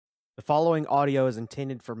The following audio is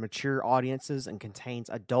intended for mature audiences and contains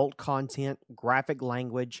adult content, graphic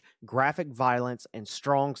language, graphic violence, and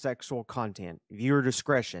strong sexual content. Viewer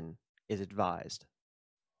discretion is advised.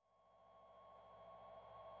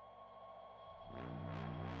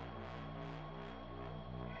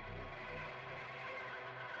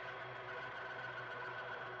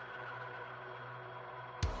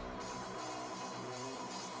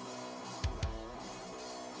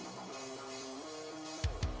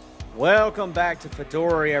 Welcome back to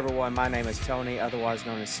Fedora, everyone. My name is Tony, otherwise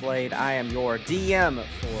known as Slade. I am your DM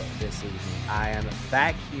for this evening. I am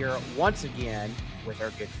back here once again with our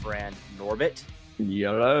good friend Norbit.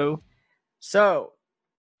 Hello. So,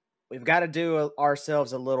 we've got to do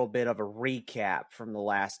ourselves a little bit of a recap from the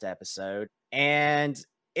last episode, and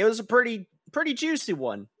it was a pretty juicy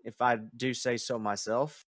one, if I do say so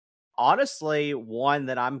myself. Honestly, one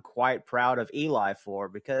that I'm quite proud of Eli for,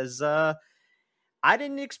 because I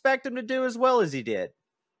didn't expect him to do as well as he did.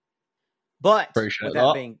 But with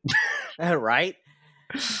that being right,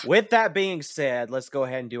 with that being said, let's go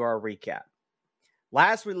ahead and do our recap.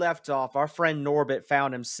 Last we left off, our friend Norbit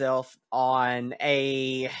found himself on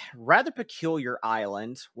a rather peculiar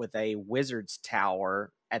island with a wizard's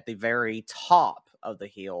tower at the very top of the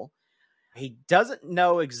hill. He doesn't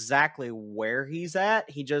know exactly where he's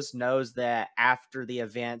at. He just knows that after the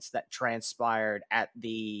events that transpired at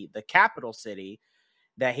the capital city,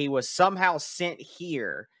 that he was somehow sent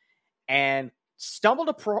here and stumbled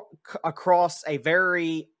across a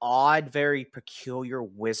very odd, very peculiar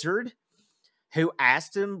wizard who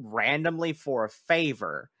asked him randomly for a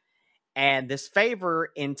favor. And this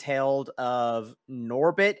favor entailed of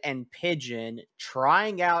Norbit and Pigeon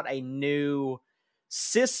trying out a new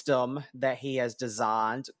system that he has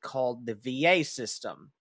designed called the VA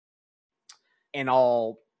system. In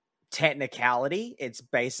all technicality, it's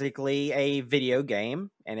basically a video game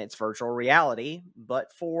and it's virtual reality,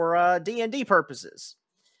 but for D&D purposes.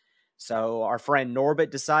 So our friend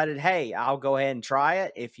Norbit decided, hey, I'll go ahead and try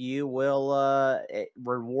it if you will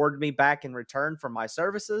reward me back in return for my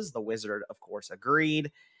services. The wizard, of course,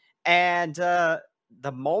 agreed. And the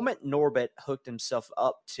moment Norbit hooked himself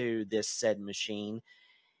up to this said machine,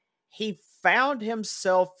 he found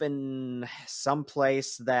himself in some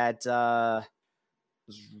place that was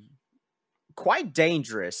quite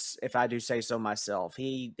dangerous, if I do say so myself.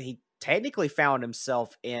 He technically found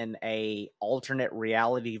himself in a alternate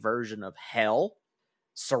reality version of hell,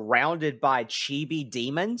 surrounded by chibi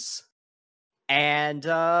demons. And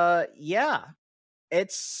yeah,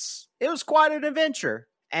 it was quite an adventure,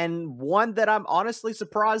 and one that I'm honestly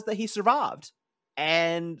surprised that he survived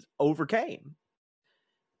and overcame.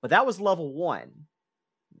 But that was level 1.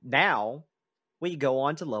 Now we go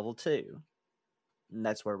on to level 2. And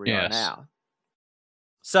that's where we are now.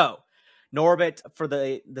 So, Norbit, for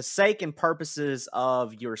the sake and purposes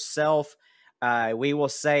of yourself, we will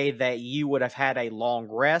say that you would have had a long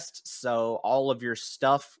rest, so all of your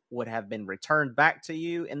stuff would have been returned back to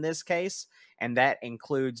you in this case, and that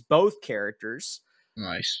includes both characters.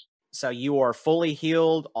 Nice. So you are fully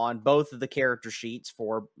healed on both of the character sheets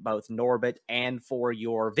for both Norbit and for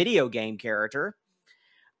your video game character,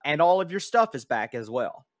 and all of your stuff is back as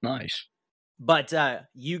well. Nice. But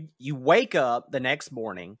you wake up the next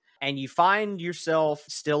morning and you find yourself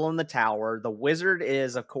still in the tower. The wizard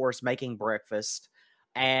is, of course, making breakfast,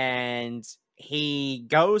 and he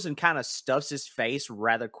goes and kind of stuffs his face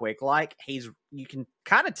rather quick. Like you can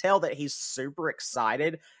kind of tell that he's super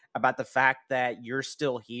excited about the fact that you're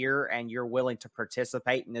still here and you're willing to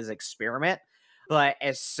participate in his experiment. But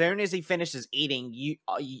as soon as he finishes eating,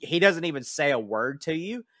 he doesn't even say a word to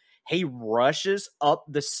you. He rushes up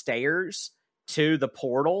the stairs to the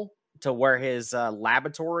portal to where his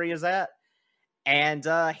laboratory is at, and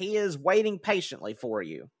he is waiting patiently for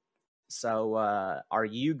you. So are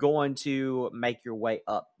you going to make your way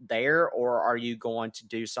up there, or are you going to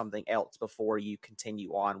do something else before you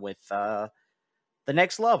continue on with the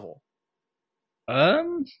next level?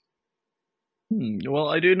 Well,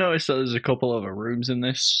 I do notice that there's a couple of rooms in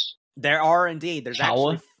this. There are indeed. There's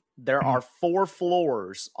tower? There are 4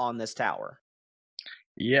 floors on this tower.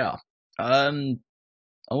 Yeah. I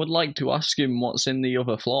would like to ask him what's in the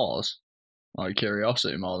other floors. Out of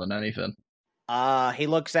curiosity more than anything. He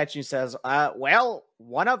looks at you and says, well,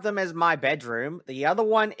 one of them is my bedroom. The other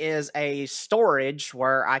one is a storage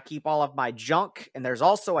where I keep all of my junk. And there's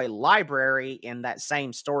also a library in that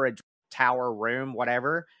same storage tower room,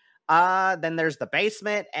 whatever. Then there's the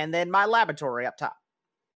basement and then my laboratory up top.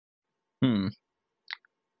 See,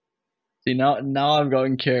 now I'm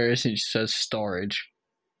going curious and she says storage.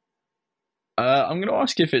 I'm going to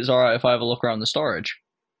ask if it's alright if I have a look around the storage.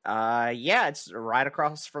 Yeah, it's right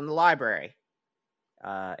across from the library.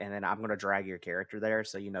 And then I'm gonna drag your character there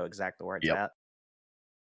so you know exactly where it's Yep. at.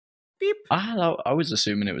 Beep. I was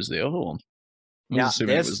assuming it was the other one. I was Now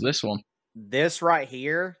assuming it was this one. this right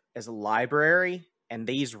here is a library, and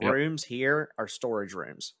these Yep. rooms here are storage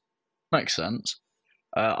rooms. Makes sense.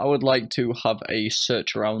 I would like to have a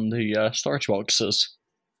search around the storage boxes.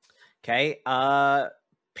 Okay.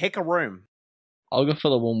 Pick a room. I'll go for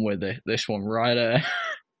the one with this one right there.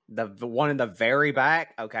 The one in the very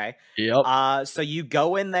back. Okay. Yep. So you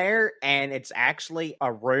go in there, and it's actually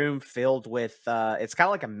a room filled with. It's kind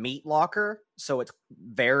of like a meat locker, so it's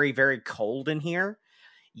very very cold in here.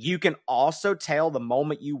 You can also tell the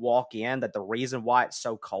moment you walk in that the reason why it's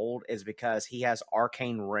so cold is because he has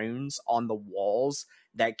arcane runes on the walls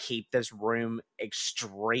that keep this room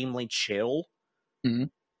extremely chill.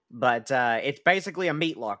 Mhm. But it's basically a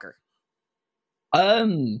meat locker.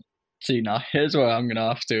 See now, here's where I'm gonna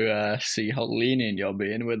have to see how lenient you're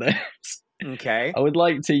being with this. Okay. I would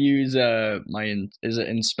like to use is it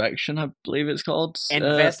inspection? I believe it's called.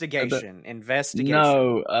 Investigation.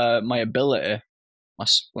 No, my ability,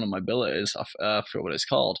 one of my abilities. I forgot what it's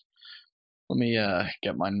called. Let me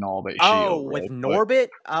get my Norbit sheet Oh, up with real quick. Norbit?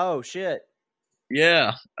 Oh shit.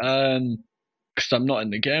 Yeah, because I'm not in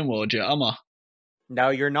the game world yet, am I? No,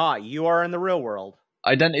 you're not. You are in the real world.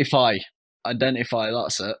 Identify,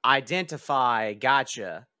 That's it. Identify.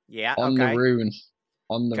 Gotcha. Yeah, On the okay. rune,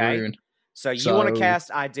 on the Okay. rune. So you want to So cast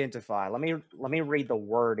identify. Let me read the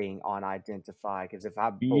wording on identify, because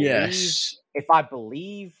yes, if I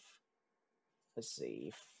believe, let's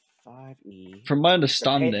see, 5e. from my Depend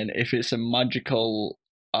understanding, if it's a magical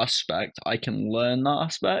aspect, I can learn that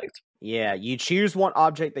aspect. Yeah, you choose one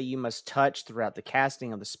object that you must touch throughout the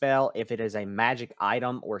casting of the spell. If it is a magic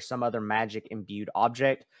item or some other magic imbued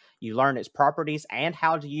object, you learn its properties and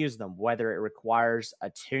how to use them, whether it requires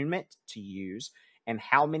attunement to use, and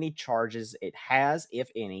how many charges it has, if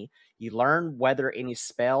any. You learn whether any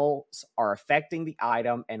spells are affecting the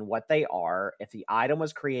item and what they are. If the item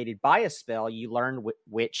was created by a spell, you learn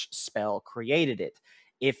which spell created it.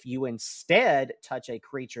 If you instead touch a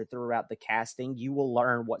creature throughout the casting, you will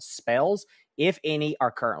learn what spells, if any,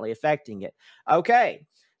 are currently affecting it. Okay,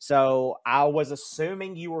 so I was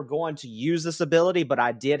assuming you were going to use this ability, but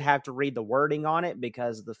I did have to read the wording on it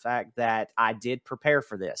because of the fact that I did prepare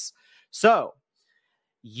for this. So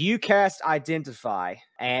you cast Identify,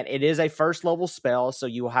 and it is a first level spell, so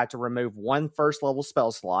you will have to remove one first level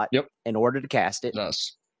spell slot Yep, in order to cast it.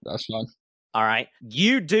 that's fine. All right.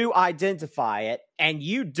 You do identify it, and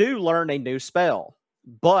you do learn a new spell.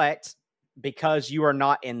 But because you are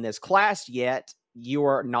not in this class yet, you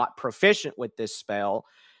are not proficient with this spell.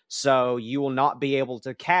 So you will not be able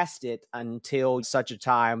to cast it until such a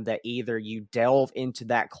time that either you delve into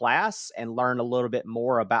that class and learn a little bit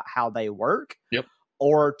more about how they work, Yep.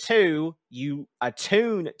 or two, you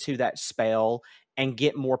attune to that spell and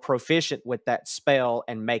get more proficient with that spell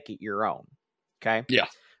and make it your own. Okay. Yeah.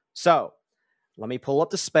 So let me pull up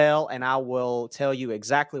the spell, and I will tell you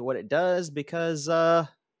exactly what it does, because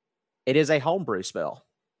it is a homebrew spell.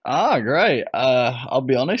 Ah, great. I'll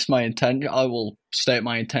be honest. I will state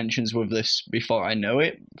my intentions with this before I know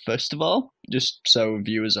it. First of all, just so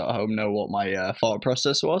viewers at home know what my thought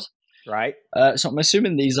process was. Right? So I'm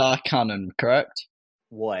assuming these are canon, correct?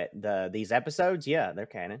 What, these episodes? Yeah, they're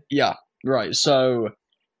canon. Yeah. Right. So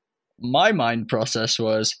my mind process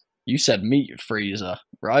was you said meat freezer,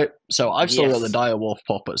 right? So I've still got the Yes. dire wolf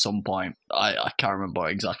pop at some point. I can't remember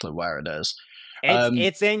exactly where it is.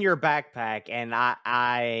 It's in your backpack, and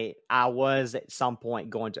I was at some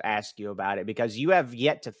point going to ask you about it because you have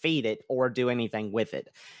yet to feed it or do anything with it,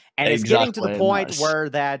 and it's getting to the Exactly, and point that's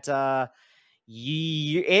where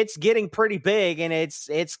it's getting pretty big, and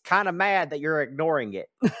it's kind of mad that you're ignoring it.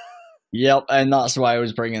 yep, and that's why I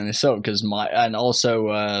was bringing this up because and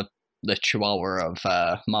also the Chihuahua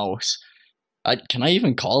of Mouse. Can I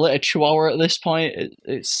even call it a Chihuahua at this point?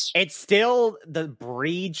 It's still the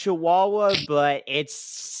breed Chihuahua, but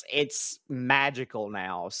it's magical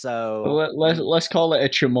now. So let's call it a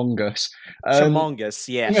Chimungus. Chimungus,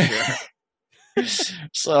 yeah, sure.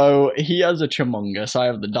 So he has a Chimungus, I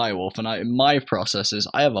have the direwolf, and my process is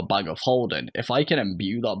I have a bag of holding. If I can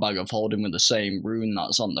imbue that bag of holding with the same rune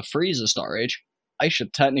that's on the freezer storage, I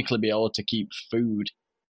should technically be able to keep food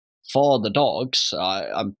for the dogs.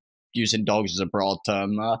 I'm using dogs as a broad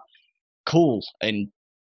term there. Cool, and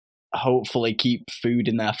hopefully keep food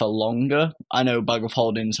in there for longer. I know bag of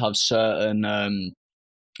holdings have certain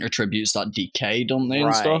attributes that decay, don't they, and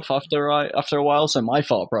Right. stuff after a while. So my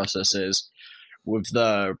thought process is with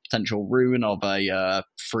the potential rune of a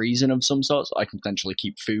freezing of some sort. So I can potentially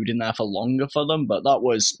keep food in there for longer for them. But that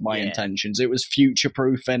was my Yeah. intentions. It was future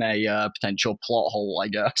proofing a potential plot hole, I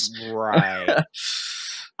guess. Right.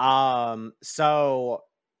 So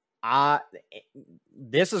I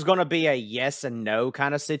this is going to be a yes and no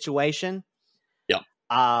kind of situation.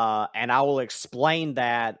 Yeah. And I will explain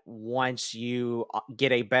that once you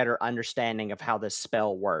get a better understanding of how this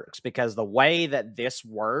spell works. Because the way that this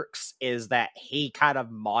works is that he kind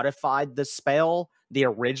of modified the spell, the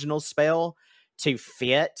original spell, to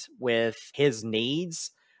fit with his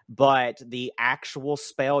needs. But the actual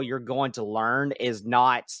spell you're going to learn is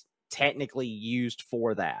not technically used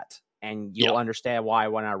for that. And you'll Yeah. understand why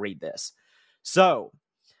when I read this. So,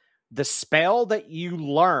 the spell that you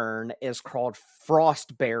learn is called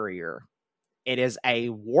Frost Barrier. It is a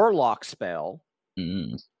warlock spell.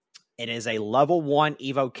 Mm. It is a level 1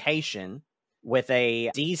 evocation with a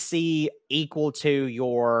DC equal to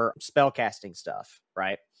your spellcasting stuff,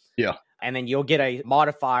 right? Yeah. And then you'll get a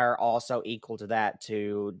modifier also equal to that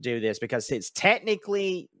to do this, because it's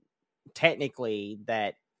technically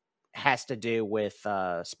that has to do with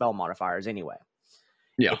spell modifiers anyway.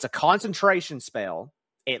 Yeah. It's a concentration spell.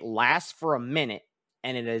 It lasts for a minute,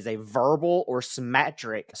 and it is a verbal or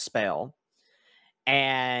somatic spell,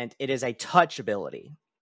 and it is a touch ability.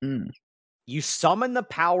 Mm. You summon the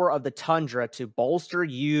power of the tundra to bolster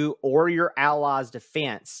you or your allies'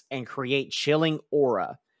 defense and create chilling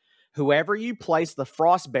aura. Whoever you place the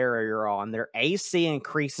frost barrier on, their AC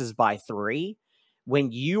increases by 3.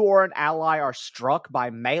 When you or an ally are struck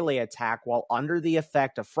by melee attack while under the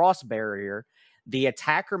effect of frost barrier, the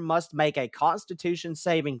attacker must make a Constitution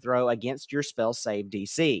saving throw against your spell save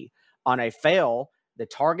DC. On a fail, the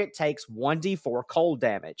target takes 1d4 cold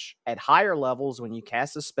damage. At higher levels, when you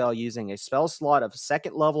cast a spell using a spell slot of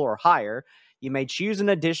 2nd level or higher, you may choose an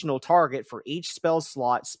additional target for each spell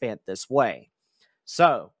slot spent this way.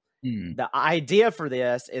 So, the idea for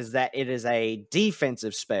this is that it is a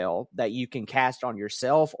defensive spell that you can cast on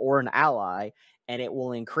yourself or an ally, and it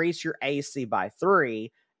will increase your AC by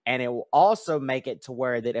 3, and it will also make it to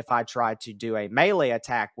where that if I try to do a melee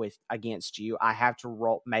attack against you, I have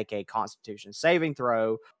to make a Constitution saving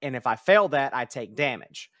throw, and if I fail that, I take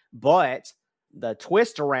damage. But the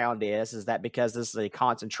twist around is that because this is a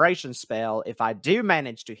concentration spell, if I do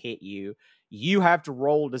manage to hit you, you have to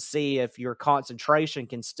roll to see if your concentration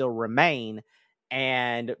can still remain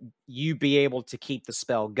and you be able to keep the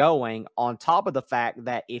spell going, on top of the fact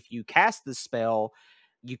that if you cast the spell,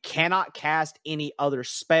 you cannot cast any other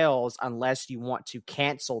spells unless you want to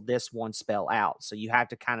cancel this one spell out. So you have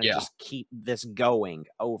to kind of just keep this going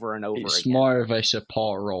over and over It's again. more of a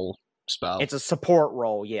support role spell. It's a support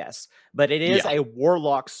role, yes. But it is a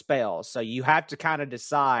warlock spell. So you have to kind of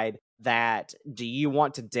decide that, do you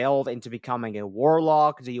want to delve into becoming a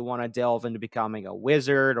warlock? Do you want to delve into becoming a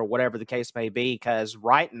wizard, or whatever the case may be? Because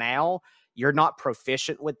right now, you're not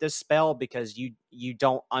proficient with this spell because you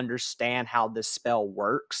don't understand how this spell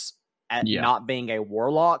works at not being a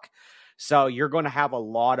warlock. So you're going to have a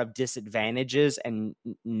lot of disadvantages and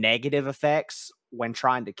negative effects when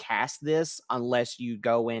trying to cast this, unless you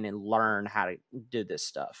go in and learn how to do this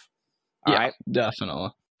stuff. All right? Definitely.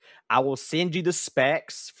 I will send you the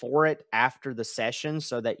specs for it after the session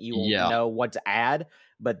so that you will know what to add.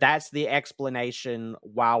 But that's the explanation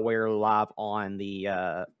while we're live on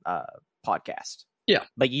the podcast. Yeah.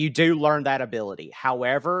 But you do learn that ability.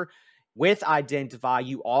 However, with Identify,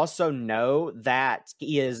 you also know that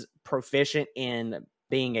he is proficient in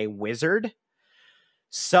being a wizard.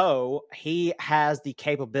 So he has the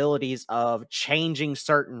capabilities of changing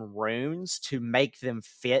certain runes to make them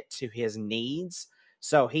fit to his needs.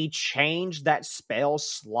 So he changed that spell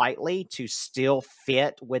slightly to still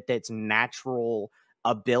fit with its natural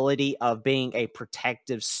ability of being a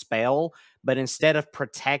protective spell. But instead of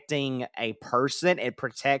protecting a person, it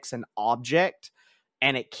protects an object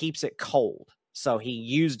and it keeps it cold. So he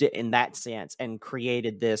used it in that sense and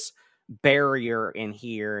created this barrier in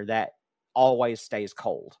here that always stays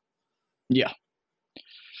cold. Yeah.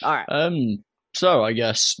 All right. So I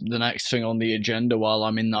guess the next thing on the agenda while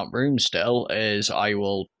I'm in that room still is I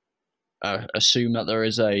will assume that there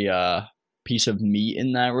is a piece of meat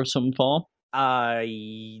in there of some form.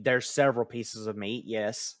 There's several pieces of meat,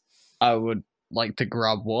 yes. I would like to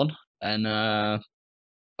grab one, and I'm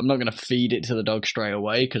not going to feed it to the dog straight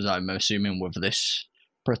away because I'm assuming with this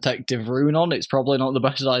protective rune on, it's probably not the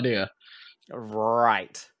best idea.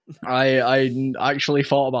 Right. I actually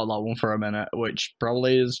thought about that one for a minute, which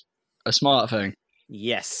probably is a smart thing.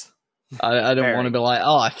 Yes. I don't want to be like,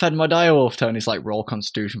 oh, I fed my direwolf. Tony's like, roll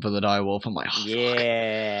constitution for the direwolf. I'm like, oh,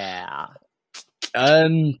 yeah.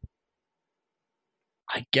 fuck.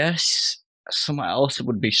 I guess something else that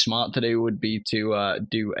would be smart to do would be to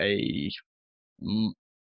do a mm,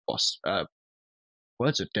 what's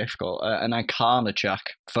words are difficult. An Arcana check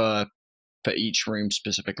for each room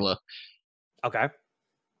specifically Okay, to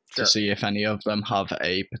sure. see if any of them have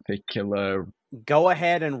a particular Go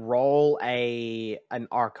ahead and roll an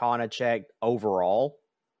Arcana check overall.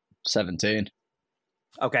 17.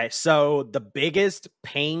 Okay, so the biggest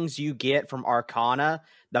pings you get from Arcana,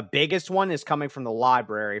 the biggest one is coming from the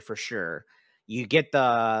library for sure. You get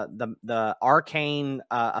the arcane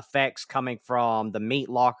effects coming from the meat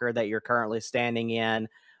locker that you're currently standing in.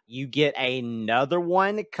 You get another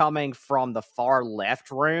one coming from the far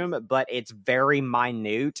left room, but it's very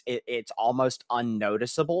minute. It's almost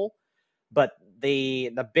unnoticeable. But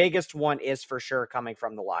the biggest one is for sure coming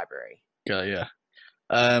from the library. Yeah.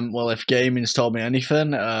 Well, if gaming's told me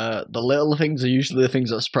anything, the little things are usually the things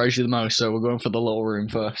that surprise you the most. So we're going for the little room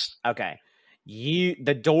first. Okay.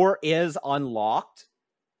 The door is unlocked,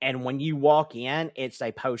 and when you walk in, it's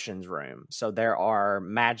a potions room. So there are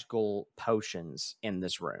magical potions in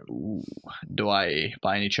this room. Ooh, do I,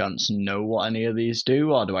 by any chance, know what any of these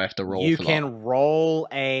do, or do I have to roll You for that? can roll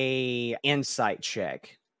a insight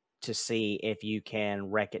check to see if you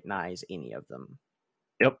can recognize any of them.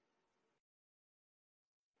 Yep.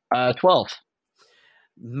 12.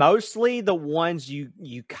 Mostly the ones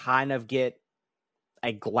you kind of get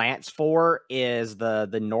a glance for is the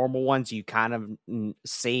normal ones you kind of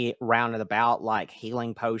see round and about, like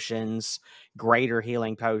healing potions, greater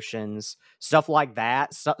healing potions, stuff like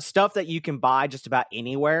that. Stuff that you can buy just about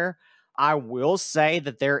anywhere. I will say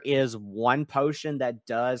that there is one potion that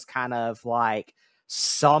does kind of like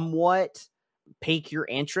somewhat pique your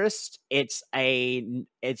interest. It's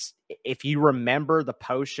if you remember the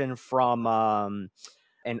potion from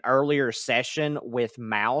an earlier session with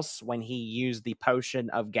Mouse when he used the potion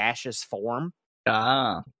of gaseous form.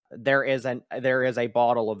 Ah, There is a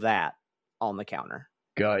bottle of that on the counter.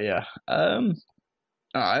 got ya. All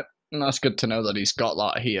right. That's good to know that he's got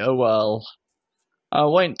that here. Well, I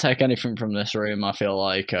won't take anything from this room. I feel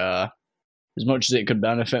like as much as it could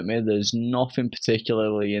benefit me, there's nothing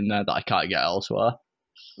particularly in there that I can't get elsewhere.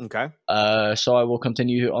 Okay. So I will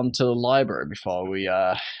continue on to the library before we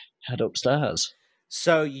head upstairs.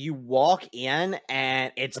 So you walk in,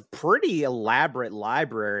 and it's a pretty elaborate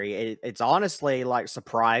library. It's honestly like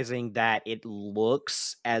surprising that it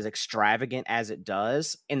looks as extravagant as it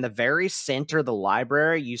does. In the very center of the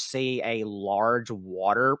library, you see a large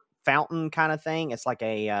water fountain kind of thing. It's like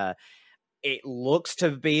it looks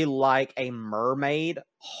to be like a mermaid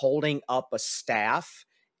holding up a staff,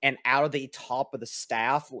 and out of the top of the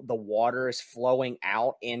staff, the water is flowing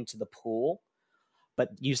out into the pool. But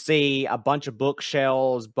you see a bunch of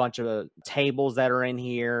bookshelves, bunch of tables that are in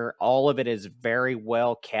here. All of it is very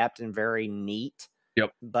well kept and very neat.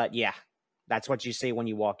 Yep. But yeah, that's what you see when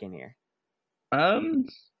you walk in here. Um,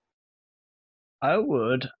 I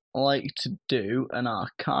would like to do an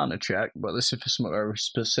Arcana check, but this is for something very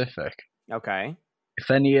specific. Okay. If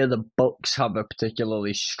any of the books have a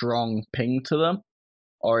particularly strong ping to them,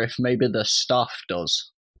 or if maybe the staff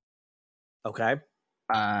does, Okay.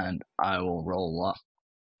 and I will roll that.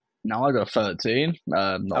 Now I got 13.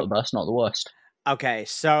 Not Oh, the best, not the worst. okay.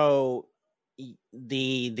 So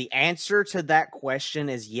the answer to that question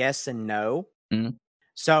is yes and no. Mm,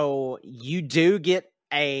 So you do get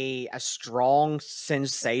a strong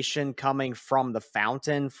sensation coming from the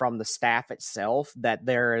fountain, from the staff itself, that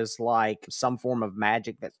there is like some form of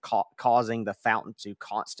magic that's causing the fountain to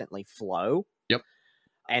constantly flow yep.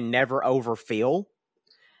 and never overfill.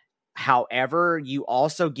 However, you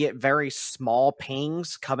also get very small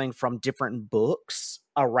pings coming from different books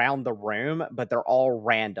around the room, but they're all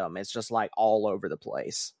random. It's just like all over the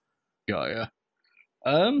place. Got ya.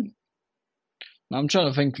 Um, I'm trying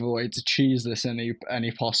to think of a way to cheese this any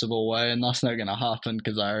possible way, and that's not gonna happen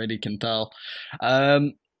because I already can tell.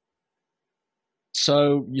 Um,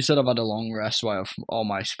 so you said I've had a long rest, so I have all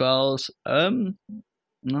my spells. Now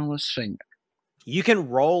let's think. You can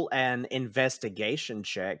roll an investigation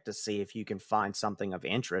check to see if you can find something of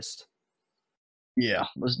interest. Yeah,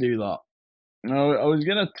 let's do that. No, I was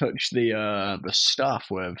gonna touch the staff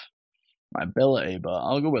with my ability, but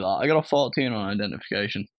I'll go with that. I got a 14 on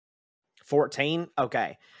identification. 14?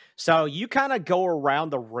 Okay. So you kind of go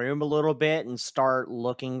around the room a little bit and start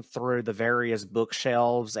looking through the various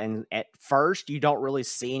bookshelves. And at first, you don't really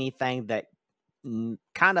see anything that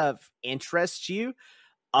kind of interests you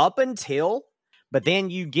up until, but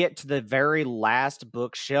then you get to the very last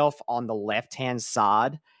bookshelf on the left hand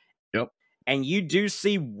side. Yep. And you do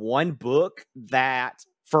see one book that,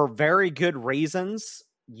 for very good reasons,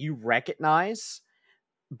 you recognize.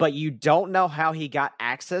 but you don't know how he got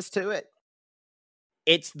access to it.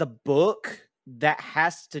 It's the book that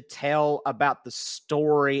has to tell about the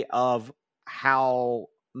story of how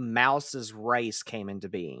Mouse's race came into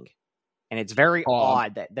being. And it's very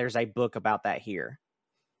odd that there's a book about that here.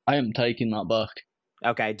 I am taking that book.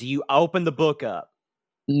 Okay, do you open the book up?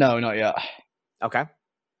 No, not yet. Okay.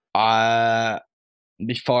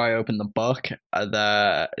 Before I open the book,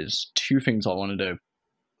 there is two things I want to do.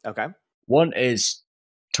 Okay. One is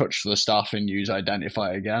touch the staff and use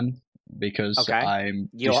identify again, because I'm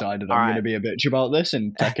decided I'm going to be a bitch about this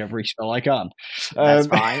and take every spell I can. That's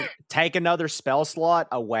fine. Take another spell slot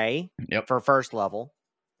away for first level.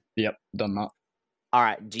 Yep, done that. All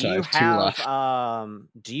right. Do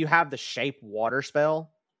you have the shape water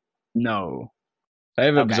spell? No. I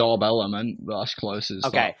have absorb element, but that's close as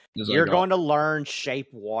okay. You're going to learn shape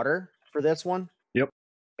water for this one. Yep.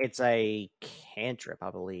 It's a cantrip, I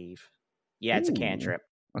believe. Yeah, it's a cantrip.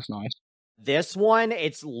 That's nice. This one,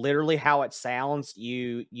 it's literally how it sounds.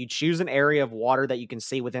 You choose an area of water that you can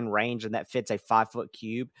see within range and that fits a 5-foot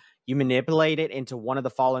cube. You manipulate it into one of the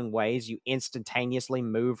following ways. You instantaneously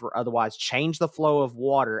move or otherwise change the flow of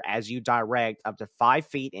water as you direct up to 5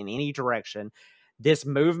 feet in any direction. This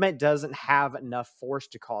movement doesn't have enough force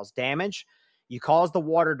to cause damage. You cause the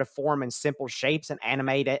water to form in simple shapes and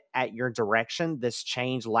animate it at your direction. This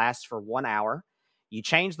change lasts for 1 hour. You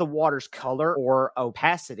change the water's color or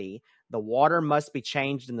opacity. The water must be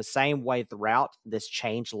changed in the same way throughout. This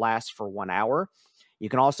change lasts for 1 hour. You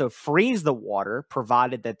can also freeze the water,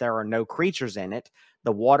 provided that there are no creatures in it.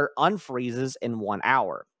 The water unfreezes in 1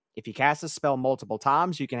 hour. If you cast a spell multiple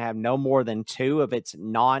times, you can have no more than 2 of its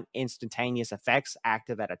non-instantaneous effects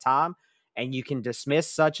active at a time, and you can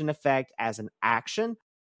dismiss such an effect as an action.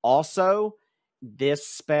 Also, this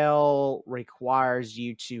spell requires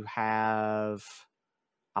you to have,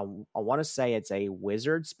 I want to say it's a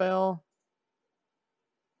wizard spell.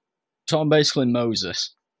 So I'm basically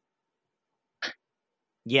Moses.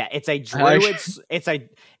 Yeah, it's a druid.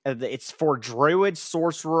 It's for druid,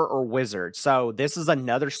 sorcerer, or wizard. So this is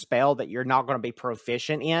another spell that you're not going to be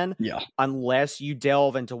proficient in, unless you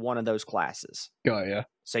delve into one of those classes. Got ya.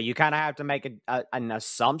 So you kind of have to make an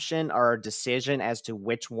assumption or a decision as to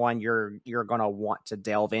which one you're going to want to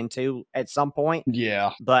delve into at some point.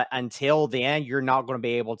 Yeah. But until then, you're not going to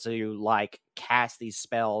be able to like cast these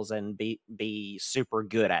spells and be super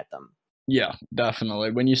good at them. Yeah,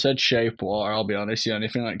 definitely. When you said shape water, I'll be honest, the only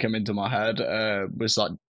thing that came into my head was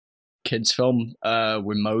that kids film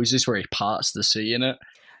with Moses where he parts the sea in it.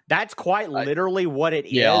 That's quite literally what it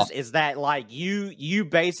is that like you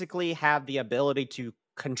basically have the ability to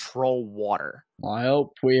control water. I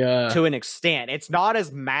hope we to an extent. It's not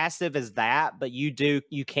as massive as that, but you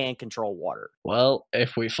can control water. Well,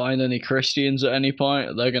 if we find any Christians at any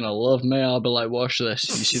point, they're gonna love me. I'll be like, watch this.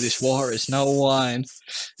 You see this water? It's no wine.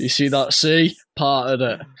 You see that sea? Parted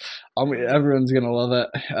it. Everyone's gonna love it.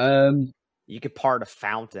 You could part a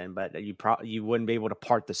fountain, but you wouldn't be able to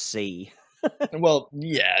part the sea. Well,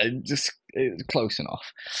 yeah, just close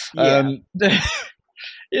enough. Yeah.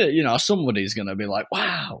 Yeah, you know, somebody's gonna be like,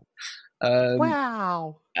 wow.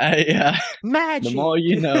 Wow. Yeah. Magic. The more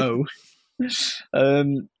you know.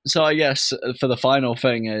 So I guess for the final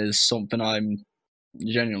thing is something I'm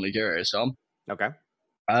genuinely curious on. Okay.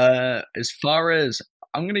 As far as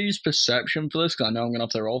I'm going to use perception for this, because I know I'm going to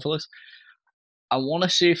have to roll for this. I want to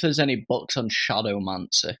see if there's any books on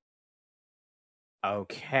shadowmancy.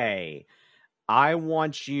 Okay. I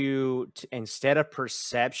want you to, instead of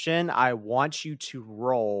perception, I want you to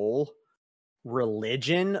roll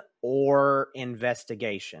religion or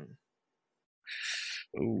investigation.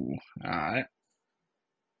 Ooh, all right.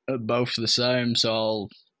 Both the same, so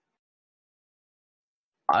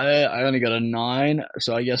I only got a 9,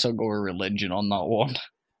 so I guess I'll go with religion on that one.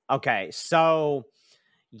 Okay, so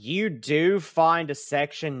you do find a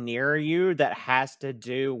section near you that has to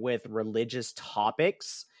do with religious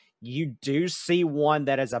topics. You do see one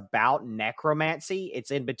that is about necromancy.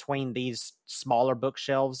 It's in between these smaller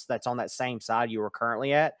bookshelves that's on that same side you were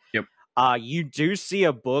currently at. Yep. You do see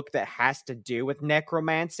a book that has to do with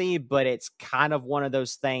necromancy, but it's kind of one of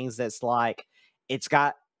those things that's like, it's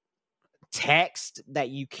got text that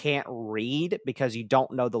you can't read because you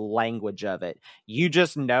don't know the language of it. You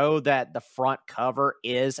just know that the front cover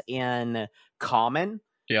is in common.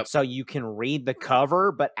 Yep. So you can read the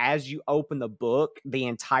cover, but as you open the book, the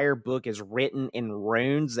entire book is written in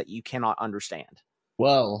runes that you cannot understand.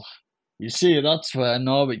 Well, you see, that's where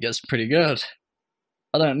Norbit gets pretty good.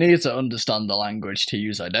 I don't need to understand the language to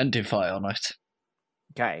use Identify on it.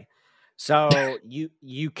 Okay. So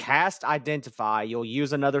you cast Identify. You'll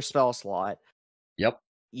use another spell slot. Yep.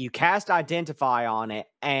 you cast Identify on it,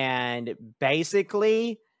 and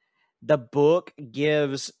basically the book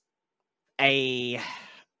gives a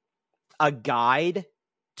guide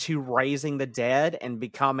to raising the dead and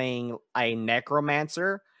becoming a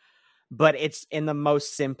necromancer, but it's in the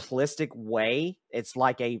most simplistic way. It's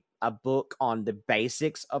like a book on the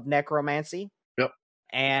basics of necromancy. Yep.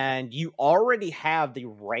 And you already have the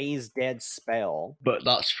raise dead spell. But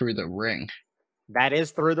that's through the ring. That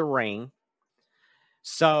is through the ring.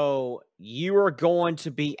 So you are going to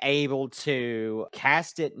be able to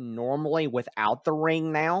cast it normally without the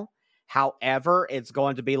ring now. However, it's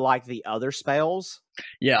going to be like the other spells.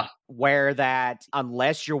 Yeah. Where that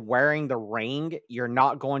unless you're wearing the ring, you're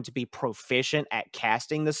not going to be proficient at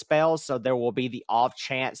casting the spell. So there will be the off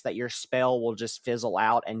chance that your spell will just fizzle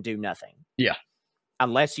out and do nothing. Yeah.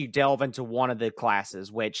 Unless you delve into one of the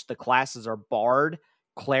classes, which the classes are Bard,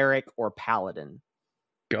 Cleric, or Paladin.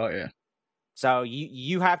 Got you. So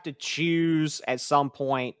you have to choose at some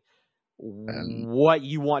point what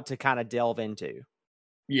you want to kind of delve into.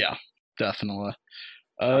 Yeah, definitely.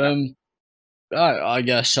 Okay. I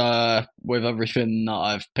guess with everything that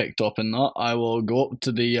I've picked up in that, I will go up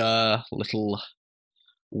to the little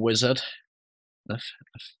wizard, the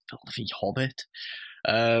filthy hobbit,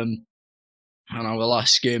 and I will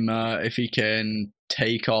ask him if he can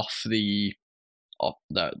take off the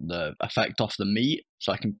effect off the meat,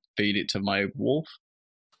 so I can feed it to my wolf.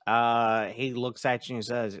 He looks at you and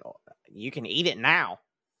says, "You can eat it now."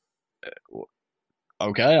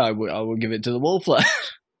 Okay, I will give it to the wolf then.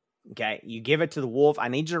 Okay, you give it to the wolf. I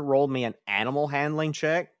need you to roll me an animal handling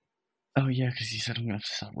check. Oh yeah, because he said I'm gonna have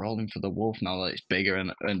to start rolling for the wolf now that it's bigger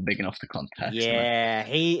and big enough to contest. Yeah,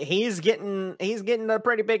 he's getting a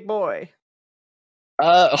pretty big boy.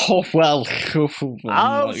 Oh well.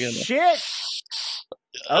 Oh shit.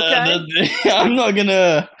 Okay. I'm not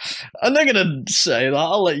gonna say that.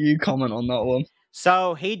 I'll let you comment on that one.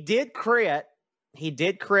 So he did crit. He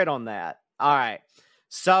did crit on that. All right.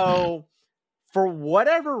 So for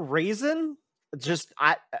whatever reason, just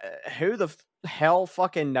who the hell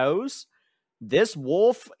fucking knows? This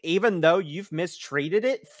wolf, even though you've mistreated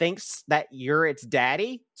it, thinks that you're its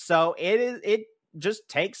daddy. So it just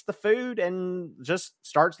takes the food and just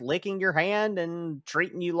starts licking your hand and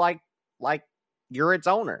treating you like you're its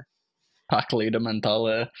owner. Pack leader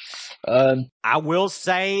mentality. I will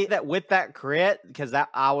say that with that crit, because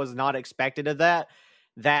I was not expected of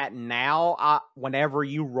that now, whenever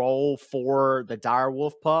you roll for the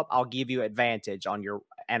direwolf pup, I'll give you advantage on your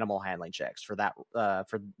animal handling checks for that,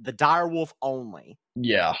 for the direwolf only.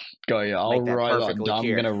 Yeah, got you. I'll write that down.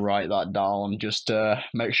 I'm gonna write that down just to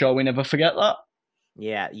make sure we never forget that.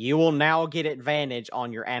 Yeah, you will now get advantage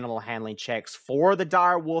on your animal handling checks for the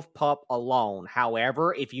direwolf pup alone.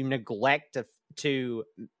 However, if you neglect to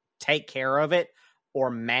take care of it or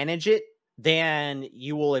manage it, then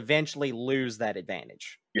you will eventually lose that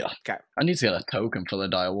advantage. Yeah. Okay. I need to get a token for the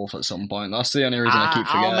direwolf at some point. That's the only reason I keep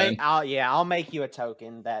forgetting. I'll make you a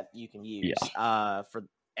token that you can use for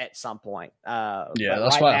at some point. Yeah,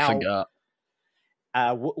 that's why I forgot.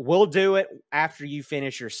 We'll do it after you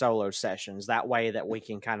finish your solo sessions. That way that we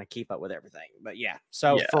can kind of keep up with everything. But yeah,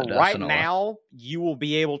 so for definitely. Right now, you will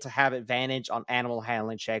be able to have advantage on animal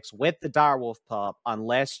handling checks with the direwolf pup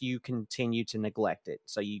unless you continue to neglect it.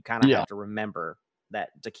 So you kind of have to remember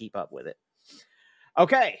that to keep up with it.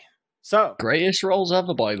 Okay, so greatest rolls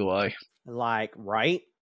ever, by the way. Like, right?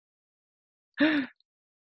 All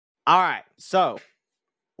right, so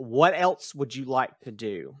what else would you like to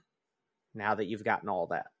do now that you've gotten all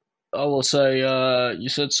that? I will say, you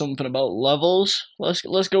said something about levels.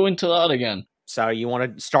 Let's go into that again. So you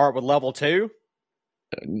want to start with level 2?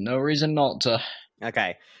 No reason not to.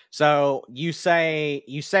 Okay. So you say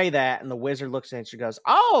that, and the wizard looks at you and goes,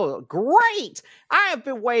 "Oh, great! I have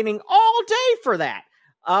been waiting all day for that.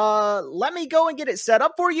 Let me go and get it set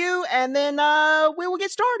up for you, and then we will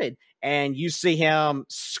get started." And you see him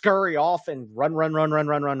scurry off and run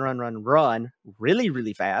really,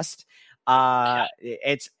 really fast.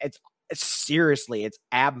 It's seriously, it's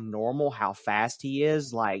abnormal how fast he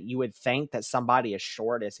is. Like, you would think that somebody as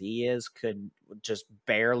short as he is could just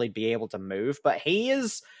barely be able to move, but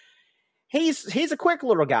he's a quick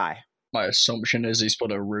little guy. My assumption is he's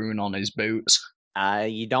put a rune on his boots.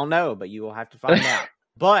 You don't know, but you will have to find out.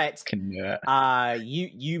 But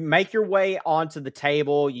you make your way onto the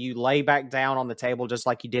table. You lay back down on the table just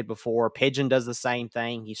like you did before. Pigeon does the same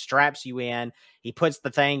thing. He straps you in. He puts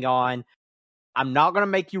the thing on. I'm not going to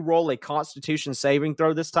make you roll a Constitution saving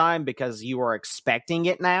throw this time because you are expecting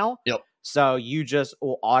it now. Yep. So you just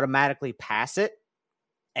will automatically pass it.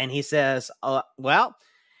 And he says, well,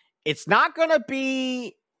 it's not going to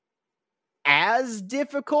be as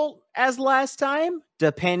difficult as last time,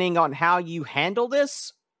 depending on how you handle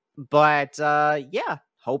this. But yeah,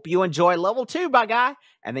 hope you enjoy level 2, my guy.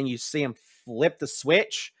 And then you see him flip the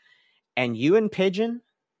switch, and you and Pigeon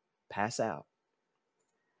pass out.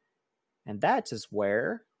 And that is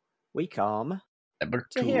where we come Number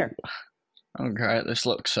to 2. here. Okay, this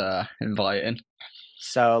looks inviting.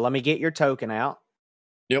 So let me get your token out.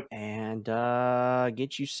 Yep. And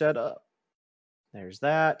get you set up. There's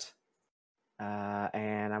that.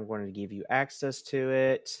 And I'm going to give you access to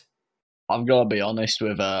it. I've got to be honest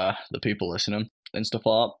with the people listening and stuff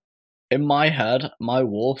like that. In my head, my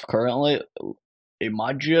wolf currently,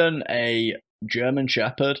 imagine a German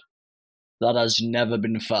Shepherd that has never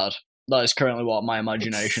been fed. That is currently what my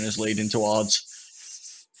imagination is leading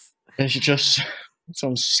towards. It's just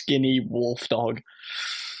some skinny wolf dog.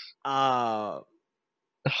 But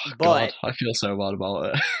God, I feel so bad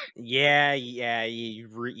about it. Yeah,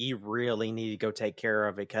 you really need to go take care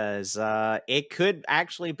of it, because it could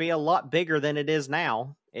actually be a lot bigger than it is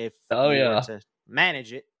now if you were to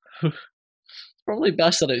manage it. Probably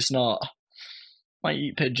best that it's not. Might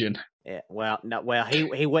eat pigeon. Yeah,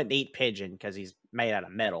 he wouldn't eat pigeon because he's made out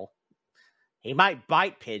of metal. He might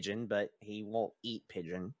bite pigeon, but he won't eat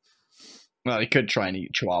pigeon. Well, he could try and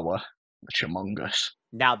eat chihuahua, which among us.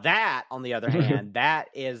 Now that, on the other hand, that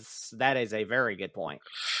is a very good point.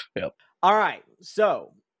 Yep. All right,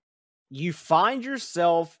 so you find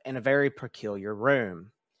yourself in a very peculiar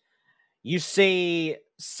room. You see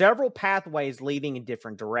several pathways leading in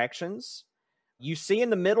different directions. You see in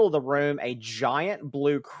the middle of the room a giant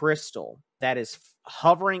blue crystal that is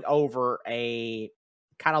hovering over a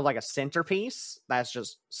kind of like a centerpiece that's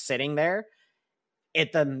just sitting there.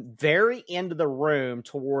 At the very end of the room,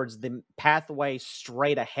 towards the pathway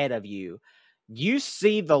straight ahead of you, you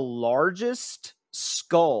see the largest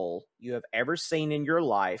skull you have ever seen in your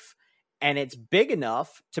life, and it's big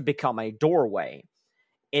enough to become a doorway.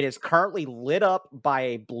 It is currently lit up by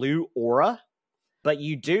a blue aura, but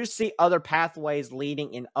you do see other pathways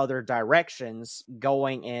leading in other directions,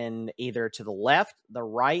 going in either to the left, the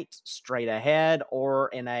right, straight ahead, or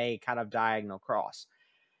in a kind of diagonal cross.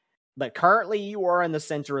 But currently you are in the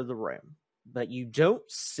center of the room, but you don't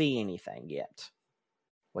see anything yet.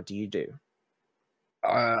 What do you do?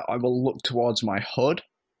 I will look towards my hood.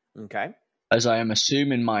 Okay. As I am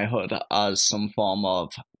assuming my hood as some form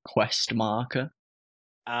of quest marker.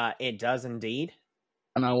 It does indeed.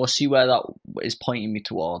 And I will see where that is pointing me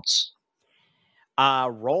towards.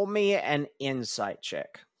 Roll me an insight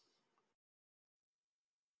check.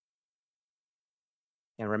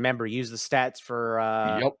 And remember, use the stats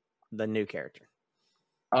for the new character.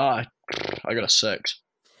 I got a 6.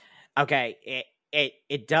 Okay,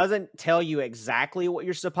 it doesn't tell you exactly what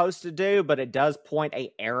you're supposed to do, but it does point an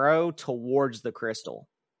arrow towards the crystal.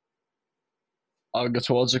 I'll go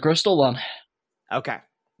towards the crystal then. Okay.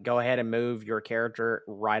 Go ahead and move your character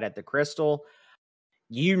right at the crystal.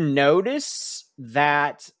 You notice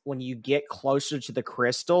that when you get closer to the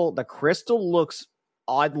crystal looks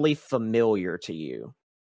oddly familiar to you.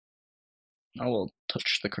 I will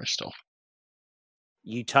touch the crystal.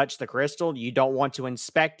 You touch the crystal, you don't want to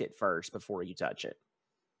inspect it first before you touch it.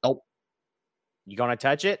 Nope. You gonna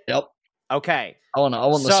touch it? Yep. Okay. I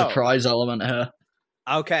want the surprise element here.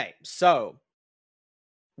 Okay, so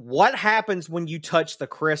what happens when you touch the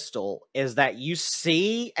crystal is that you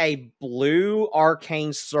see a blue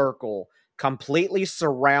arcane circle completely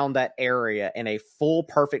surround that area in a full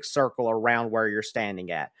perfect circle around where you're standing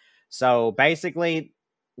at. So basically,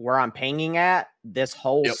 where I'm pinging at, this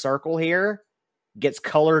whole circle here gets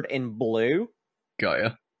colored in blue. Got ya.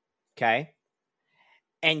 Okay.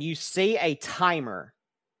 And you see a timer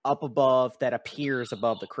up above that appears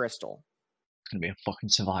above the crystal. It's gonna be a fucking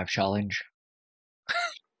survive challenge.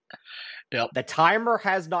 Yep. The timer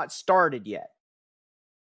has not started yet,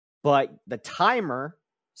 but the timer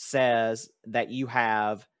says that you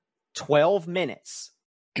have 12 minutes.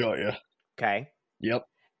 Got ya. Okay. Yep.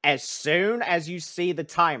 As soon as you see the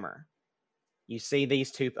timer, you see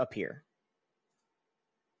these two appear.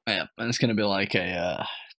 Yeah, and it's gonna be like a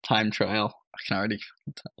time trial. I can already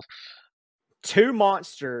tell. Two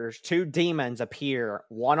monsters, two demons appear,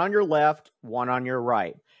 one on your left, one on your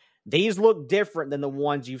right. These look different than the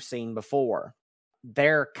ones you've seen before.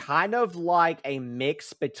 They're kind of like a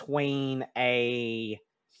mix between a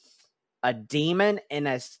demon and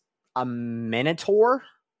a minotaur,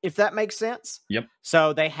 if that makes sense. Yep.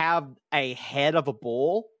 So they have a head of a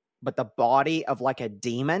bull, but the body of like a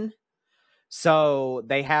demon. So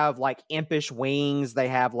they have like impish wings. They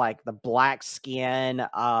have like the black skin,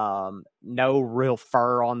 no real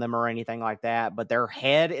fur on them or anything like that. But their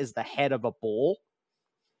head is the head of a bull.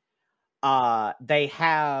 They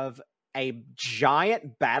have a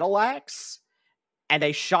giant battle axe and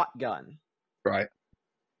a shotgun. Right.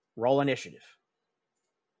 Roll initiative.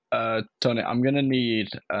 Tony, I'm gonna need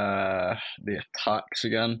the attacks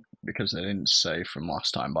again because they didn't say from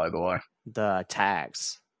last time, by the way. The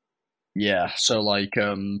tags. Yeah, so like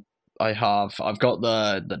I've got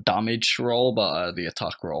the damage roll, but the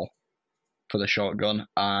attack roll for the shotgun,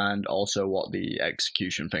 and also what the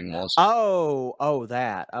execution thing was.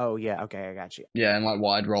 That. Oh, yeah. Okay, I got you. Yeah, and like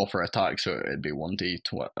what I'd roll for attack, so it'd be 1d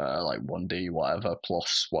like 1d whatever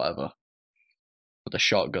plus whatever for the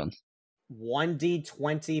shotgun.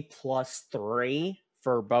 1d20 plus 3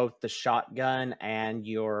 for both the shotgun and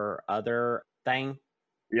your other thing.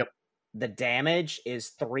 Yep. The damage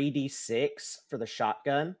is 3d6 for the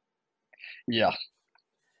shotgun. Yeah.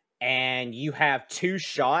 And you have 2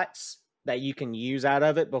 shots that you can use out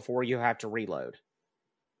of it before you have to reload.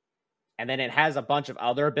 And then it has a bunch of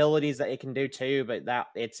other abilities that it can do too, but that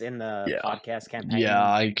it's in the podcast campaign. Yeah,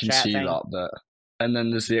 I can see thing. that bit. And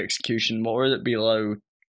then there's the execution. What would it be, below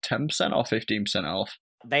 10% or 15% health?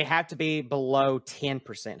 They have to be below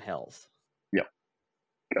 10% health. Yep.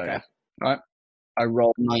 Okay. Right. I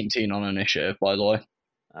rolled 19 on initiative, by the way.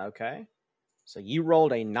 Okay. So you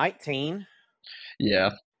rolled a 19.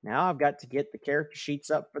 Yeah. Now I've got to get the character sheets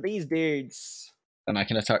up for these dudes. And I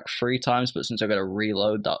can attack 3 times, but since I've got to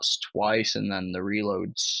reload, that's twice, and then the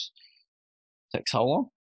reloads takes how long?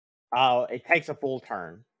 Oh, it takes a full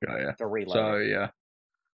turn to reload.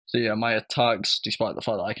 So yeah, my attacks, despite the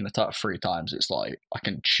fact that I can attack 3 times, it's like I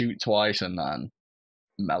can shoot twice and then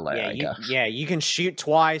melee, I guess. Yeah, you can shoot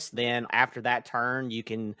twice, then after that turn, you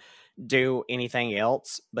can do anything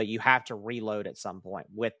else, but you have to reload at some point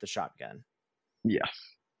with the shotgun. Yeah.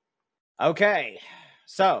 Okay,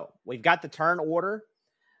 so we've got the turn order.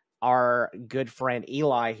 Our good friend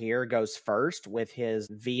Eli here goes first with his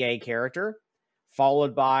VA character,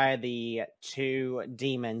 followed by the 2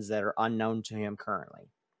 demons that are unknown to him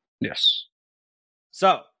currently. Yes.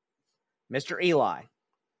 So, Mr. Eli,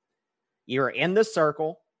 you're in the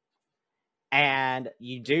circle, and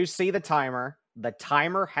you do see the timer. The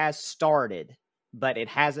timer has started, but it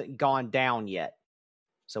hasn't gone down yet.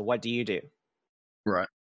 So what do you do? Right.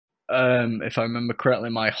 If I remember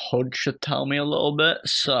correctly, my HUD should tell me a little bit,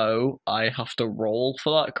 so I have to roll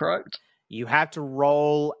for that, correct? You have to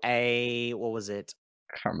roll a, what was it?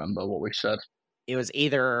 I can't remember what we said. It was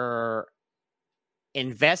either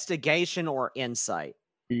investigation or insight.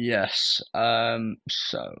 Yes.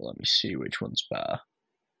 So let me see which one's better.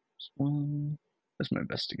 There's my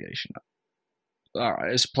investigation.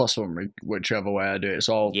 Alright, it's +1 whichever way I do it.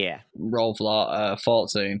 So I'll roll for that.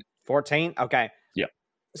 14. 14? Okay. Yep.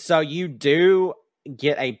 So you do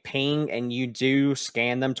get a ping, and you do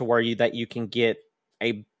scan them to where you can get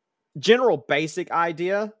a general basic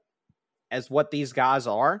idea as what these guys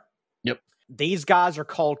are. Yep. These guys are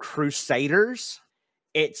called Crusaders.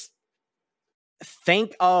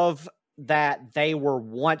 Think of that they were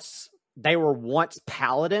once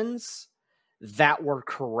paladins that were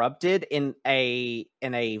corrupted in a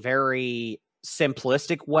very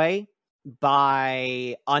simplistic way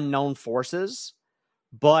by unknown forces.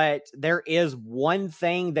 But there is one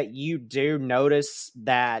thing that you do notice,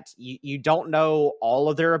 that you don't know all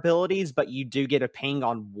of their abilities, but you do get a ping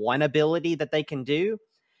on one ability that they can do.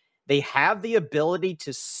 They have the ability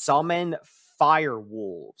to summon fire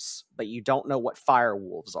wolves, but you don't know what fire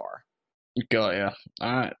wolves are. Got ya.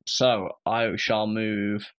 Alright, so I shall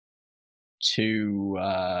move to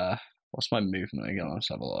what's my movement again? Let's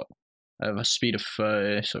have a look. I have a speed of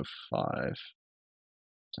 30, so 5,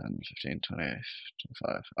 10, 15, 20,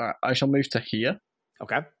 25. Alright, I shall move to here.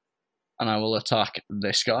 Okay. And I will attack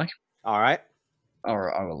this guy. Alright.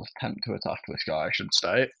 Or I will attempt to attack this guy, I should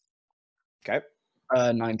say. Okay.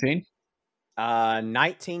 19.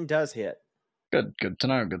 19 does hit. Good to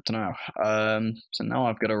know, good to know. So now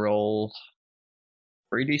I've got to roll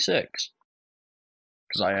 3d6.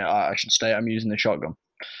 Because I should state I'm using the shotgun.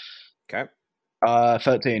 Okay.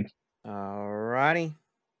 13. Alrighty.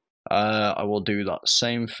 I will do that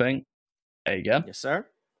same thing again. Yes, sir.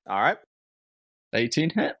 Alright.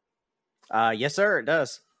 18 hit? Yes, sir, it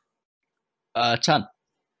does. 10.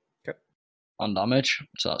 Okay. On damage,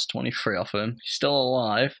 so that's 23 off him. He's still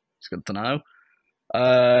alive. It's good to know.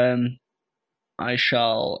 I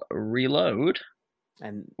shall reload,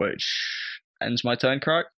 which ends my turn,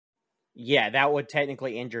 correct? Yeah, that would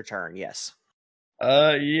technically end your turn, yes.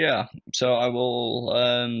 Yeah. So I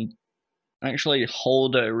will actually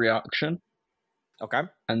hold a reaction. Okay.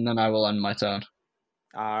 And then I will end my turn.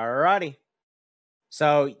 Alrighty.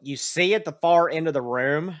 So you see at the far end of the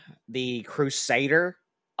room, the Crusader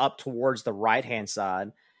up towards the right-hand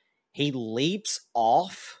side. He leaps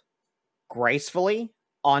off gracefully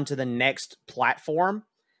onto the next platform,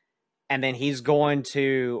 and then he's going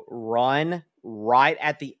to run right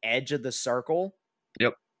at the edge of the circle.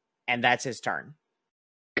 Yep. And that's his turn.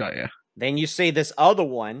 Got you. Then you see this other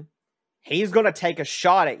one. He's going to take a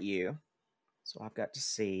shot at you. So I've got to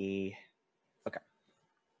see. Okay.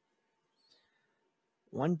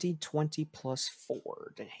 1d20 plus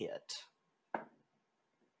 4 to hit.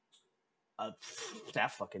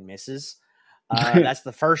 That fucking misses. That's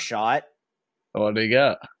the first shot. What do you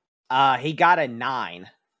get? He got a 9.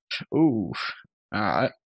 Ooh. All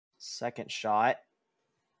right. Second shot.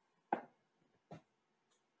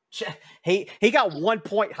 He got 1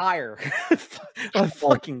 point higher. Oh,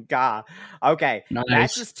 fucking god. Okay, Nice.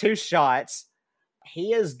 that's just 2 shots.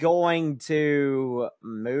 He is going to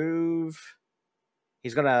move.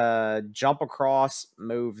 He's going to jump across,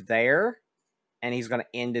 move there, and he's going to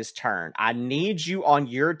end his turn. I need you on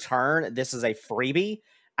your turn. This is a freebie.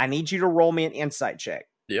 I need you to roll me an insight check.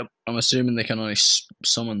 Yep. I'm assuming they can only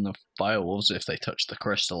summon the firewolves if they touch the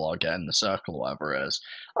crystal or get in the circle, or whatever it is.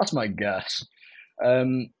 That's my guess.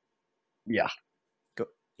 Yeah. Go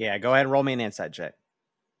ahead and roll me an insight check.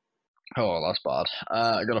 Oh, that's bad.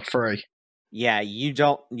 I got a 3. Yeah,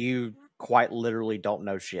 you quite literally don't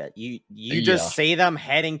know shit. You just see them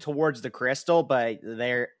heading towards the crystal, but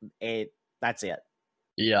that's it.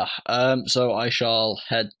 Yeah. So I shall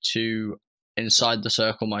head to inside the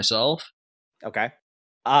circle myself. Okay.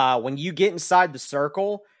 When you get inside the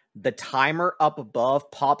circle, the timer up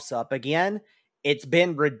above pops up again. It's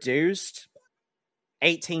been reduced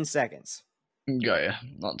 18 seconds. Got you.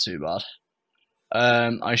 Not too bad.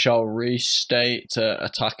 I shall restate to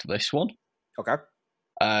attack this one. Okay.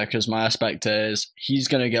 Because my aspect is he's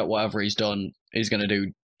gonna get whatever he's gonna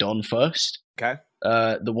do done first. Okay.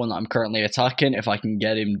 The one that I'm currently attacking, if I can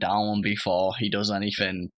get him down before he does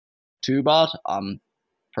anything too bad, I'm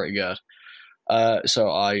pretty good. So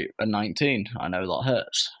a 19. I know that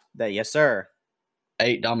hits. Yes, sir.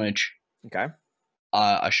 8 damage. Okay.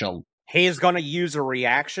 I shall. He is going to use a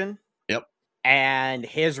reaction. Yep. And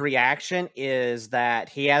his reaction is that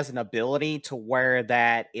he has an ability to where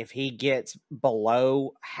that if he gets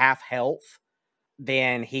below half health,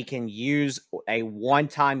 then he can use a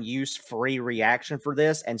one-time use free reaction for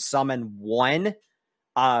this and summon one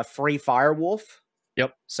free firewolf.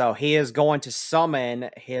 Yep. So he is going to summon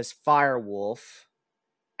his firewolf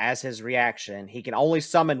as his reaction. He can only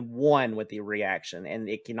summon one with the reaction, and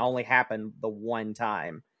it can only happen the one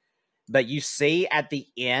time. But you see at the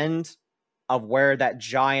end of where that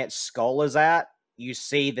giant skull is at, you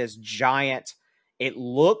see this giant, it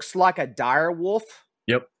looks like a dire wolf.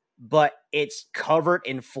 Yep. But it's covered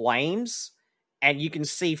in flames, and you can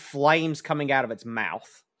see flames coming out of its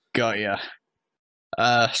mouth. Got ya.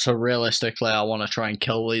 So realistically, I want to try and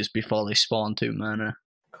kill these before they spawn 2 mana.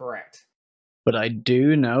 Correct. But I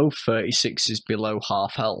do know 36 is below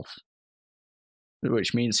half health,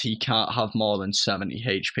 which means he can't have more than 70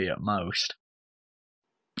 HP at most.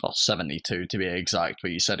 Or 72 to be exact,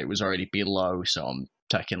 but you said it was already below, so I'm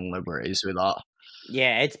taking liberties with that.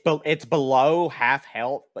 Yeah, it's below half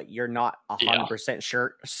health, but you're not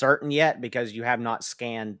 100% certain yet because you have not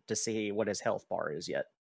scanned to see what his health bar is yet.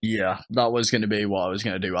 Yeah, that was going to be what I was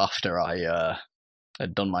going to do after I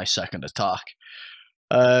had done my second attack.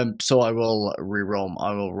 So I will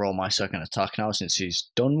roll my second attack now since he's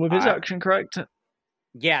done with his action, correct?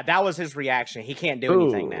 Yeah, that was his reaction. He can't do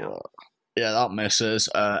anything now. Yeah, that misses.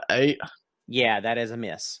 8. Yeah, that is a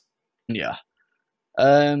miss. Yeah.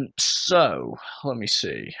 So let me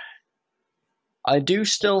see. I do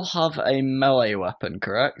still have a melee weapon,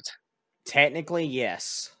 correct? Technically,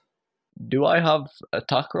 yes. Do I have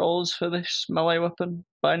attack rolls for this melee weapon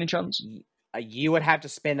by any chance? You would have to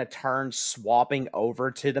spend a turn swapping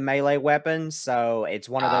over to the melee weapon, so it's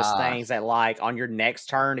one of those things that, like, on your next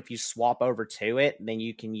turn, if you swap over to it, then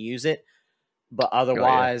you can use it. But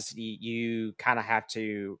otherwise, you kind of have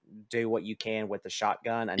to do what you can with the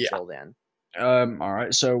shotgun until then.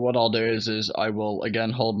 Alright, so what I'll do is I will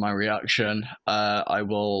again hold my reaction. I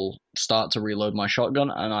will start to reload my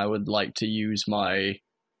shotgun, and I would like to use my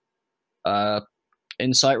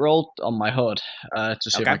insight roll on my HUD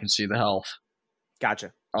to see if I can see the health.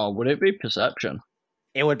 Gotcha. Oh, would it be perception?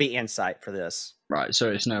 It would be insight for this. Right,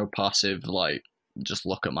 so it's no passive, like, just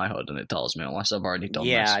look at my HUD and it tells me, unless I've already done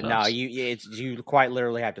this. Yeah, no, you quite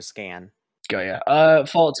literally have to scan. Go, yeah.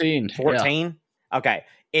 14. 14? Yeah. Okay.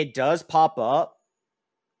 It does pop up.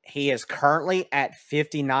 He is currently at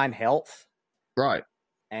 59 health. Right.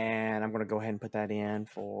 And I'm going to go ahead and put that in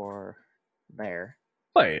for there.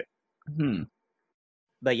 Wait.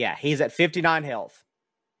 But yeah, he's at 59 health.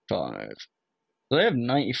 5. They have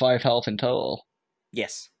 95 health in total.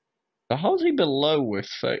 Yes. So how's he below with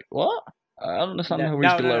 30? What? I don't understand No, how he's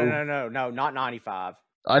no, no, below. no, no, no, no, not 95.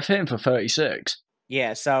 I've hit him for 36.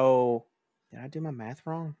 Yeah, so did I do my math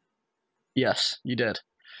wrong? Yes, you did.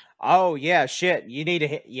 Oh yeah, shit. You need to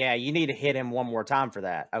hit. Yeah, you need to hit him one more time for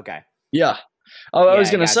that. Okay. Yeah. I was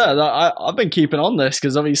Yeah, going to say gotcha. that I've been keeping on this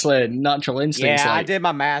because obviously natural instincts Yeah, I like, did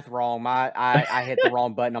my math wrong. I hit the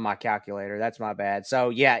wrong button on my calculator. That's my bad. So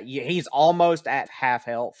yeah, he's almost at half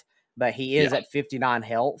health, but he is yeah. at 59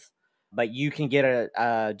 health. But you can get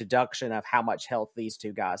a deduction of how much health these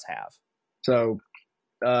two guys have. So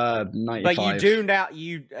But you 95. do now,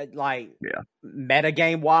 like Yeah. meta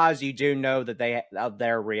game wise, you do know that they of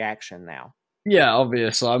their reaction now. Yeah,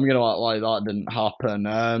 obviously. I'm going to act like that didn't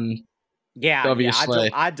happen. Yeah. Obviously.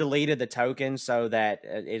 I deleted the token so that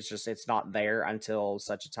it's not there until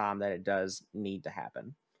such a time that it does need to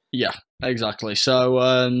happen. Yeah, exactly. So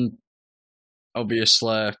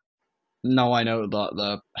obviously now I know that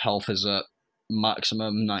the health is at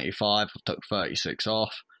maximum 95. I took 36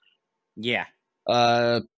 off. Yeah.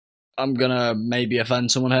 Uh, I'm gonna maybe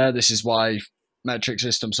offend someone here. This is why metric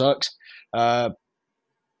system sucks. Uh,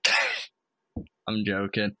 I'm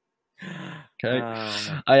joking. Okay,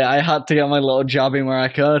 Oh, I had to get my little jab in where I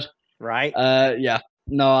could. right. Yeah.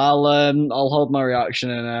 No, I'll hold my reaction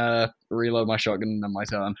and reload my shotgun and then my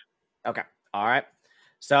turn. Okay. All right.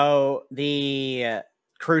 So the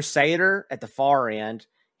Crusader at the far end,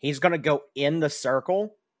 he's going to go in the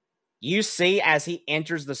circle. You see as he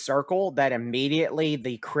enters the circle that immediately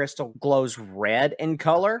the crystal glows red in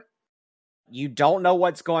color. You don't know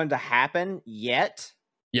what's going to happen yet,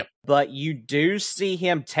 Yep. but you do see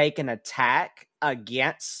him take an attack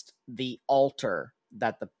against the altar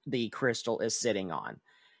that the crystal is sitting on.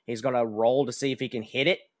 He's going to roll to see if he can hit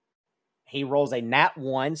it. He rolls a nat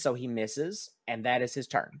 1, so he misses, and that is his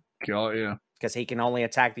turn. Got you. Because he can only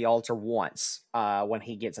attack the altar once when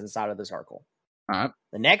he gets inside of the circle. All right.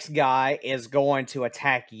 The next guy is going to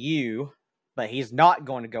attack you, but he's not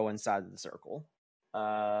going to go inside of the circle.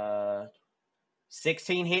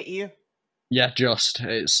 16 hit you? Yeah, just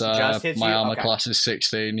it's Just hits my you? armor Okay. class is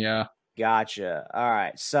 16. Yeah. Gotcha. All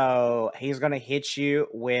right. So he's going to hit you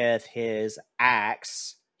with his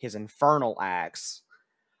axe, his infernal axe.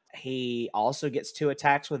 He also gets 2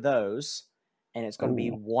 attacks with those, and it's going to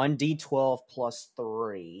be 1d12 plus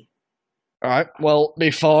 3. All right. Well,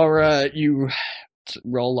 before you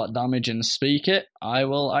roll that damage and speak it, I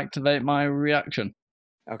will activate my reaction.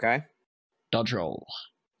 Okay. Dodge roll.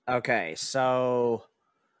 Okay. So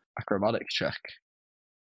Acrobatics check.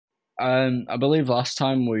 I believe last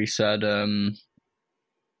time we said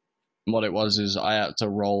what it was is I had to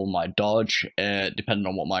roll my dodge, depending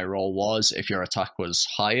on what my roll was. If your attack was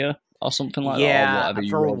higher or something like that, or yeah, whatever you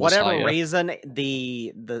for rolled was whatever higher. reason,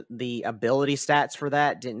 the ability stats for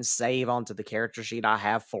that didn't save onto the character sheet I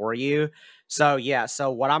have for you. So yeah,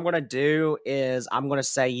 so what I'm gonna do is I'm gonna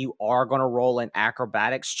say you are gonna roll an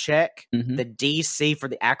acrobatics check. Mm-hmm. The DC for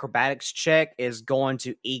the acrobatics check is going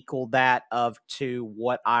to equal that of to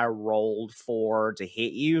what I rolled for to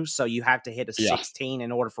hit you. So you have to hit a 16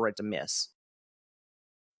 in order for it to miss.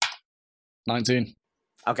 19.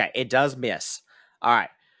 Okay, it does miss. All right.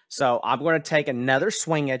 So I'm going to take another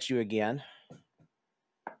swing at you again.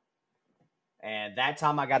 And that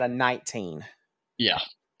time I got a 19. Yeah.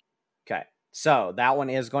 Okay. So that one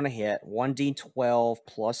is going to hit 1d12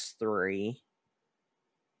 plus 3.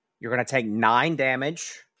 You're going to take 9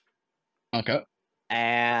 damage. Okay.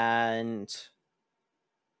 And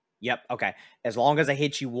yep, okay. As long as I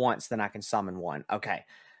hit you once, then I can summon one. Okay.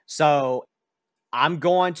 So I'm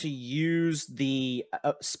going to use the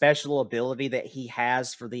special ability that he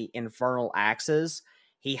has for the infernal axes.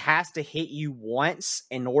 He has to hit you once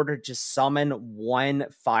in order to summon one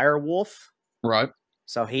fire wolf. Right.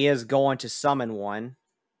 So he is going to summon one.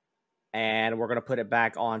 And we're going to put it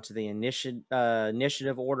back onto the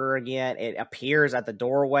initiative order again. It appears at the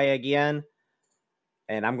doorway again.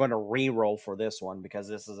 And I'm going to re-roll for this one because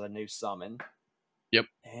this is a new summon. Yep.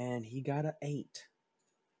 And he got an 8.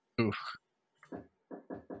 Oof.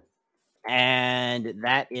 And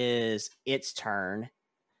that is its turn.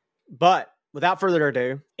 But without further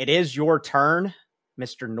ado, it is your turn,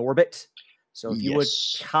 Mr. Norbit. So if you would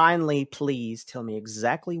kindly please tell me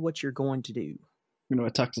exactly what you're going to do. I'm going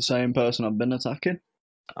to attack the same person I've been attacking.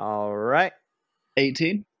 All right.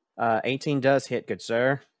 18. 18 does hit, good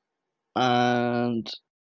sir. And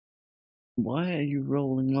why are you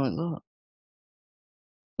rolling like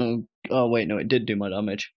that? Oh wait, no, it did do my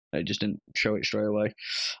damage. It just didn't show it straight away.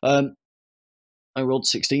 I rolled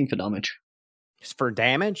 16 for damage. For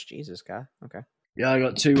damage? Jesus, guy. Okay. Yeah, I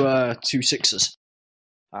got two 6s.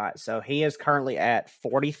 All right, so he is currently at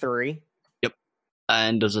 43. Yep.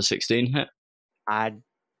 And does a 16 hit? I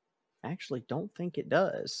actually don't think it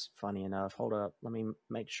does, funny enough. Hold up, let me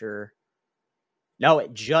make sure. No,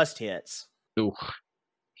 it just hits. Ooh.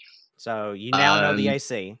 So you now know the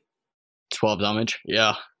AC. 12 damage.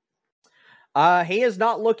 Yeah. He is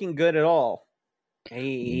not looking good at all.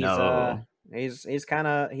 He's No. he's kind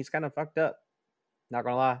of fucked up. Not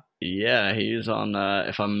gonna lie. Yeah, he's on,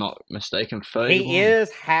 if I'm not mistaken, 31. He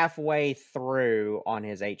is halfway through on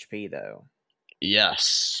his HP though.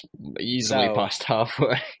 Yes, easily past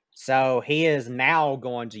halfway. So he is now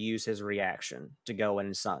going to use his reaction to go in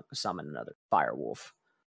and summon another Firewolf.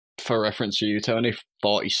 For reference to you, Tony,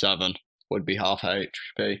 47 would be half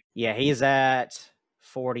HP. Yeah, he's at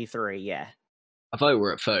 43. Yeah. I thought we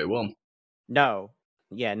were at 31. No.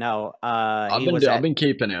 Yeah, no. I've been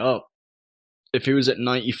keeping it up. If he was at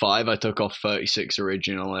 95, I took off 36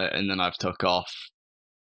 originally, and then I've took off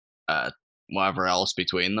whatever else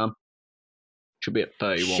between them. Should be at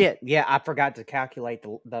 31. Shit, yeah, I forgot to calculate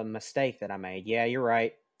the mistake that I made. Yeah, you're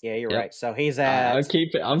right. Yeah, you're right. So he's at I'm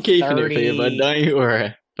keeping it for you, but don't you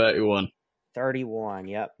worry. 31. 31.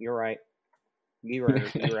 Yep, you're right.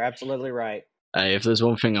 You're absolutely right. Hey, if there's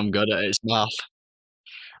one thing I'm good at, it's math.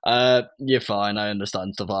 You're fine. I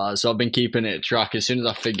understand stuff like that. So I've been keeping it track. As soon as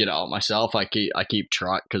I figured it out myself, I keep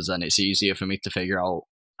track because then it's easier for me to figure out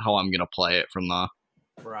how I'm gonna play it from there.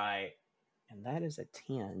 Right. And that is a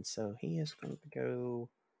 10, so he is going to go.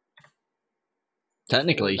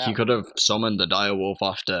 Technically, he could have summoned the direwolf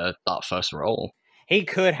after that first roll. He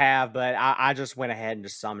could have, but I just went ahead and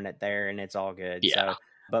just summoned it there, and it's all good. Yeah. So,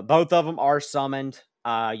 but both of them are summoned.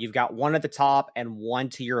 You've got one at the top and one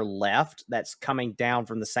to your left that's coming down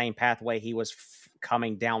from the same pathway he was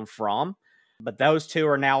coming down from. But those two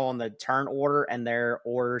are now on the turn order, and their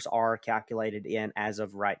orders are calculated in as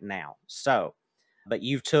of right now. So, but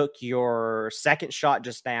you took your second shot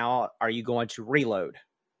just now. Are you going to reload?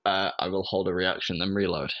 I will hold a reaction, then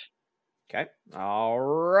reload. Okay. All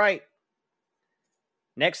right.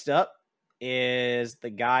 Next up is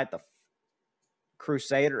the guy at the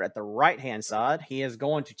Crusader at the right-hand side. He is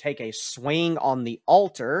going to take a swing on the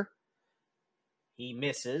altar. He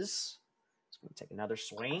misses. He's going to take another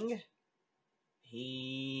swing.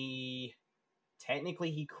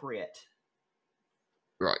 Technically he crit.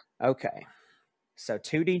 Right. Okay. So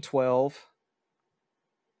 2d12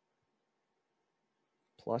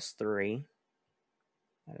 plus 3.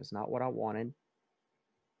 That is not what I wanted.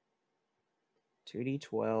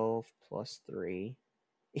 2d12 plus 3.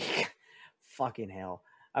 Fucking hell.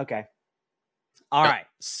 Okay. All right.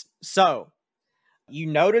 So you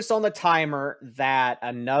notice on the timer that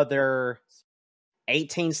another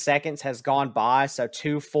 18 seconds has gone by. So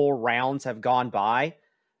 2 full rounds have gone by.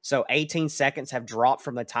 So 18 seconds have dropped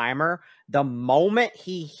from the timer. The moment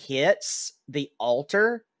he hits the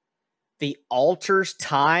altar's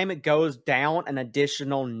time goes down an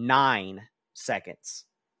additional 9 seconds.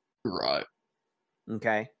 Right.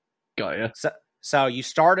 Okay. Got you. So you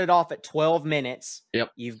started off at 12 minutes. Yep.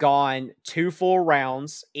 You've gone 2 full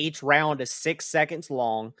rounds. Each round is 6 seconds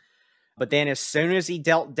long. But then as soon as he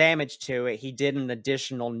dealt damage to it, he did an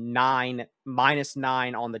additional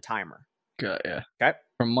 -9 on the timer. Got you. Okay.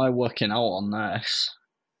 From my working out on this,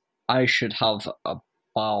 I should have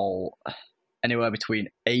about anywhere between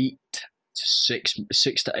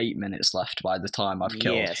 6 to 8 minutes left by the time I've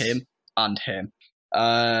killed him and him.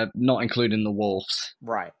 Not including the wolves.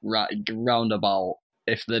 Right. Roundabout,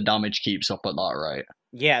 if the damage keeps up at that rate.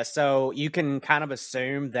 Yeah, so you can kind of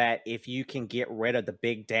assume that if you can get rid of the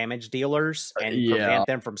big damage dealers and prevent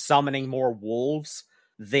them from summoning more wolves,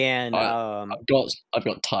 then I've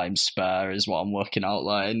got time spare is what I'm working out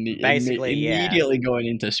like. Basically, immediately going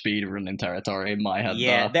into speed running territory in my head.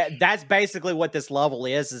 Yeah, that's basically what this level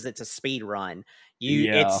is it's a speed run.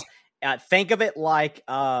 It's think of it like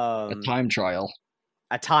a time trial.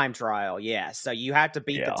 A time trial, yeah. So you have to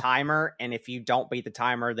beat the timer, and if you don't beat the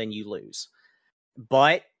timer, then you lose.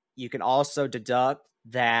 But you can also deduct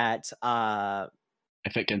that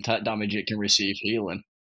if it can take damage, it can receive healing.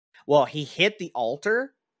 Well, he hit the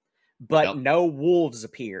altar, but no wolves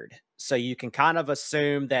appeared. So you can kind of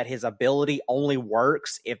assume that his ability only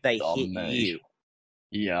works if they hit you.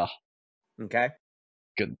 Yeah. Okay.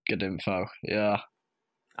 Good info. Yeah.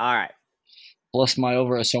 All right. Plus, my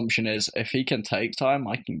other assumption is if he can take time,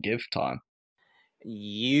 I can give time.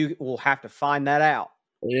 You will have to find that out.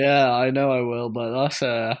 Yeah, I know I will, but that's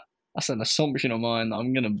an assumption of mine that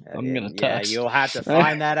I'm gonna test. Yeah, you'll have to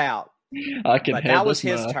find that out. I can. But that was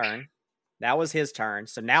his turn. That was his turn.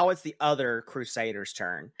 So now it's the other Crusader's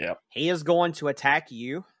turn. Yep. He is going to attack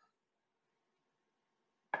you.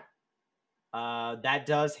 That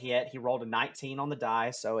does hit. He rolled a 19 on the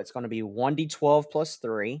die, so it's going to be 1d12 plus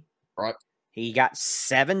 3. Right. He got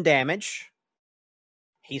 7 damage.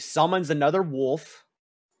 He summons another wolf.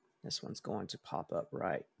 This one's going to pop up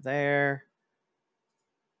right there.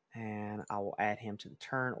 And I will add him to the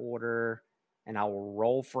turn order. And I will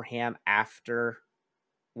roll for him after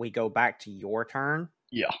we go back to your turn.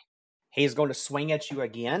 Yeah. He's going to swing at you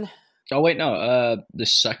again. Oh, wait, no. The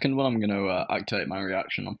second one, I'm going to activate my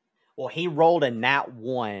reaction on. Well, he rolled a nat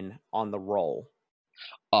 1 on the roll.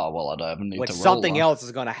 Oh, well, I don't even need Which to roll something that. else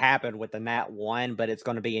is going to happen with the nat 1, but it's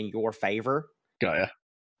going to be in your favor. Got ya.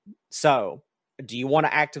 So, do you want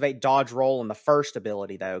to activate dodge roll on the first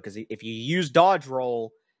ability, though? Because if you use dodge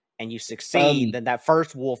roll and you succeed, then that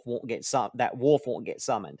first wolf won't get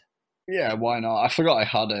summoned. Yeah, why not? I forgot I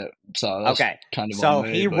had it, so that's Okay. kind of So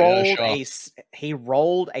on me, he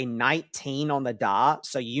rolled a 19 on the die.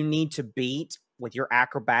 So you need to beat with your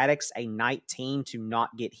acrobatics a 19 to not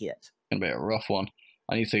get hit. Gonna be a rough one.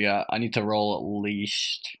 I need to roll at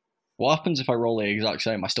least. What happens if I roll the exact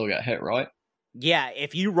same? I still get hit, right? Yeah,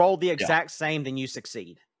 if you roll the exact same, then you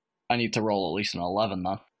succeed. I need to roll at least an 11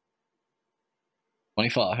 then.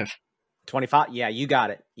 25. 25? Yeah, you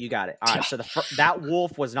got it. All right, so that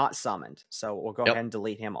wolf was not summoned, so we'll go ahead and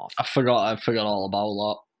delete him off. I forgot all about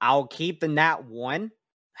that. I'll keep the nat 1.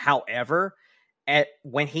 However,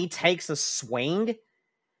 when he takes a swing,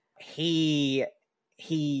 he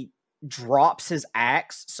drops his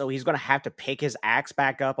axe, so he's going to have to pick his axe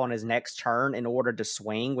back up on his next turn in order to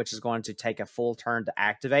swing, which is going to take a full turn to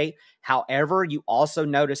activate. However, you also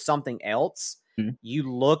notice something else.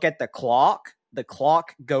 You look at the clock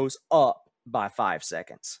goes up by 5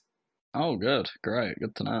 seconds. Oh, good. Great.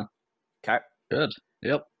 Good to know. Okay. Good.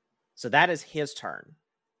 Yep. So that is his turn.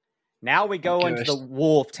 Now we go into the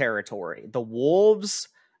wolf territory. The wolves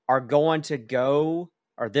are going to go,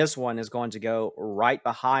 or this one is going to go right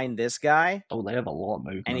behind this guy. Oh, they have a lot of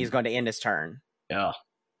movement. And he's going to end his turn. Yeah.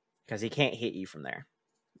 Because he can't hit you from there.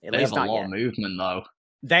 They have a lot of movement, though.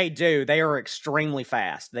 They do. They are extremely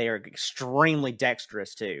fast. They are extremely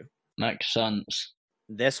dexterous, too. Makes sense.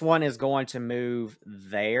 This one is going to move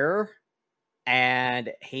there.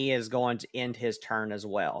 And he is going to end his turn as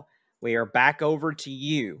well. We are back over to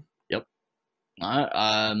you. Yep. All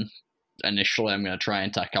right. Initially, I'm going to try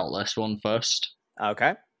and take out this one first.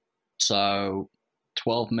 Okay. So,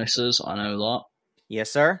 12 misses. I know that.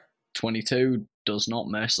 Yes, sir. 22 does not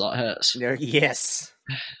miss. That hits. Yes.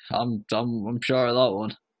 I'm sure of that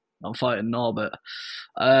one. I'm fighting Norbert.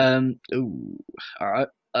 Ooh. All right.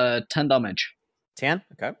 10 damage. 10.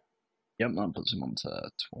 Okay. Yep. That puts him on to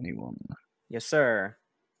 21. Yes, sir.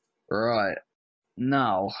 Right.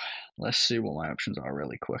 Now, let's see what my options are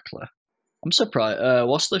really quickly. I'm surprised.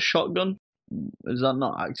 What's the shotgun? Is that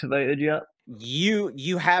not activated yet?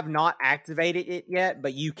 You have not activated it yet,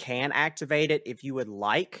 but you can activate it if you would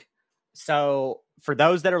like. So, for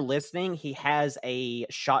those that are listening, he has a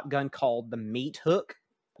shotgun called the Meat Hook.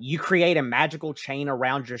 You create a magical chain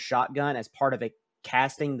around your shotgun as part of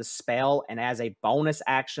casting the spell, and as a bonus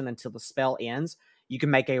action until the spell ends, you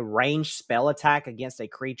can make a ranged spell attack against a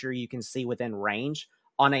creature you can see within range.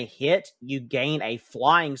 On a hit, you gain a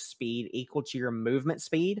flying speed equal to your movement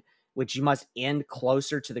speed, which you must end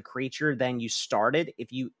closer to the creature than you started.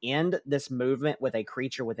 If you end this movement with a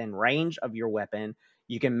creature within range of your weapon,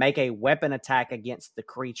 you can make a weapon attack against the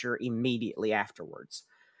creature immediately afterwards.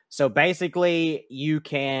 So basically, you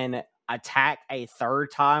can attack a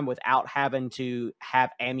third time without having to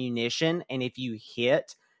have ammunition, and if you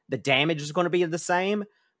hit, the damage is going to be the same,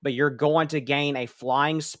 but you're going to gain a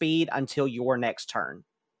flying speed until your next turn.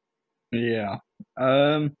 Yeah.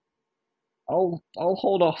 I'll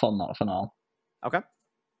hold off on that for now. Okay.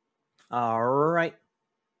 All right.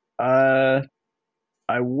 I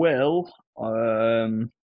will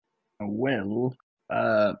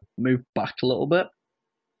move back a little bit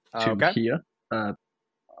to here. I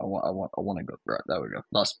want to go right there. We go.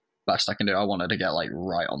 That's best I can do. I wanted to get like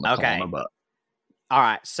right on the corner, but all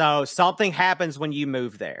right. So something happens when you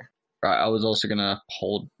move there. Right. I was also gonna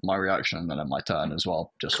hold my reaction and then at my turn as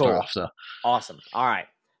well, just for after. Awesome. All right.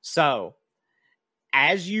 So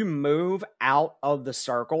as you move out of the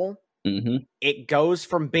circle, it goes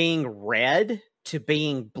from being red to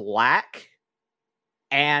being black,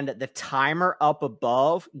 and the timer up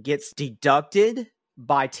above gets deducted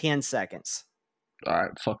by 10 seconds. All right,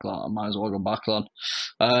 fuck that. I might as well go back then.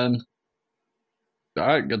 All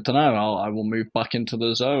right, good to know. I will move back into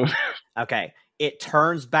the zone. Okay. It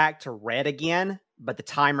turns back to red again, but the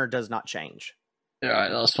timer does not change. Yeah,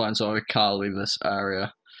 right, that's fine. So I can't leave this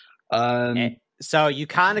area. So you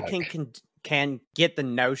kind of can get the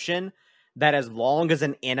notion that as long as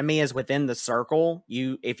an enemy is within the circle,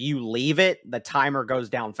 if you leave it, the timer goes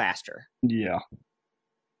down faster. Yeah.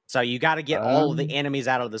 So you got to get all of the enemies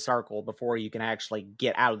out of the circle before you can actually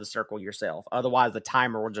get out of the circle yourself. Otherwise, the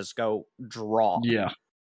timer will just go drop. Yeah.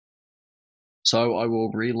 So I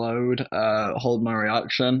will reload, hold my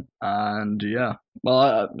reaction, and yeah.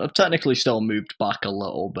 Well, I've technically still moved back a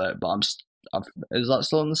little bit, but is that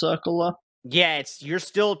still in the circle there? Yeah, you're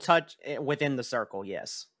still within the circle,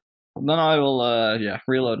 yes. Then I will,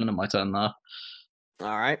 reload into my turn there.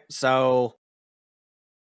 All right, so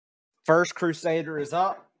first Crusader is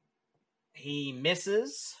up. He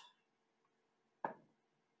misses.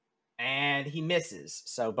 And he misses.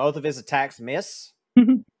 So both of his attacks miss.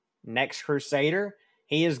 Next Crusader,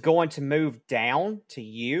 he is going to move down to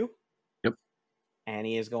you. Yep. And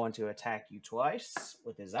he is going to attack you twice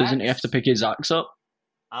with his axe. Doesn't he have to pick his axe up?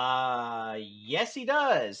 Yes, he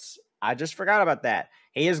does. I just forgot about that.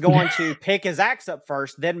 He is going to pick his axe up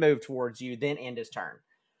first, then move towards you, then end his turn.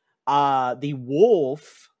 The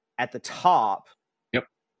wolf at the top, yep,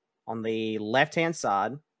 on the left-hand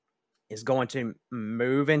side, is going to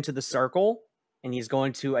move into the circle, and he's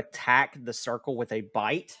going to attack the circle with a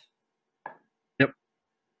bite. Yep.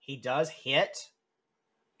 He does hit,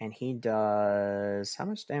 and he does... How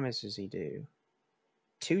much damage does he do?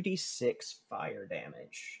 2d6 fire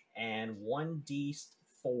damage, and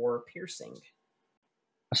 1d4 piercing.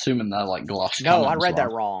 Assuming they're like glass cannons. No, I read that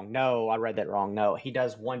wrong. No, he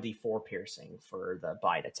does 1d4 piercing for the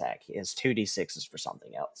bite attack. His 2d6 is for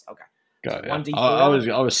something else. Okay. Got so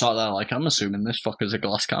 1d4. I was sat there like, I'm assuming this fucker's a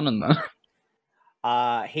glass cannon then.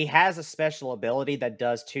 He has a special ability that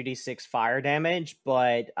does 2d6 fire damage,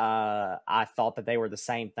 but I thought that they were the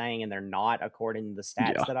same thing, and they're not according to the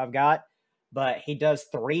stats that I've got. But he does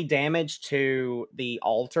 3 damage to the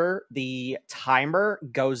altar. The timer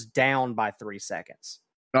goes down by 3 seconds.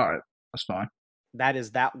 All right, that's fine. That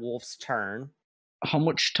is that wolf's turn. How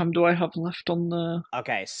much time do I have left on the...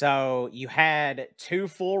 Okay, so you had 2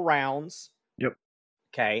 full rounds. Yep.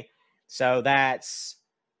 Okay, so that's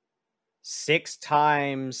 6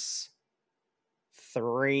 times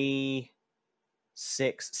 3,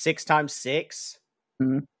 6. 6 times 6.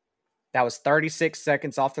 Mm-hmm. That was 36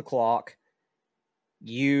 seconds off the clock.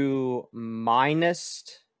 You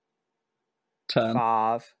minus 10.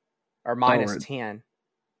 5 or minus 10.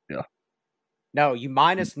 Yeah. No, you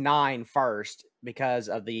minus 9 first because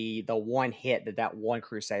of the one hit that one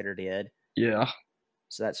Crusader did. Yeah.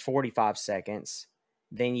 So that's 45 seconds.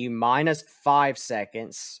 Then you minus 5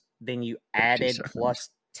 seconds. Then you added plus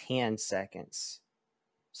 10 seconds.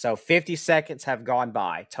 So 50 seconds have gone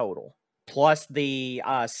by total. Plus the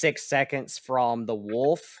 6 seconds from the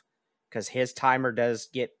wolf, because his timer does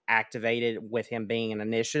get activated with him being an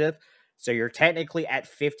initiative. So you're technically at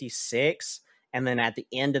 56. And then at the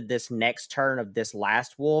end of this next turn of this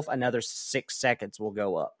last wolf, another 6 seconds will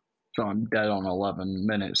go up. So I'm dead on 11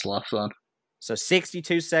 minutes left then. So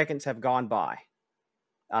 62 seconds have gone by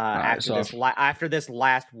after this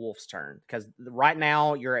last wolf's turn. Because right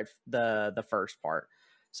now you're at the first part.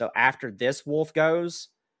 So after this wolf goes,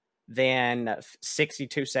 then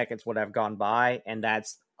 62 seconds would have gone by, and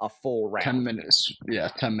that's a full round. 10 minutes. Yeah,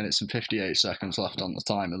 10 minutes and 58 seconds left on the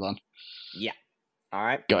timer then. Yeah. All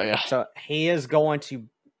right. Got ya. So he is going to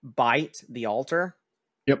bite the altar.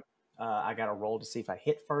 Yep. I got to roll to see if I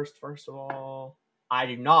hit first of all. I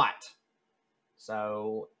do not.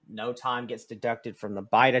 So no time gets deducted from the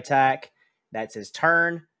bite attack. That's his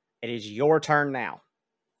turn. It is your turn now.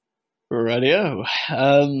 Radio.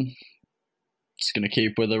 Just going to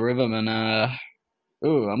keep with the rhythm and... I'm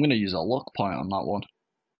going to use a luck point on that one.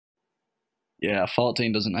 Yeah,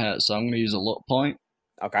 14 doesn't hit, so I'm going to use a luck point.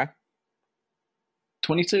 Okay.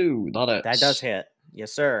 22, that hits. That does hit.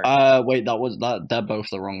 Yes, sir. Wait, they're both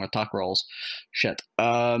the wrong attack rolls. Shit.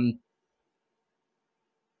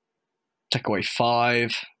 Take away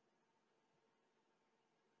 5.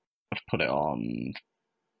 I've put it on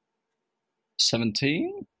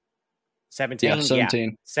 17? 17? Yeah, 17.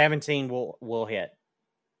 Yeah. 17 will hit.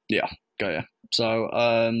 Yeah, got ya. So,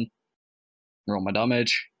 roll my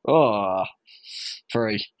damage. Oh,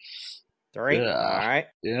 3. 3? Yeah. All right.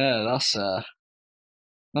 Yeah, that's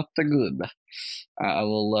not the good. I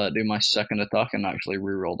will do my second attack and actually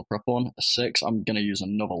reroll the prep one. A 6. I'm going to use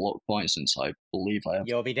another luck point since I believe I have...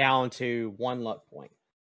 You'll be down to 1 luck point.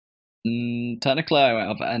 Technically, I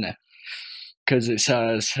won't have any. Because it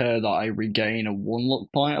says here that I regain a 1 luck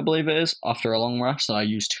point, I believe it is, after a long rest, and I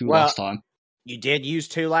used 2 last time. You did use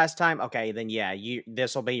 2 last time? Okay, then yeah,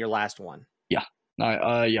 this will be your last one. Yeah.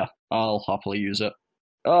 Yeah, I'll happily use it.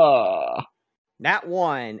 That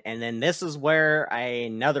one, and then this is where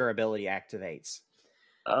another ability activates.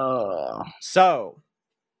 So,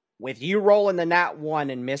 with you rolling the nat 1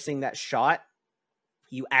 and missing that shot,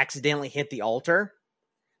 you accidentally hit the altar.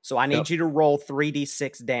 So I need you to roll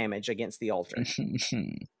 3d6 damage against the altar.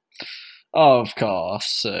 Of course,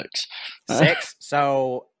 6. 6.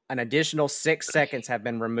 So an additional 6 seconds have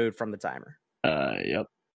been removed from the timer. Yep.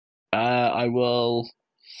 I will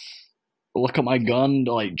look at my gun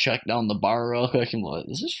to like check down the barrel real quick and be like,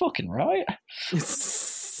 is this fucking right?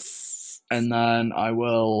 And then I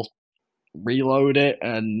will reload it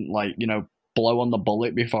and like, you know, blow on the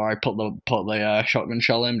bullet before I put the shotgun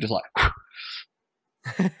shell in, just like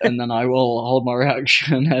and then I will hold my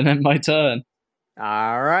reaction and end my turn.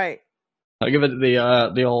 All right. I give it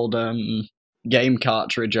the old game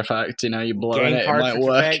cartridge effect, you know, you blowing it might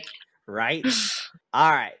work. Effect. Right.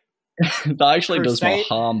 All right. That actually does more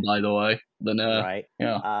harm, by the way, than right.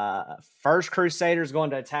 Yeah. First Crusader is going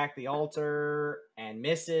to attack the altar and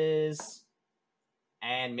misses.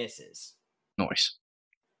 And misses. Nice.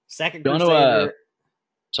 Second Crusader.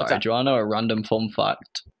 Sorry, do you want to know a random fun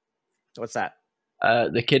fact? What's that?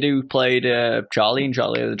 The kid who played Charlie in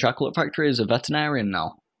Charlie the Chocolate Factory is a veterinarian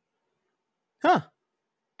now. Huh.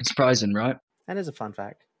 Surprising, right? That is a fun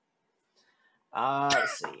fact.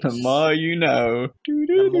 Let's see. The more you know.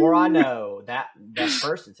 The more I know. That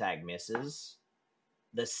first attack misses.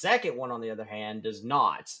 The second one, on the other hand, does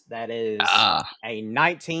not. That is a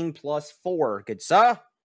 19 plus 4. Good, sir.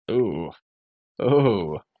 Ooh.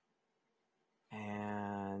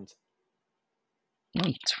 And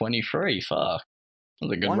 23. Fuck.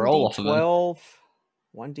 That's a good roll off of him.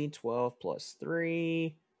 1d12 plus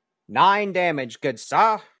 3. 9 damage. Good,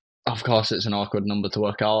 sir. Of course, it's an awkward number to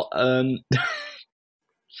work out. 95.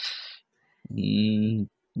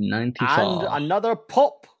 And another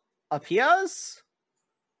pop appears.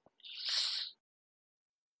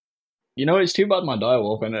 You know, it's too bad my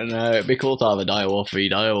direwolf, and it'd be cool to have a direwolf v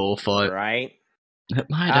direwolf fight. Right.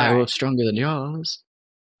 My direwolf's stronger than yours.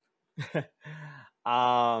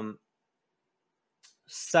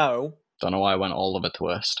 So. Don't know why I went all of a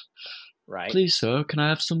twist. Right. Please, sir, can I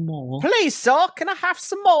have some more? Please, sir, can I have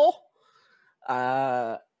some more?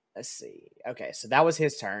 Let's see. Okay, so that was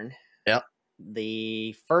his turn. Yep.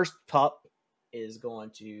 The first pup is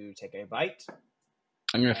going to take a bite.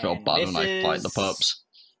 I'm going to feel bad when I fight the pups.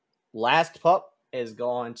 Last pup is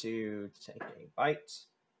going to take a bite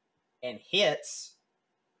and hits.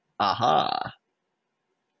 Aha.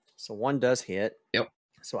 So one does hit. Yep.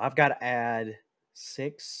 So I've got to add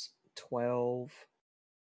 6, 12,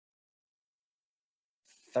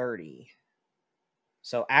 30.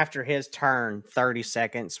 So after his turn, 30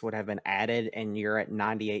 seconds would have been added, and you're at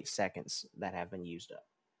 98 seconds that have been used up.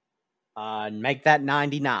 Make that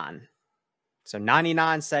 99. So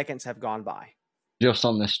 99 seconds have gone by. Just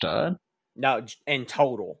on this turn? No, in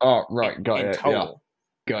total. Oh, right. Got it. Total.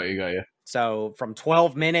 Yeah. Got you. So from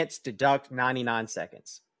 12 minutes, deduct 99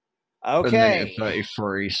 seconds. Okay.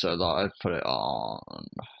 33, so that I'd put it on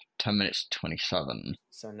 10 minutes 27.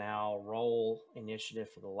 So now roll initiative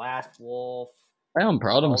for the last wolf. I am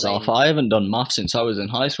proud of myself. I haven't done math since I was in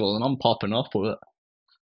high school, and I'm popping up with it.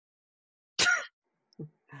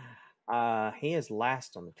 He is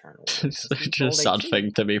last on the turn order. It's such a sad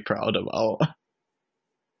thing to be proud about.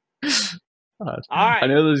 All right. I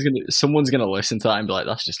know someone's gonna listen to that and be like,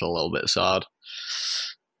 "That's just a little bit sad."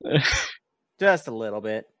 Just a little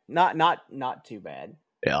bit. Not too bad.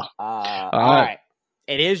 Yeah. All right.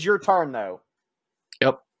 It is your turn though.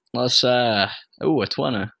 Yep. Let's a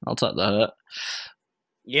 20. I'll take the hit.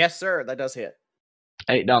 Yes, sir. That does hit.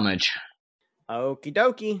 8 damage. Okie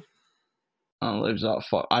dokie. I'll lose that.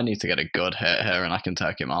 I need to get a good hit here, and I can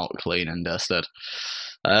take him out clean and dusted.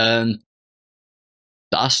 That's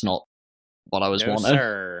not what I was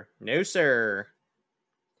wanting. No, sir.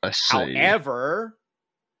 I see. However,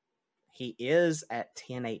 he is at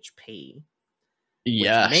 10 HP.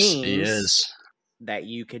 Yes, which means he is. That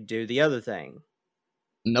you could do the other thing.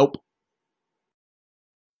 Nope.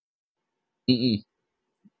 Mm-mm.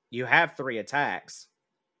 You have 3 attacks.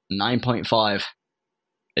 9.5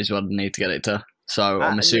 is what I need to get it to. So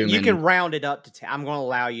I'm assuming you can round it up to 10. I'm going to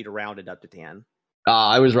allow you to round it up to 10.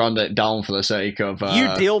 I was rounding it down for the sake of...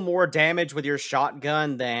 You deal more damage with your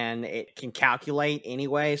shotgun than it can calculate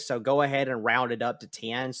anyway, so go ahead and round it up to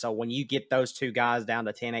 10. So when you get those 2 guys down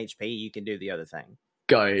to 10 HP, you can do the other thing.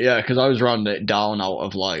 Got it, yeah, because I was rounding it down out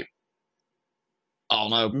of like... I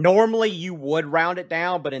don't know. Normally you would round it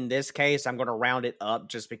down, but in this case, I'm going to round it up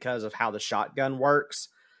just because of how the shotgun works.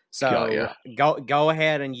 So go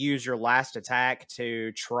ahead and use your last attack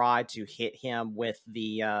to try to hit him with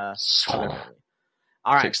the...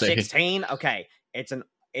 All right, 16. Okay, it's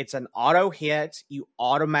an auto hit. You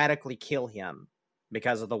automatically kill him.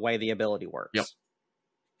 because of the way the ability works. Yep.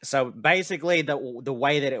 So basically, the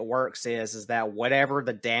way that it works is that whatever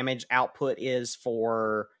the damage output is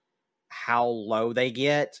for how low they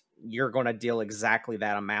get, you're going to deal exactly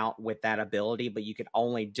that amount with that ability, but you can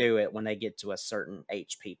only do it when they get to a certain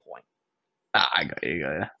HP point. I got you.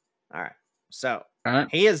 All right. So All right.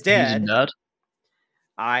 he is dead. He's dead.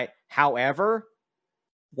 However,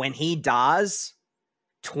 when he dies,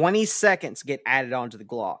 20 seconds get added onto the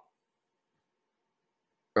clock.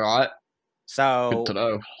 Right. So good to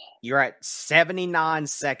know. You're at 79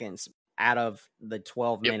 seconds out of the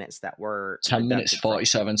 12 minutes that were 10 minutes,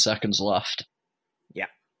 47 seconds left. Yeah.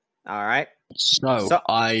 All right. So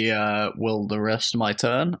I will, the rest of my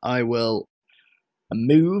turn, I will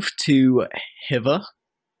move to hither.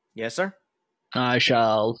 Yes, sir. I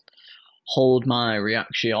shall hold my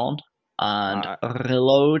reaction and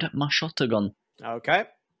reload my shotgun. Okay.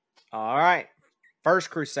 All right. First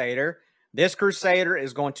Crusader. This Crusader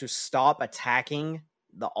is going to stop attacking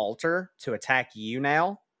the altar to attack you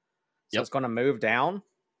now. So it's going to move down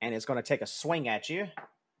and it's going to take a swing at you.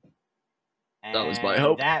 And that was my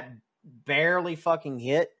hope. That barely fucking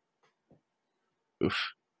hit.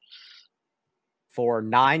 Oof. For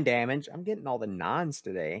 9 damage. I'm getting all the 9s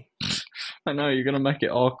today. I know, you're going to make it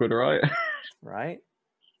awkward, right? Right.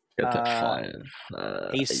 Get that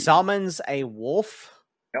 5. He summons a wolf.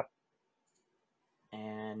 Yep.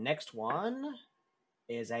 And next one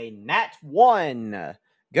is a nat 1.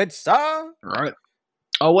 Good sir. Right.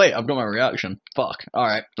 Oh, wait, I've got my reaction. Fuck. All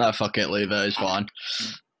right. No, fuck it. Leave it. It's fine.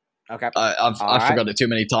 Okay. I've forgot it too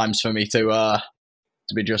many times for me to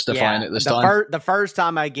be justifying it this time. The first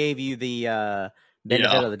time I gave you the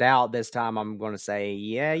benefit of the doubt, this time I'm going to say,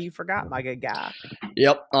 yeah, you forgot, my good guy.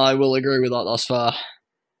 Yep, I will agree with that. That's fair.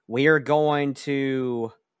 We are going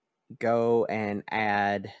to go and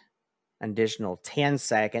add an additional 10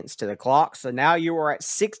 seconds to the clock. So now you are at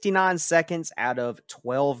 69 seconds out of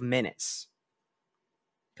 12 minutes.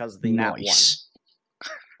 Because of the nat 1.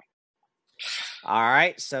 All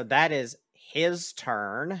right, so that is his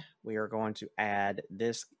turn. We are going to add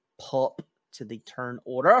this pup to the turn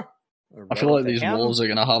order. I feel like these wolves are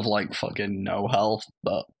going to have, like, fucking no health,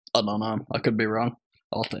 but I don't know. I could be wrong.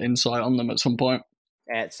 I'll have to insight on them at some point.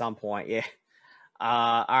 At some point, yeah.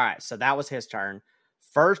 All right, so that was his turn.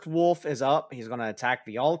 First wolf is up. He's going to attack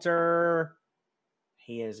the altar.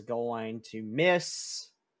 He is going to miss.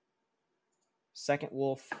 Second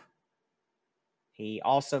wolf. He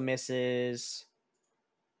also misses.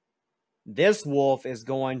 This wolf is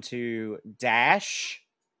going to dash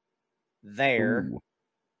there. Ooh.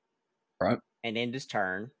 Right. And end his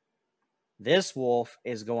turn. This wolf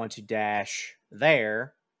is going to dash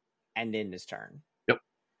there and end his turn. Yep.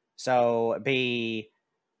 So it'd be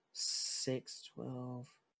 6, 12.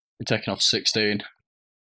 You're taking off 16.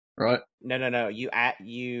 Right? No. No,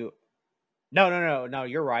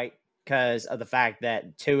 you're right. Because of the fact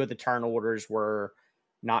that 2 of the turn orders were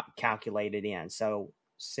not calculated in. So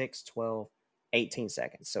 6, 12, 18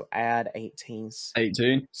 seconds. So add 18.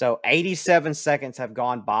 18. So 87 seconds have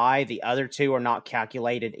gone by. The other 2 are not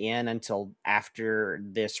calculated in until after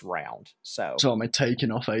this round. So am I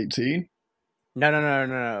taking off 18?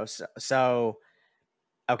 No. So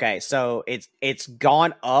okay, so it's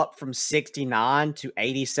gone up from 69 to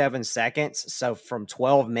 87 seconds. So from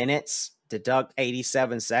 12 minutes, deduct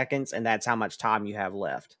 87 seconds, and that's how much time you have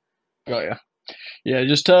left. Got ya. Yeah,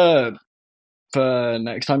 just for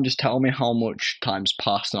next time, just tell me how much time's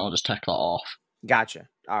passed, and I'll just take that off. Gotcha.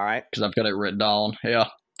 All right. Because I've got it written down. Yeah.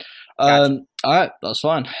 Gotcha. All right, that's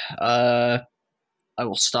fine. I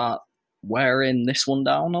will start wearing this one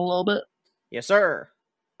down a little bit. Yes, sir.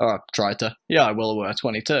 Or try to. Yeah, I will wear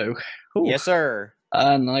 22. Ooh. Yes, sir.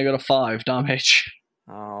 And I got a 5 damage.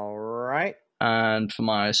 All right. And for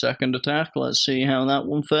my second attack, let's see how that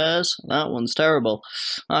one fares. That one's terrible.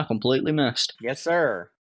 I completely missed. Yes,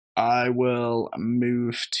 sir. I will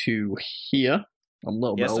move to here, a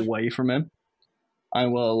little bit away from him. I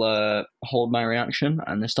will hold my reaction,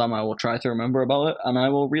 and this time I will try to remember about it, and I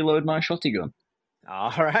will reload my shotgun.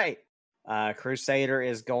 All right. Crusader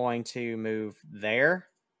is going to move there.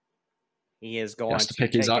 He is going to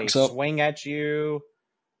pick his axe up. Swing at you.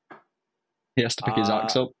 He has to pick his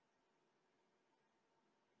axe up.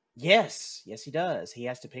 Yes, he does. He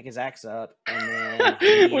has to pick his axe up, and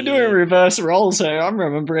then we're doing reverse rolls here. I'm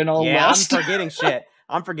remembering all that.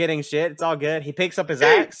 I'm forgetting shit. It's all good. He picks up his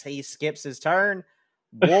axe. He skips his turn.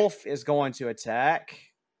 Wolf is going to attack.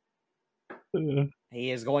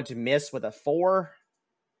 He is going to miss with a 4.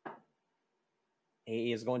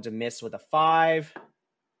 He is going to miss with a 5.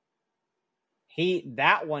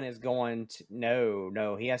 That one is going to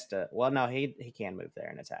no, he has to. Well, no, he can move there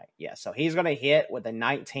and attack. Yeah, so he's going to hit with a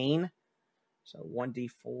 19. So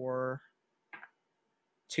 1d4,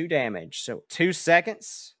 2 damage. So 2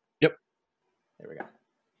 seconds. Yep. There we go.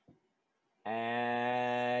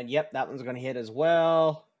 And yep, that one's going to hit as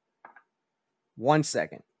well. 1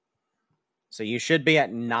 second. So you should be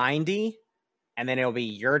at 90, and then it'll be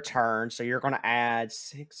your turn. So you're going to add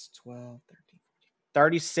 6, 12, 13,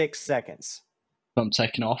 36 seconds. I'm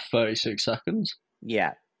taking off 36 seconds.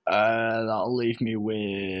 Yeah. That'll leave me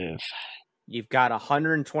with... You've got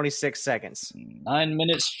 126 seconds. 9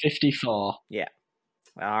 minutes 54. Yeah.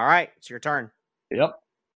 All right. It's your turn. Yep.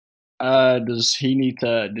 Does he need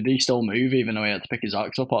to... Did he still move even though he had to pick his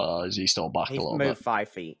axe up, or is he still back a little bit? He moved 5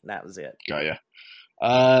 feet. That was it. Got you.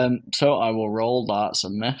 So I will roll. That's a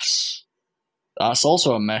miss. That's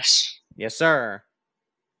also a miss. Yes, sir.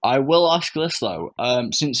 I will ask this though.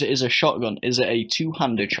 Since it is a shotgun, is it a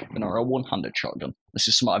two-handed shotgun or a one-handed shotgun? This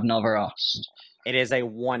is something I've never asked. It is a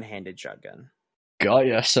one-handed shotgun. Got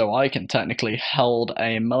ya. So I can technically hold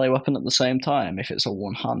a melee weapon at the same time if it's a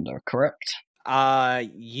one-hander, correct?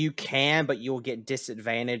 You can, but you'll get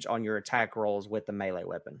disadvantage on your attack rolls with the melee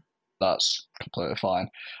weapon. That's completely fine.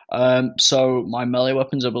 So my melee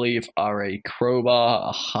weapons, I believe, are a crowbar,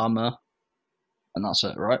 a hammer, and that's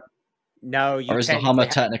it, right? No, you or is the hammer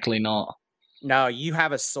technically not? No, you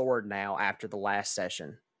have a sword now after the last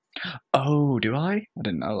session. Oh, do I? I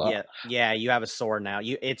didn't know that. Yeah, you have a sword now.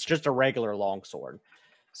 It's just a regular long sword.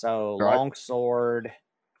 So long sword.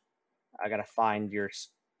 I gotta find your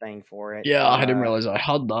thing for it. Yeah, I didn't realize I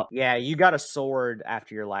had that. Yeah, you got a sword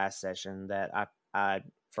after your last session that I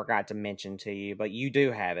forgot to mention to you, but you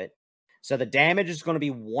do have it. So the damage is going to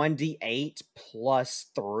be 1d8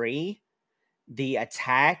 plus 3. The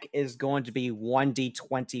attack is going to be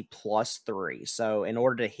 1d20 plus 3. So in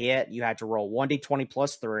order to hit, you have to roll 1d20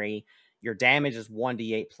 plus 3. Your damage is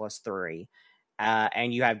 1d8 plus 3.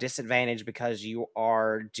 And you have disadvantage because you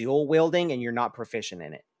are dual wielding and you're not proficient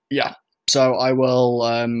in it. Yeah. So I will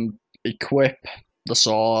equip the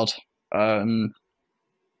sword, hold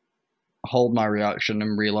my reaction,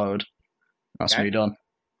 and reload. That's me done.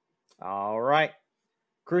 All right.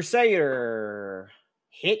 Crusader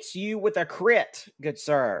hits you with a crit, good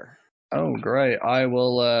sir. Oh, great. I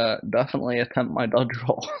will definitely attempt my dodge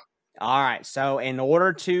roll. All right. So in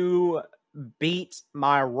order to beat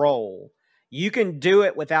my roll, you can do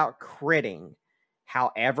it without critting.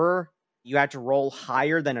 However, you have to roll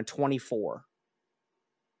higher than a 24.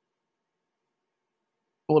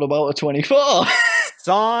 What about a 24?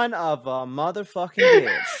 Son of a motherfucking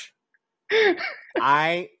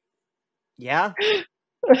bitch. Yeah.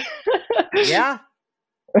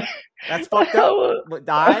 That's fucked up.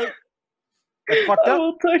 That's fucked up. I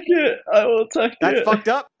will take it. That's fucked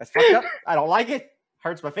up. I don't like it.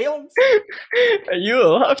 Hurts my feelings. You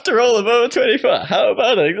will have to roll above a 24. How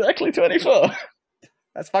about exactly 24?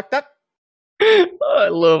 That's fucked up. I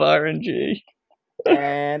love RNG.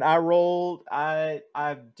 And I rolled. I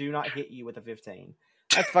do not hit you with a 15.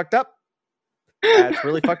 That's fucked up. That's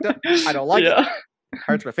really fucked up. I don't like it.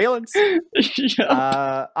 Hurts my feelings.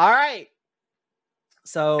 All right.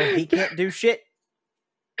 So he can't do shit.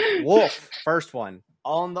 Wolf, first one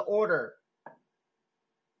on the order.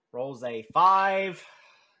 Rolls a 5.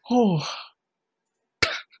 Oh.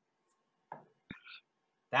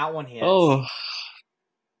 That one hits. Oh.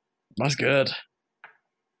 That's good.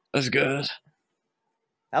 That's good.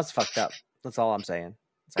 That was fucked up. That's all I'm saying.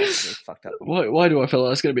 It's fucked up. Why do I feel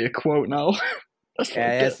like that's going to be a quote now?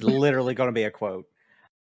 It's literally going to be a quote.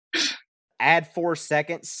 Add 4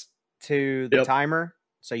 seconds to the timer.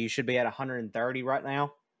 So you should be at 130 right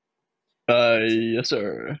now. Yes,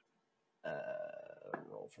 sir.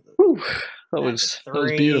 Roll for the. Whew, that was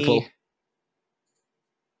beautiful.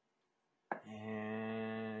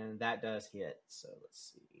 And that does hit. So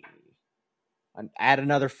let's see. Add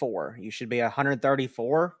another 4. You should be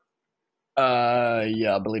 134.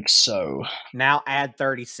 Yeah, I believe so. Now add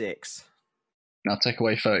 36. Now take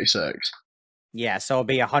away 36. Yeah, so it'll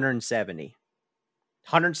be 170.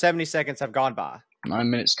 170 seconds have gone by. 9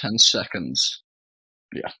 minutes, 10 seconds.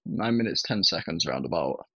 Yeah, 9 minutes, 10 seconds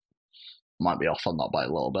roundabout. Might be off on that by a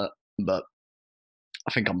little bit, but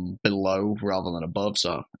I think I'm below rather than above,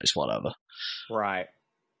 so it's whatever. Right.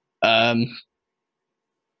 I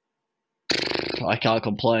can't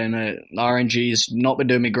complain. RNG's not been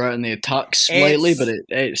doing me great in the attacks lately, but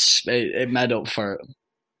it made up for it.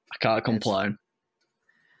 I can't complain.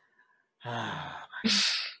 I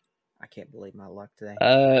can't believe my luck today.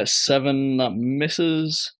 7 that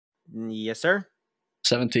misses. Yes, sir.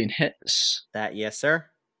 17 hits. That yes, sir.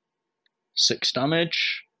 6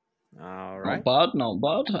 damage. All right. Not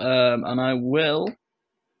bad. And I will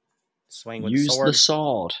Swing with the use the sword.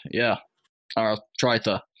 sword. Yeah. Or I'll try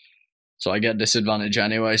to. So I get disadvantage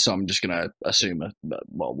anyway, so I'm just going to assume,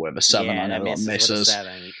 with a 7, I Yeah, that know that misses with a misses.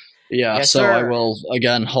 7. Yeah, Yes, so I sir. will,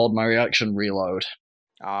 again, hold my reaction, reload.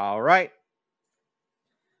 All right.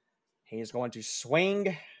 He's going to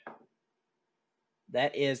swing.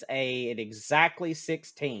 That is an exactly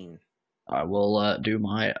 16. I will do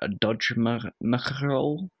my dodge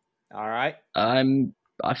roll. All right.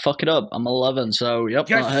 I fuck it up. I'm 11, so yep,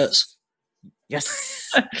 that hits.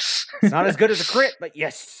 Yes. It's not as good as a crit, but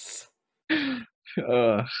yes.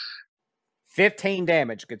 15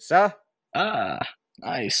 damage, good sir.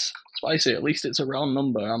 Nice. Spicy. At least it's a round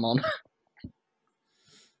number I'm on.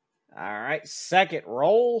 All right. Second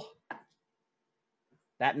roll.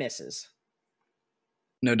 That misses.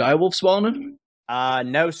 No direwolf spawning?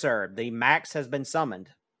 No, sir. The max has been summoned.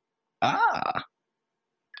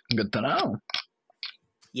 Good to know.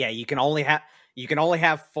 Yeah, you can only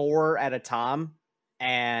have 4 at a time,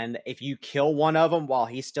 and if you kill one of them while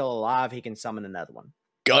he's still alive, he can summon another one.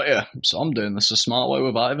 Got ya. So I'm doing this a smart way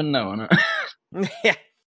without even knowing it. Yeah.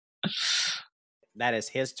 That is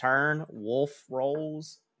his turn. Wolf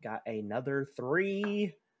rolls. Got another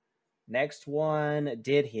 3. Next one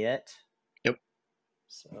did hit. Yep.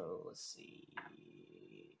 So let's see.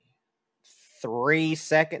 3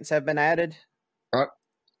 seconds have been added. All right.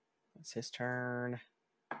 It's his turn.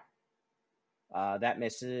 That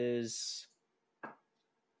misses.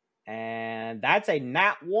 And that's a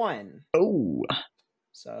nat 1. Oh.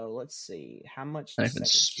 So let's see. How much Anything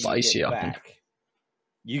seconds spicy do you get happen? back?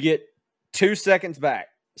 You get 2 seconds back.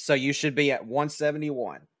 So you should be at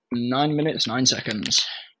 171. 9 minutes, 9 seconds.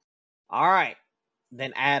 All right.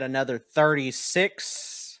 Then add another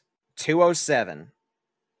 36. 207.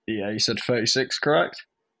 Yeah, you said 36, correct?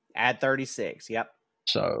 Add 36. Yep.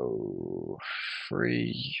 So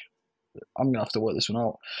 3. I'm gonna have to work this one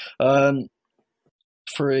out.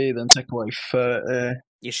 3, then take away 30.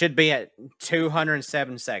 You should be at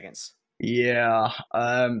 207 seconds. Yeah.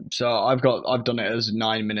 So I've done it as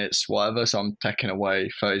 9 minutes, whatever. So I'm taking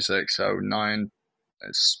away 36. So 9.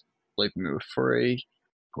 It's leaving me with 3.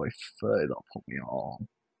 Away 30. That'll put me on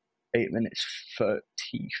 8 minutes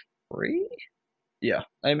 33. Yeah,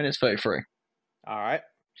 8 minutes 33. All right.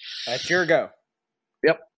 That's your go.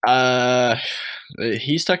 Yep.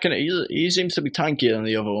 He's taking it. He seems to be tankier than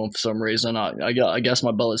the other one for some reason. I guess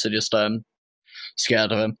my bullets are just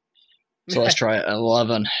scared of him. So let's try it.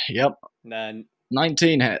 11. Yep. None.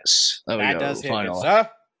 19 hits. There we go. That does hit, Final. sir.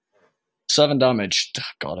 7 damage.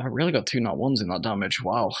 God, I really got 2 nat 1s in that damage.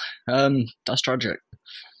 Wow. That's tragic.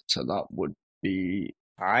 So that would be.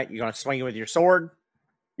 All right. You're gonna swing it with your sword.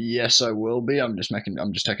 Yes, I will be. I'm just taking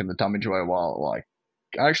the damage away while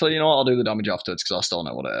Actually, you know what? I'll do the damage afterwards because I still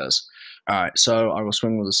know what it is. Alright, so I will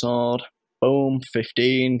swing with the sword. Boom,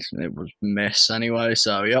 15. It was miss anyway,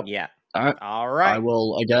 so yep. Yeah. Alright. All right. I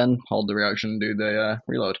will, again, hold the reaction and do the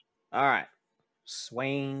reload. All right.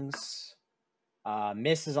 Swings.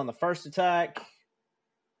 Misses on the first attack.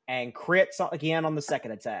 And crits again on the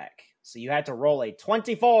second attack. So you had to roll a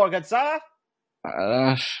 24, good sir.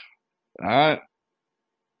 Alright.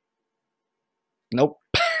 Nope.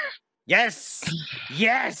 Yes!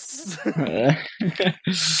 Yes! Can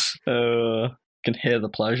hear the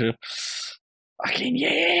pleasure. Fucking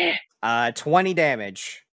yeah! 20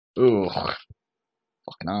 damage. Ooh. Fucking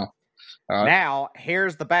hell. All right. Now,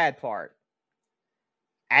 here's the bad part.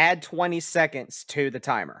 Add 20 seconds to the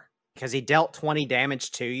timer. Because he dealt 20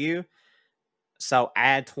 damage to you. So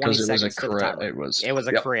add 20 seconds to the timer. It was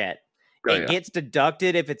a crit. It gets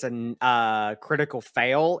deducted if it's a critical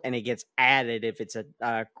fail, and it gets added if it's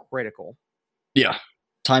a critical. Yeah,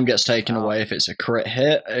 time gets taken away if it's a crit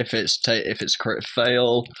hit. If it's crit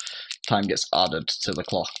fail, time gets added to the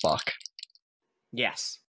clock back.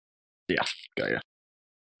 Yes. Yeah, got you.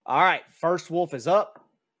 All right, first wolf is up.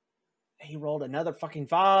 He rolled another fucking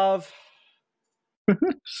 5.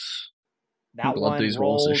 That one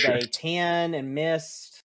rolled a 10 and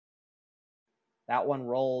missed. That one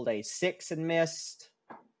rolled a 6 and missed.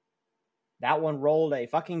 That one rolled a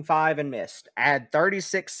fucking 5 and missed. Add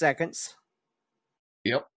 36 seconds.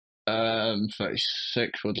 Yep.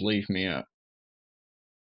 36 would leave me at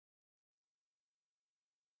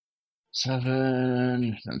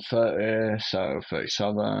 7 and 30, so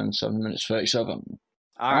 37, 7 minutes 37.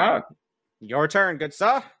 All right. Your turn, good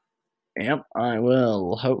sir. Yep, I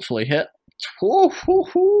will hopefully hit.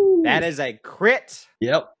 Woo-hoo-hoo. That is a crit.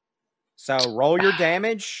 Yep. So roll your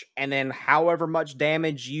damage, and then however much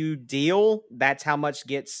damage you deal, that's how much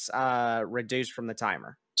gets reduced from the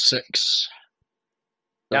timer. 6.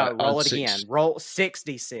 No, roll add it again. 6. Roll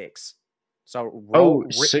 66. So Oh,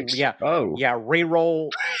 roll. 6. Yeah. Oh, Yeah.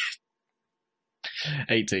 Re-roll.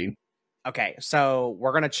 18. Okay. So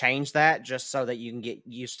we're going to change that just so that you can get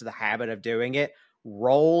used to the habit of doing it.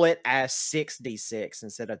 Roll it as 6d6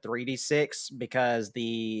 instead of 3d6 because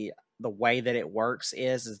the way that it works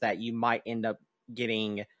is that you might end up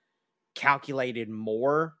getting calculated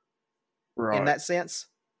more Right. in that sense.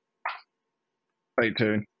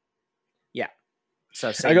 18. Yeah.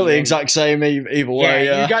 So I got the exact same either way.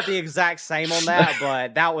 Yeah, you got the exact same on that,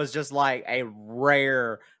 but that was just like a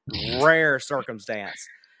rare circumstance.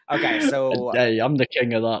 Okay, so hey, I'm the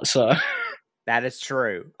king of that, so that is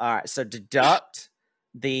true. All right, so deduct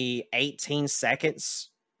the 18 seconds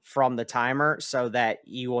from the timer so that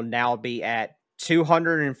you will now be at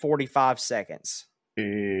 245 seconds.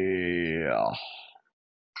 yeah,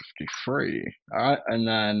 53. All right, and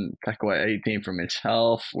then take away 18 from his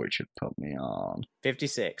health, which would put me on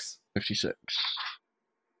 56. 56.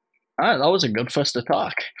 All right, that was a good first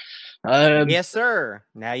attack. Yes, sir.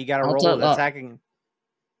 Now you got to I'll roll take with that. attacking.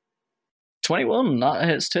 21, that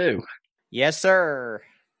hits too. Yes, sir.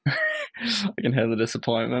 I can hear the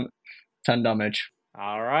disappointment. 10 damage.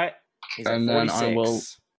 All right. He's at And 46. then I will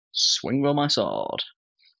swing with my sword.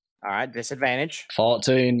 All right, disadvantage.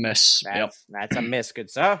 14, miss. Yep. That's a miss, good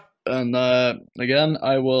sir. And again,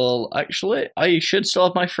 I should still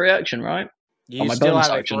have my free action, right? You my still bonus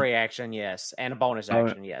have action. a free action, yes, and a bonus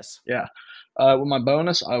action, yes. Yeah. With my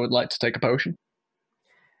bonus, I would like to take a potion.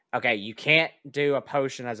 Okay, you can't do a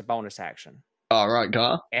potion as a bonus action. All right,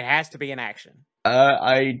 Gar. It has to be an action.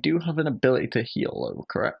 I do have an ability to heal, though,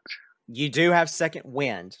 correct? You do have second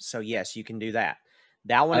wind, so yes, you can do that.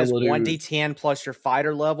 That one is 1d10 plus your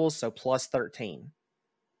fighter level, so plus 13.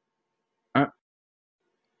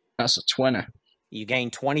 That's a 20. You gain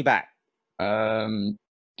 20 back.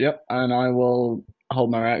 Yep, and I will hold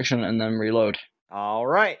my action and then reload. All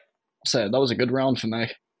right. So that was a good round for me.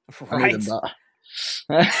 Right. I needed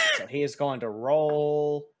that. So he is going to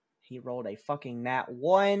roll. He rolled a fucking nat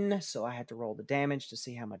 1, so I had to roll the damage to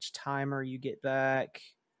see how much timer you get back.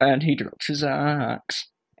 And he drops his axe.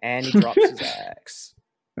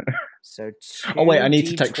 So oh wait, I need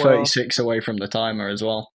to take 36 away from the timer as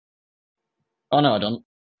well. Oh no, I don't.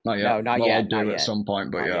 Not yet. No, not yet. I'll do at some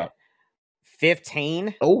point, but yeah.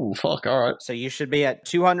 15. Oh fuck! All right. So you should be at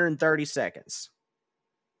 230 seconds.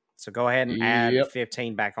 So go ahead and add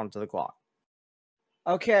 15 back onto the clock.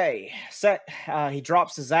 Okay, set. He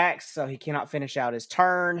drops his axe, so he cannot finish out his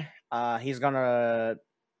turn. He's gonna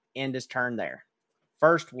end his turn there.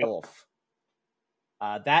 First wolf.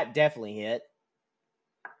 That definitely hit.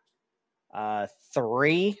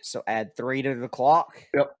 3, so add 3 to the clock.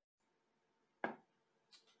 Yep.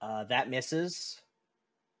 That misses.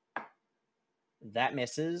 That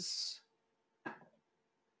misses.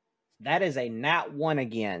 That is a nat 1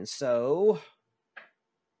 again, so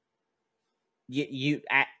you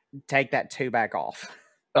take that 2 back off.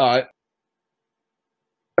 All right.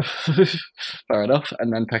 Fair enough.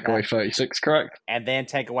 And then take away 36, correct? And then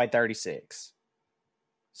take away 36.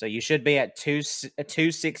 So you should be at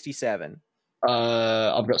 267.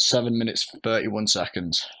 I've got 7 minutes 31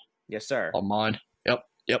 seconds. Yes, sir. On mine. Yep.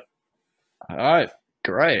 All right.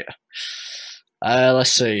 Great.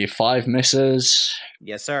 Let's see. 5 misses.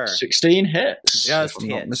 Yes, sir. 16 hits. Just if I'm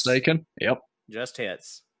hits. not mistaken. Yep. Just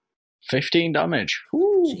hits. 15 damage.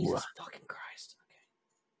 Ooh. Jesus fucking Christ.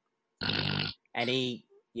 Okay. And he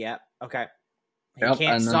okay. He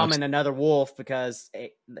can't summon another wolf because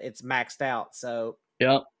it's maxed out, so.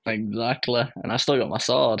 Yep, exactly. And I still got my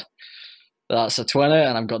sword. That's a 20,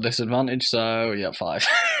 and I've got disadvantage, so, 5.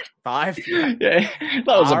 5? Yeah, that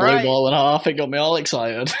was a blue ball and a half. It got me all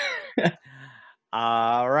excited.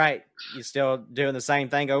 All right. You still doing the same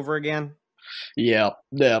thing over again? Yeah,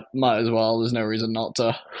 might as well. There's no reason not to.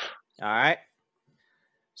 All right.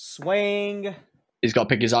 Swing. He's got to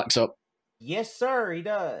pick his axe up. Yes, sir, he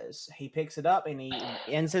does. He picks it up and he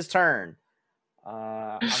ends his turn.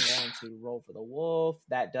 I'm going to roll for the wolf.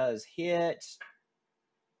 That does hit.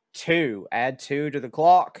 2. Add 2 to the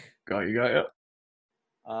clock. Got you.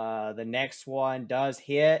 The next one does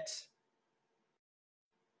hit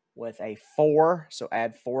with a 4, so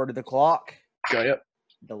add 4 to the clock. Got you.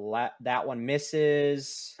 That one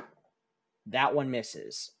misses. That one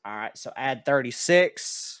misses. All right, so add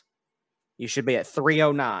 36. You should be at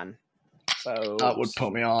 309. So that would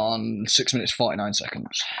put me on 6 minutes 49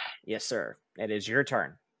 seconds. Yes, sir. It is your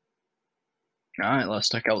turn. All right, let's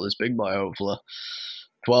take out this big boy. Hopefully,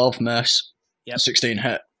 12 miss. Yep. 16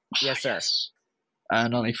 hit. Yes, sir.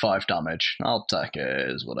 And only 5 damage. I'll take it.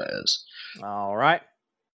 Is what it is. All right.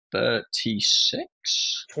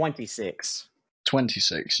 36. 26.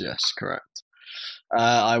 26, yes, correct.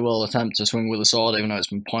 I will attempt to swing with a sword, even though it's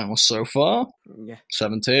been pointless so far. Yeah.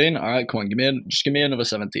 17. All right, come on, just give me another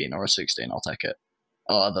 17 or a 16. I'll take it.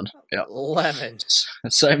 11. Yeah. 11.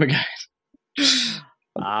 Same again.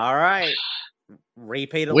 All right.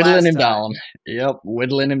 Repeat it Whittling last him time. down. Yep,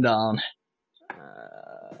 whittling him down.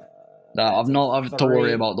 No, I've not had to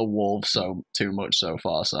worry about the wolves so too much so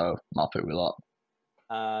far, so I'm happy with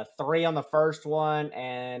that. 3 on the first one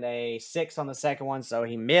and a 6 on the second one, so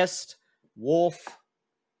he missed. Wolf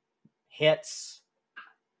hits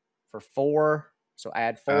for 4, so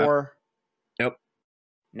add 4. Yep.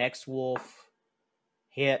 Next wolf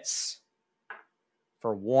hits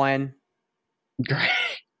for 1.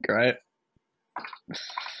 Great.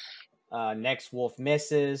 Next wolf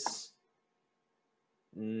misses.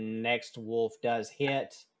 Next wolf does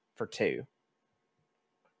hit for 2.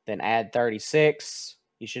 Then add 36.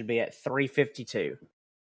 You should be at 352.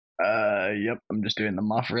 Yep, I'm just doing the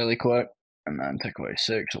math really quick. And then take away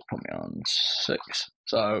 6, it'll put me on 6.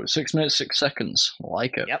 So 6 minutes, 6 seconds. I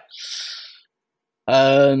like it. Yep.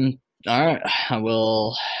 Alright, I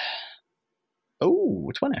will.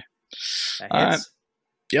 Oh, 20. That hits. Right.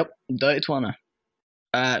 Yep, dirty 20.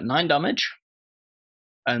 9 damage.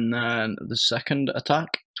 And then the second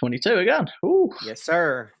attack, 22 again. Ooh. Yes,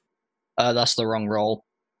 sir. That's the wrong roll.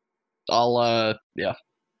 I'll, yeah.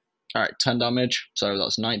 Alright, 10 damage. So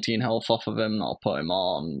that's 19 health off of him. I'll put him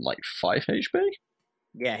on, like, 5 HP?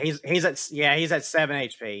 Yeah, he's at 7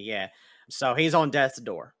 HP, yeah. So he's on death's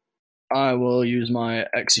door. I will use my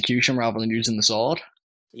execution rather than using the sword.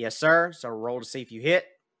 Yes, sir. So roll to see if you hit.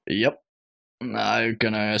 Yep. I'm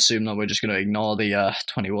gonna assume that we're just gonna ignore the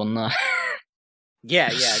 21 there. Yeah.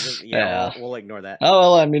 We'll ignore that. Oh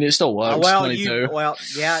well, I mean it still works. 22.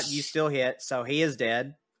 You still hit, so he is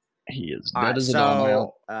dead. He is dead as a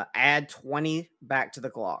doornail. Add 20 back to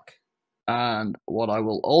the clock. And what I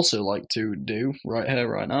will also like to do right here,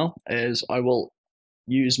 right now, is I will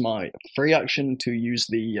use my free action to use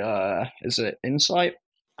the is it insight?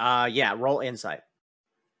 Yeah, roll insight.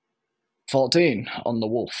 14 on the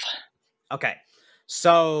wolf. Okay,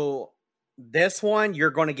 so this one you're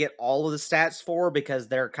going to get all of the stats for because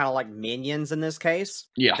they're kind of like minions in this case.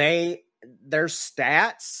 Yeah. Their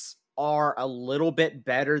stats are a little bit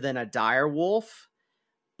better than a dire wolf,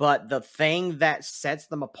 but the thing that sets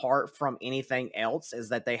them apart from anything else is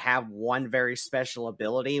that they have one very special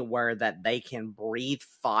ability where that they can breathe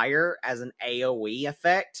fire as an AoE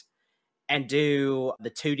effect and do the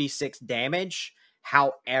 2d6 damage.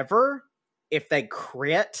 However, if they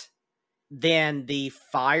crit, then the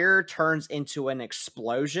fire turns into an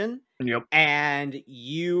explosion. Yep. And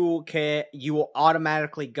you will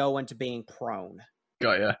automatically go into being prone.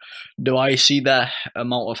 Got ya. Do I see the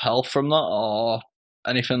amount of health from that or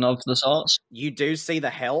anything of the sorts? You do see the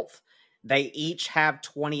health. They each have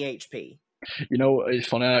 20 HP. You know, it's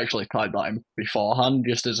funny, I actually typed that in beforehand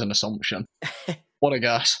just as an assumption. What a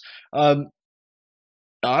guess.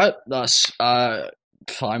 Alright, that's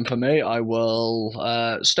fine for me. I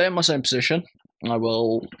will stay in my same position. I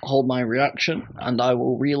will hold my reaction, and I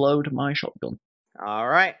will reload my shotgun.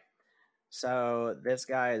 Alright. So this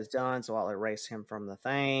guy is done, so I'll erase him from the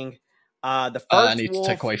thing. The first I need wolf,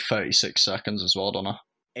 to take away 36 seconds as well, don't I?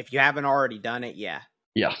 If you haven't already done it, yeah.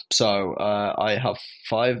 Yeah, so I have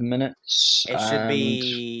 5 minutes It should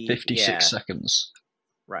be 56 seconds.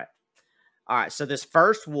 Right. Alright, so this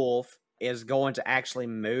first wolf is going to actually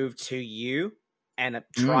move to you and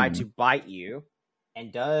try to bite you.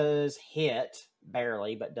 And does hit,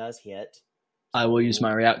 barely, but does hit. I will use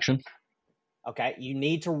my reaction. Okay, you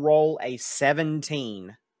need to roll a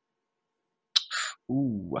 17.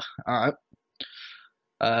 Ooh, alright.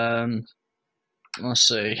 Let's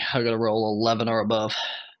see. I gotta roll 11 or above.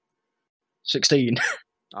 16.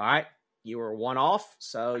 Alright, you were 1 off,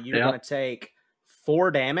 so you're going to take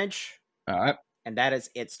 4 damage. Alright. And that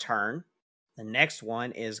is its turn. The next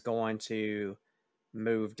one is going to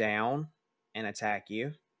move down and attack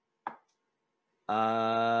you.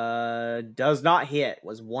 Does not hit.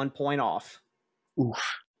 Was 1 point off. Oof.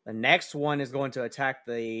 The next one is going to attack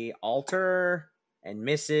the altar and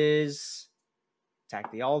misses.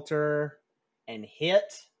 Attack the altar and hit.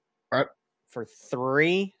 All right. For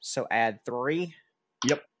 3. So add 3.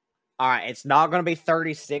 Yep. All right. It's not going to be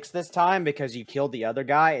 36 this time because you killed the other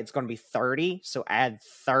guy. It's going to be 30. So add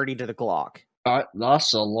 30 to the clock. All right.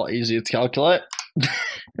 That's a lot easier to calculate.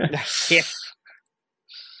 Yeah.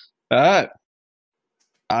 All right.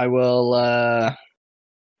 I will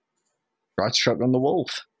try to shotgun the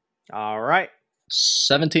wolf. All right.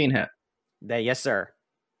 17 hit. Yes, sir.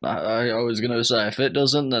 I was going to say, if it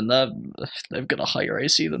doesn't, then they've got a higher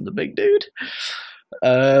AC than the big dude.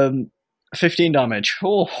 15 damage.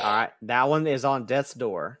 Oh. Alright, that one is on death's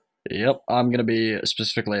door. Yep, I'm going to be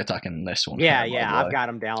specifically attacking this one. Yeah, here, by the I've way. got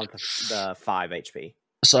him down to the 5 HP.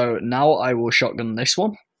 So now I will shotgun this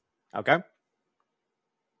one. Okay.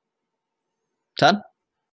 10.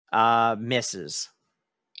 Misses.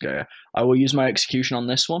 Okay. I will use my execution on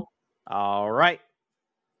this one. All right.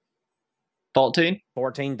 14.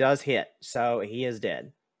 14 does hit, so he is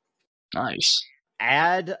dead. Nice.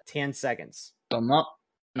 Add 10 seconds. Done that.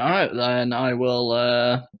 Alright, then I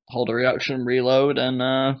will hold a reaction, reload,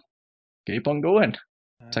 and keep on going.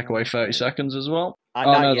 Take away 30 seconds as well. Oh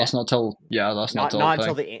no, yet. that's not till that's not till not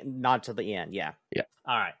till the not till the end. Yeah. Yeah.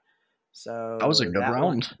 All right. So that was a good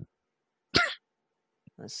round.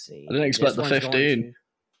 Let's see. I didn't expect the 15.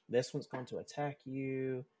 This one's going to attack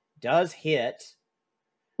you. Does hit.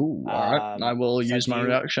 Ooh, all right. I will use my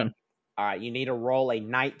reaction. All right, you need to roll a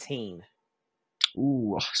 19.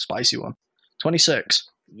 Ooh, spicy one. 26.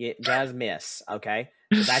 It does miss. Okay,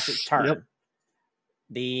 so that's its turn. Yep.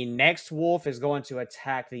 The next wolf is going to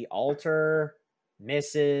attack the altar.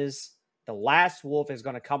 Misses. The last wolf is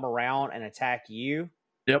going to come around and attack you.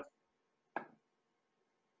 Yep.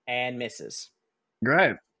 And misses.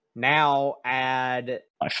 Great. Now add...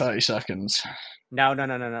 my 30 seconds.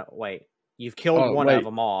 No. Wait. You've killed one of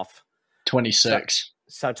them off. 26.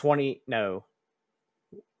 So 20... No.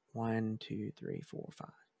 1, 2, 3, 4, 5.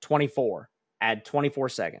 24. Add 24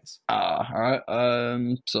 seconds. All right.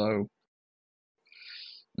 So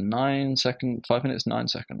 9 seconds, 5 minutes, 9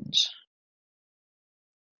 seconds.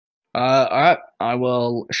 All right. I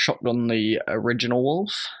will shotgun the original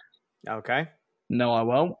wolf. Okay. No, I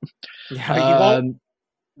won't. Yeah, you won't.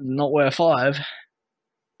 Not with a 5.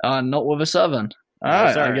 Not with a 7. All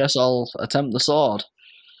right. I guess I'll attempt the sword.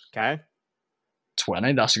 Okay.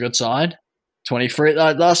 20. That's a good sign. 23.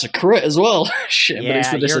 That's a crit as well. Shit, yeah, but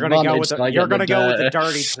it's the disadvantage. You're gonna go with the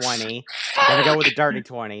dirty 20. You're gonna go with the dirty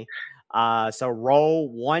 20. So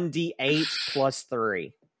roll 1d8 plus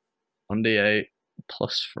 3. 1d8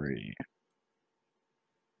 plus 3.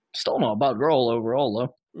 Still not a bad roll overall,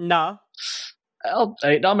 though. No.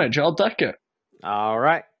 8 damage. I'll take it. All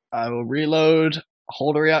right. I will reload.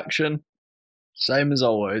 Hold a reaction. Same as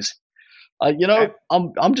always. Okay.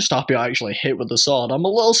 I'm just happy I actually hit with the sword. I'm a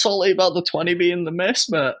little salty about the 20 being the miss,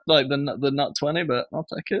 but like the nat 20, but I'll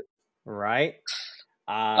take it. Right.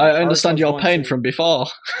 I understand your pain from before.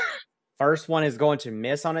 First one is going to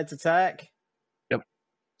miss on its attack. Yep.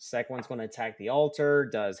 Second one's going to attack the altar,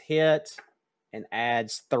 does hit, and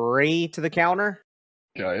adds 3 to the counter.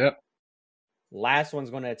 Okay, yep. Last one's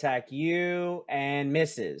going to attack you and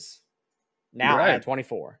misses. Now add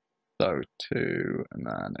 24. So 2, and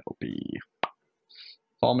then it'll be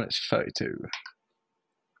 4 minutes 32.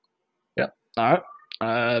 Yep. All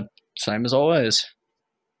right. Same as always.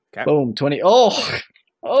 Okay. Boom. 20. Oh.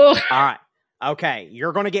 All right. Okay.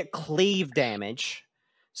 You're going to get cleave damage.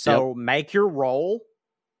 So make your roll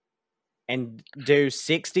and do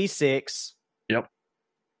 66. Yep.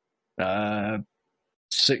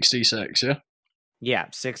 66. Yeah. Yeah.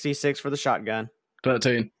 66 for the shotgun.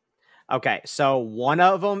 13. Okay. So one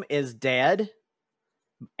of them is dead,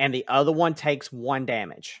 and the other one takes 1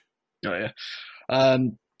 damage. Oh yeah.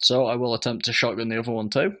 So I will attempt to shotgun the other one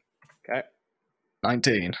too. Okay.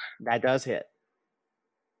 19. That does hit.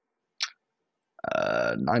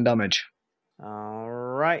 9 damage. All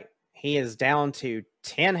right. He is down to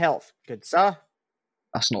 10 health. Good sir.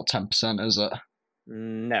 That's not 10%, is it?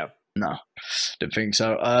 No. No. Didn't think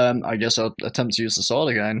so. I guess I'll attempt to use the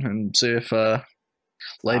sword again and see if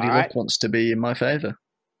Lady Luck wants to be in my favour.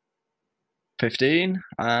 15.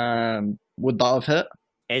 Would that have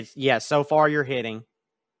hit? So far you're hitting.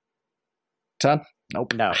 10.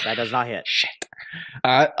 Nope. No, that does not hit. Shit.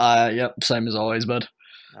 Alright, yep, same as always, bud.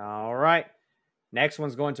 Alright. Next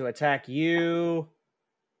one's going to attack you.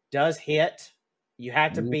 Does hit. You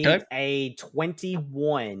have to beat a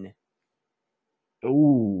 21.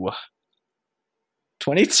 Ooh.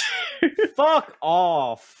 22. Fuck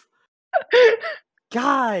off.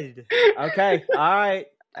 God. Okay. Alright.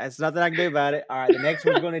 That's nothing I can do about it. Alright, the next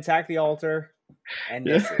one's going to attack the altar and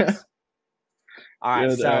misses.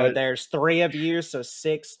 Alright, so there's 3 of you, so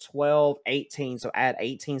 6, 12, 18. So add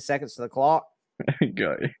 18 seconds to the clock.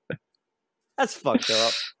 Got you. That's fucked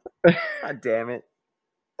up. God damn it.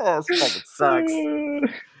 Oh, this fucking sucks.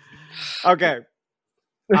 Okay.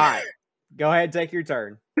 Alright. Go ahead and take your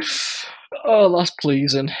turn. Oh, that's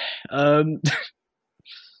pleasing. 9,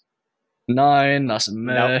 that's a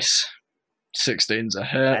miss. Nope. 16's a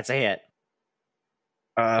hit. That's a hit.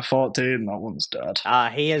 14, that one's dead.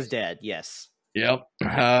 He is dead, yes. Yep.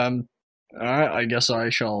 Alright, I guess I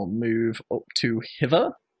shall move up to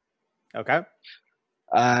hither. Okay.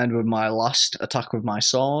 And with my last attack with my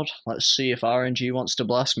sword, let's see if RNG wants to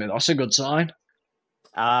blast me. That's a good sign.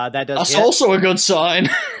 That does That's hit. also a good sign.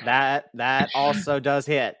 That also does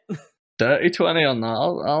hit. Dirty 20 on that.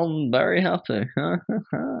 I'm very happy.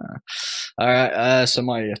 Alright, so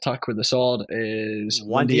my attack with the sword is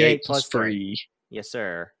 1d8 plus 3. Yes,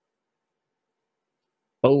 sir.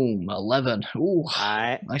 Boom, 11. Ooh,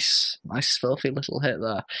 Alright. nice filthy little hit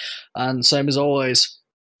there. And same as always.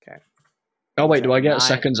 Okay. Oh wait, do I get 9.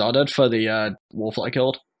 seconds added for the wolf that I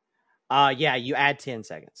killed? Yeah, you add 10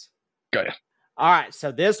 seconds. Got you. Alright,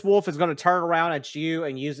 so this wolf is going to turn around at you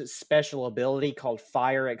and use its special ability called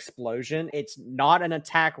Fire Explosion. It's not an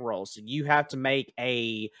attack roll, so you have to make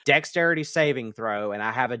a dexterity saving throw, and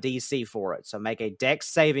I have a DC for it. So make a dex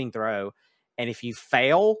saving throw, and if you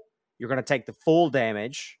fail, you're going to take the full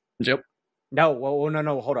damage. Yep. No,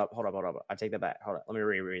 no. Hold up. I take that back. Hold up. Let me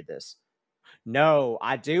reread this. No,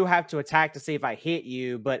 I do have to attack to see if I hit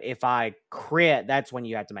you, but if I crit, that's when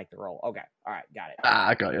you have to make the roll. Okay. All right. Got it.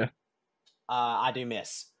 I got you. I do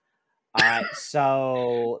miss. All right.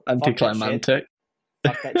 So anticlimactic.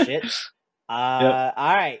 Fuck that shit. Yep. All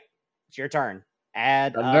right. It's your turn.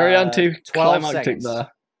 Add I'm very 12 anticlimactic seconds.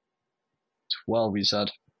 there. 12, you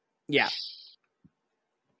said. Yeah.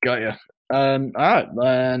 Got you. Alright,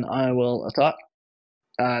 then I will attack.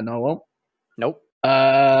 No, I won't. Nope.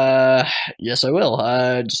 Yes, I will.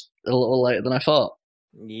 Just a little later than I thought.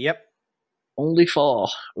 Yep. Only 4.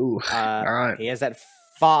 Ooh. Alright. He is at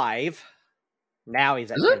 5. Now he's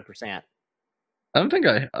at 10%. I didn't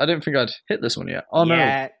think I'd hit this one yet. Oh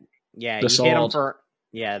yeah, no. Yeah, you sword. Hit him for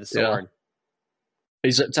the sword. Yeah.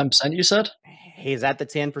 He's at 10%, you said? He's at the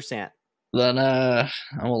 10%. Then I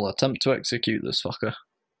will attempt to execute this fucker.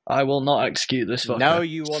 I will not execute this fucker. No,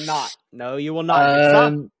 you will not. No, you will not.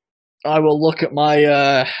 I will look at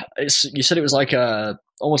my you said it was like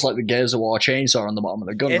almost like the Gears of War chainsaw on the bottom of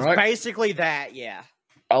the gun, right? It's basically that, yeah.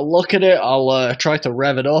 I'll look at it, I'll try to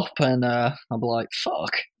rev it up, and I'll be like,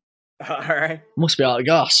 fuck. Alright. Must be out of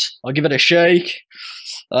gas. I'll give it a shake,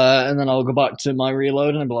 and then I'll go back to my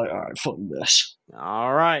reload and be like, alright, fuck this.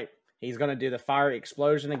 Alright. He's gonna do the fire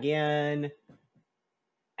explosion again.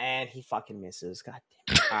 And he fucking misses. God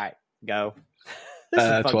damn it. Alright, go.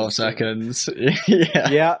 12 seconds. Yeah.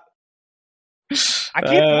 Yep. I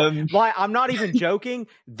keep I'm not even joking.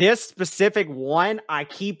 This specific one, I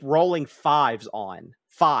keep rolling 5s on.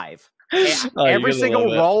 5. Every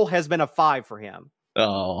single roll has been a 5 for him.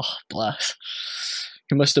 Oh, bless.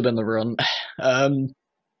 He must have been the run.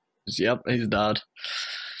 Yep, he's dead.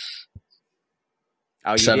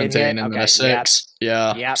 Oh, you 17 and then a 6.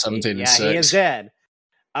 Yep. Yeah, 17 and 6. Yeah, he is dead.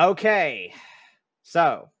 Okay.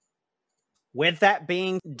 So, with that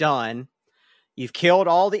being done, you've killed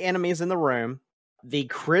all the enemies in the room. The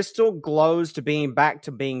crystal glows to being back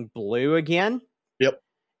to being blue again. Yep.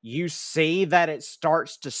 You see that it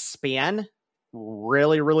starts to spin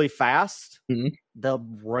really, really fast. Mm-hmm. The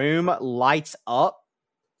room lights up.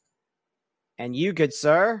 And you, good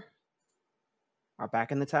sir, are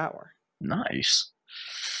back in the tower. Nice.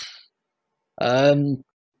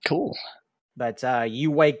 Cool. But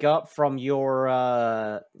you wake up from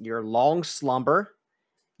your long slumber.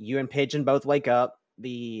 You and Pigeon both wake up.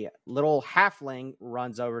 The little halfling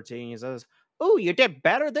runs over to you and says, "Ooh, you did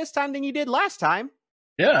better this time than you did last time."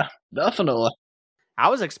 Yeah, definitely. I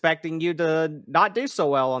was expecting you to not do so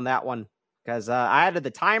well on that one because I added the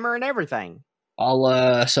timer and everything.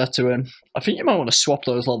 I'll say to him, I think you might want to swap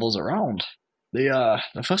those levels around. The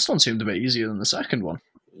first one seemed a bit easier than the second one.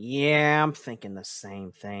 Yeah, I'm thinking the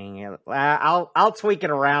same thing. I'll tweak it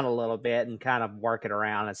around a little bit and kind of work it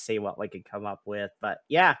around and see what we could come up with. But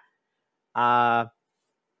yeah,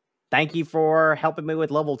 thank you for helping me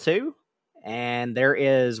with level 2. And there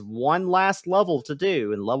is one last level to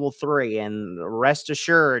do in level 3. And rest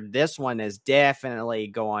assured, this one is definitely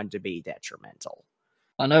going to be detrimental.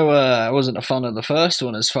 I know I wasn't a fan of the first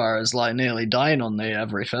one as far as like nearly dying on the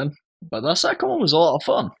everything, but that second one was a lot of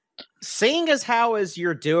fun. Seeing as how as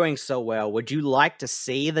you're doing so well, would you like to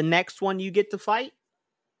see the next one you get to fight?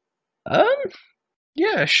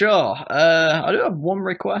 Yeah, sure. I do have one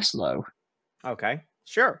request though. Okay,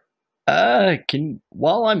 sure.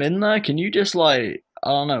 While I'm in there, can you just like, I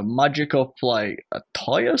don't know, magic up like a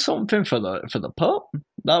toy or something for the pup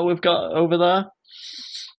that we've got over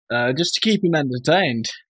there? Just to keep him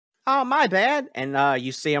entertained. Oh, my bad. And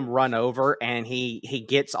you see him run over, and he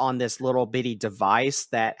gets on this little bitty device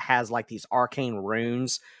that has like these arcane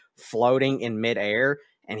runes floating in midair,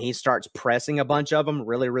 and he starts pressing a bunch of them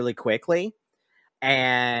really, really quickly.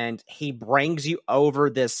 And he brings you over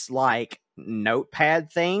this like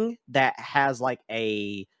notepad thing that has like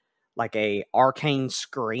a arcane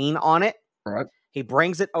screen on it. Right. He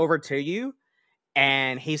brings it over to you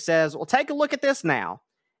and he says, well, take a look at this now.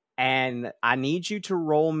 And I need you to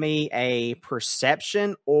roll me a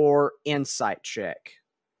perception or insight check.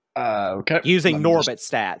 Okay. Using Norbit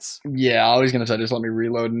stats. Yeah, I was going to say, just let me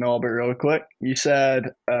reload Norbit real quick. You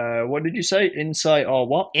said, what did you say? Insight or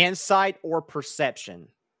what? Insight or perception.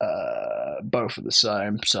 Both are the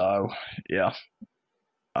same, so yeah.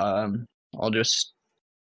 I'll just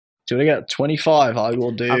do it again. 25. I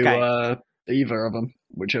will do either of them,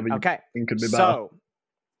 whichever you think could be better. So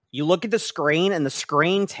you look at the screen, and the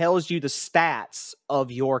screen tells you the stats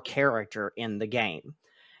of your character in the game.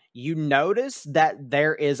 You notice that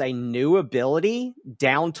there is a new ability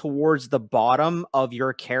down towards the bottom of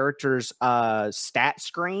your character's stat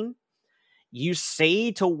screen. You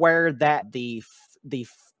see to where that the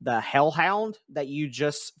Hellhound that you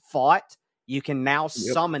just fought, you can now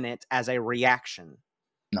summon it as a reaction.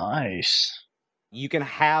 Nice. You can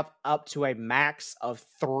have up to a max of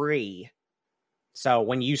 3. So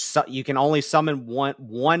when you can only summon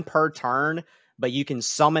one per turn, but you can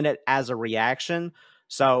summon it as a reaction.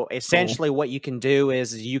 So essentially what you can do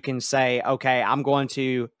is you can say, okay, I'm going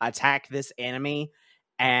to attack this enemy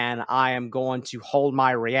and I am going to hold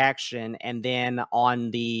my reaction. And then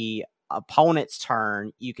on the opponent's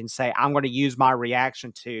turn, you can say, I'm going to use my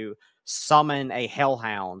reaction to summon a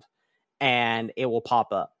Hellhound and it will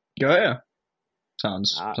pop up. Yeah.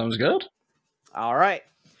 Sounds good. All right.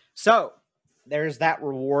 So there's that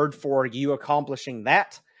reward for you accomplishing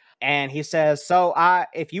that. And he says, so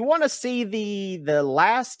if you want to see the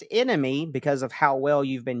last enemy because of how well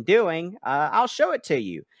you've been doing, I'll show it to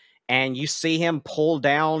you. And you see him pull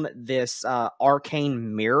down this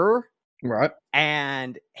arcane mirror. Right.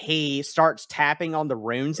 And he starts tapping on the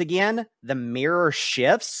runes again. The mirror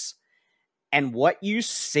shifts. And what you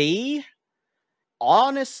see,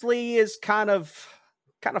 honestly, is kind of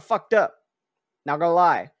fucked up. Not gonna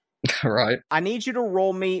lie. Right. I need you to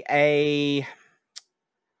roll me a...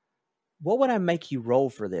 What would I make you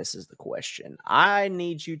roll for this is the question. I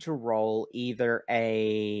need you to roll either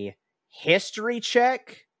a history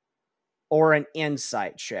check or an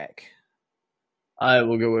insight check. I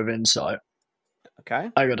will go with insight.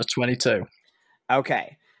 Okay. I got a 22.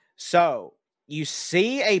 Okay. So you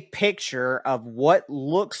see a picture of what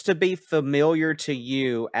looks to be familiar to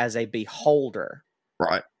you as a beholder.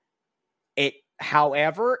 Right.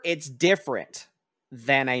 However, it's different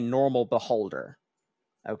than a normal beholder.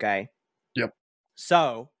 Okay. Yep.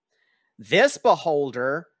 So this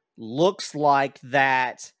beholder looks like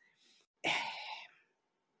that.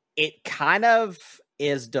 It kind of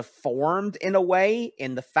is deformed in a way,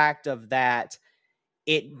 in the fact of that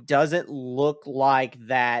it doesn't look like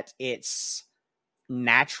that it's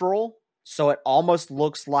natural. So it almost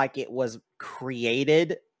looks like it was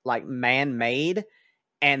created, like man-made,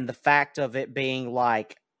 and the fact of it being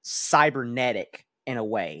like cybernetic in a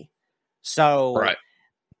way. So right.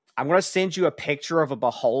 I'm going to send you a picture of a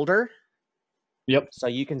beholder. Yep. So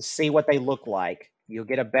you can see what they look like. You'll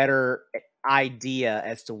get a better idea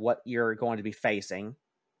as to what you're going to be facing.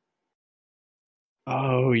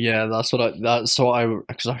 Oh yeah,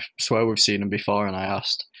 because I swear we've seen them before, and I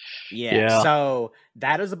asked. Yeah. So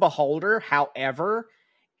that is a beholder. However,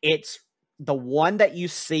 it's the one that you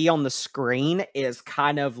see on the screen is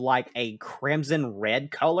kind of like a crimson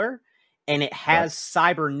red color, and it has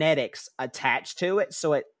cybernetics attached to it.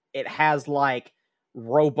 So it has like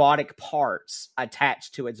robotic parts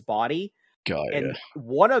attached to its body. And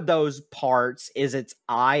one of those parts is its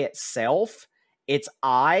eye itself. Its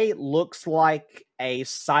eye looks like a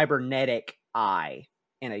cybernetic eye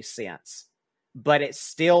in a sense, but it's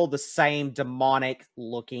still the same demonic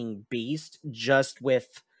looking beast, just with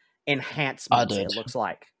enhancements. It looks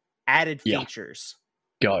like added features.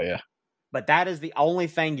 Got ya. But that is the only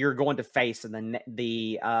thing you're going to face in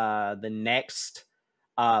the next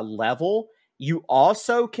level. You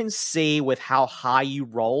also can see with how high you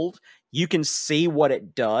rolled, you can see what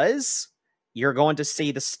it does. You're going to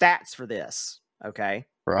see the stats for this. Okay.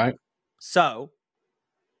 Right. So,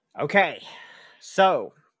 okay.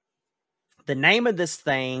 So, the name of this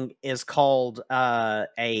thing is called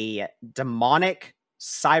a demonic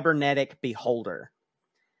cybernetic beholder.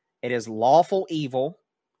 It is lawful evil,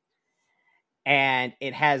 and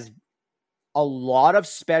it has a lot of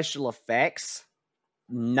special effects.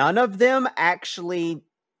 None of them actually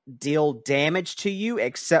deal damage to you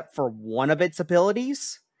except for one of its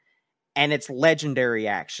abilities, and it's legendary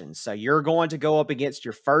actions. So you're going to go up against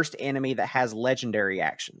your first enemy that has legendary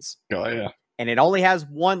actions. Oh, yeah. And it only has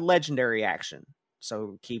one legendary action.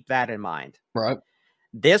 So keep that in mind. Right.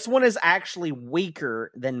 This one is actually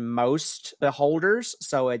weaker than most beholders,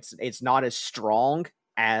 so it's not as strong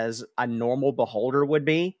as a normal beholder would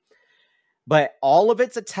be. But all of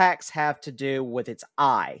its attacks have to do with its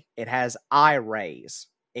eye. It has eye rays.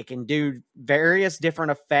 It can do various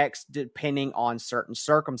different effects depending on certain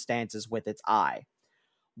circumstances with its eye.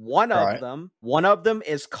 One of Right. them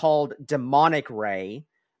is called Demonic Ray.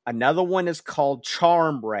 Another one is called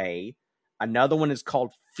Charm Ray. Another one is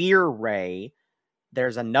called Fear Ray.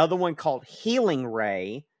 There's another one called Healing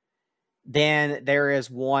Ray. Then there is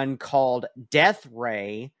one called Death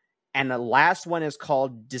Ray. And the last one is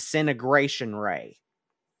called Disintegration Ray.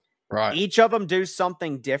 Right. Each of them do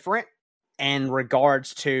something different in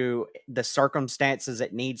regards to the circumstances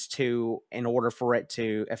it needs to in order for it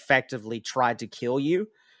to effectively try to kill you.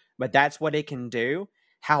 But that's what it can do.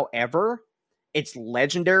 However, its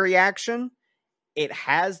legendary action, it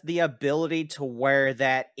has the ability to where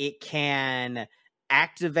that it can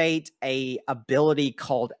activate a ability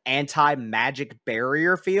called anti-magic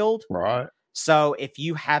barrier field. Right. So if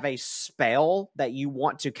you have a spell that you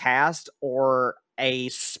want to cast or a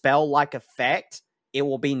spell-like effect, it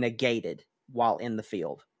will be negated while in the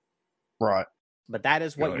field. Right. But that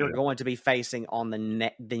is what you're going to be facing on the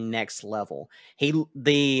next level.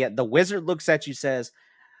 The wizard looks at you, says,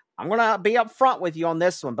 "I'm gonna be up front with you on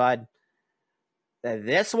this one, bud.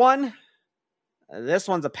 This one's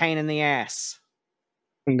a pain in the ass."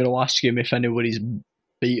 I'm going to ask him if anybody's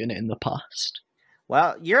beaten it in the past.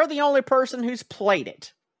 Well, you're the only person who's played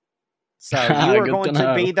it, so you are going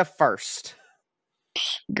to be the first.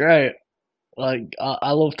 Great. Like,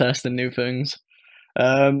 I love testing new things.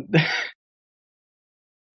 All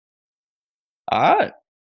right.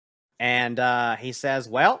 And he says,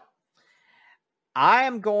 "Well, I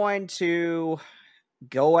am going to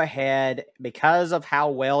go ahead, because of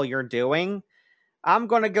how well you're doing, I'm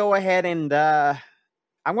going to go ahead and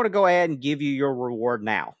give you your reward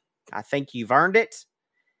now. I think you've earned it.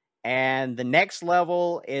 And the next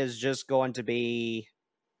level is just going to be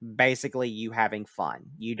basically you having fun.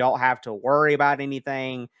 You don't have to worry about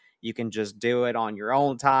anything. You can just do it on your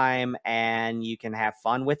own time and you can have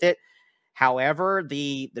fun with it. However,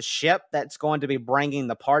 the ship that's going to be bringing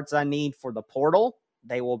the parts I need for the portal,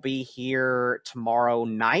 they will be here tomorrow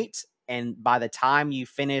night. And by the time you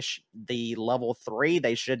finish the level 3,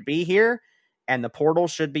 they should be here and the portal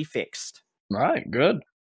should be fixed." Right, good.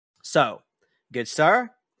 So, good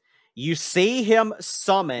sir, you see him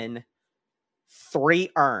summon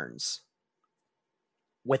 3 urns.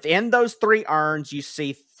 Within those 3 urns, you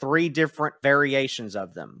see 3 different variations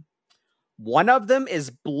of them. One of them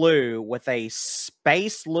is blue with a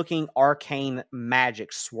space-looking arcane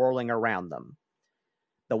magic swirling around them.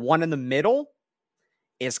 The one in the middle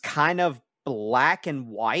is kind of black and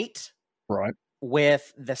white. Right.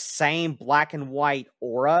 With the same black and white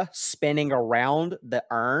aura spinning around the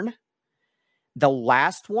urn. The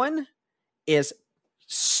last one is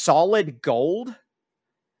solid gold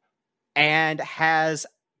and has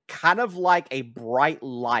kind of like a bright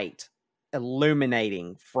light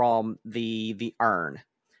illuminating from the urn.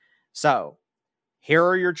 So, here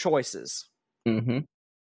are your choices. Mm-hmm.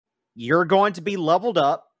 You're going to be leveled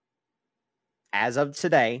up as of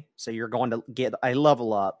today, so you're going to get a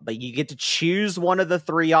level up, but you get to choose one of the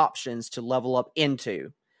 3 options to level up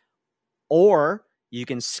into. Or you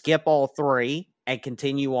can skip all 3 and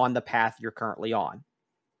continue on the path you're currently on.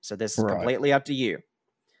 So this is completely up to you.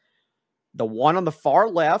 The one on the far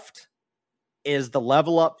left is the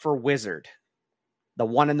level up for Wizard. The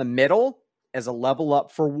one in the middle is a level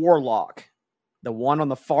up for Warlock. The one on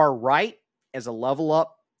the far right is a level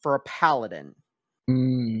up for a Paladin.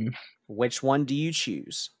 Which one do you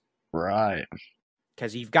choose? Right.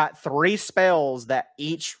 Because you've got 3 spells that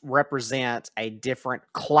each represent a different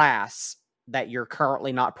class that you're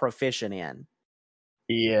currently not proficient in.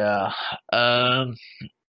 Yeah.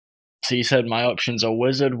 So you said my options are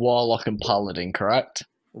Wizard, Warlock, and Paladin, correct?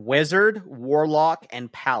 Wizard, Warlock,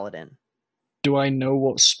 and Paladin. Do I know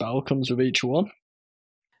what spell comes with each one?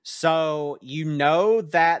 So you know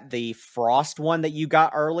that the Frost one that you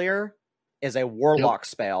got earlier is a Warlock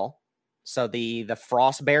spell. So the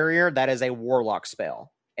Frost Barrier, that is a Warlock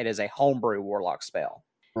spell. It is a homebrew Warlock spell.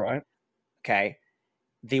 Right. Okay.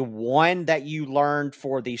 The one that you learned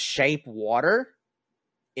for the Shape Water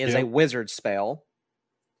is a Wizard spell.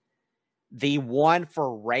 The one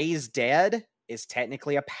for Raise Dead is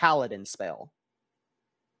technically a Paladin spell.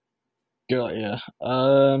 Got ya.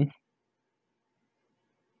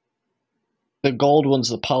 The gold one's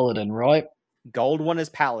the Paladin, right? Gold one is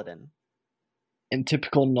Paladin. In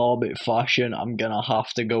typical Norbit fashion, I'm gonna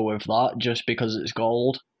have to go with that just because it's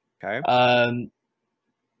gold. Okay.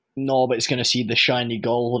 Norbit's gonna see the shiny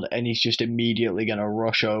gold and he's just immediately gonna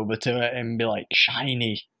rush over to it and be like,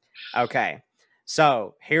 shiny. Okay.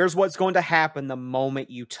 So here's what's going to happen the moment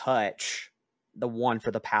you touch the one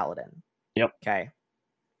for the paladin. Yep. Okay.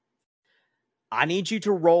 I need you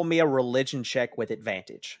to roll me a religion check with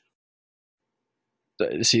advantage.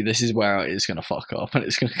 See, this is where it's going to fuck up and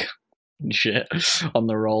it's going to shit on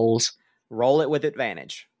the rolls. Roll it with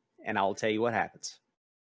advantage, and I'll tell you what happens.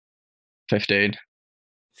 15.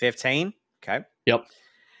 15? Okay. Yep.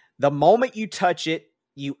 The moment you touch it,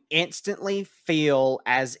 you instantly feel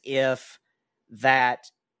as if that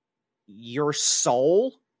your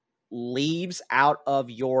soul leaves out of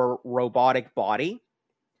your robotic body.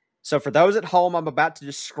 So for those at home, I'm about to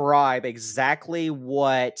describe exactly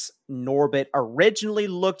what Norbit originally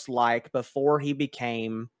looked like before he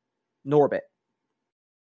became Norbit.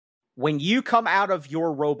 When you come out of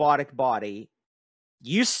your robotic body,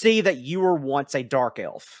 you see that you were once a dark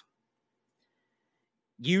elf.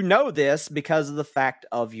 You know this because of the fact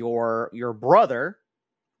of your brother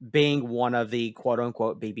being one of the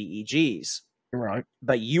quote-unquote BBEGs. Right.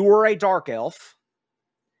 But you were a dark elf.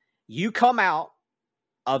 You come out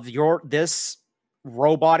of this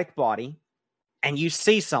robotic body and you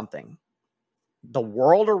see something. The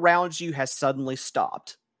world around you has suddenly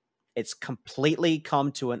stopped. It's completely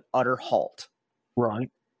come to an utter halt. Right.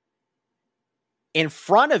 In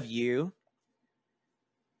front of you,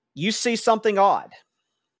 you see something odd.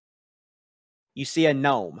 You see a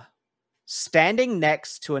gnome standing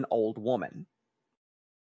next to an old woman.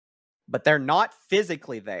 But they're not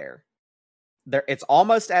physically there. It's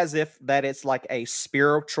almost as if that it's like a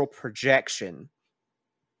spiritual projection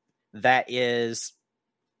that is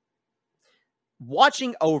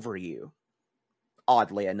watching over you,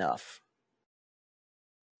 oddly enough.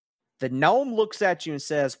 The gnome looks at you and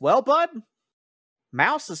says, "Well, bud,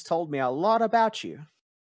 Mouse has told me a lot about you."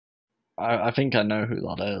 I think I know who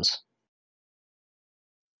that is.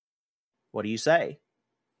 What do you say?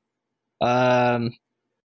 So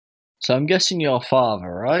I'm guessing your father,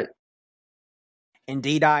 right?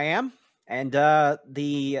 Indeed I am. And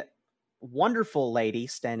the wonderful lady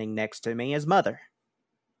standing next to me is Mother.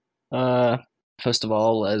 First of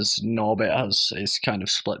all, as Norbit has his kind of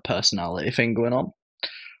split personality thing going on,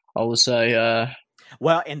 I would say,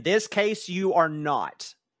 Well, in this case, you are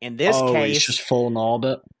not. In this case, it's just full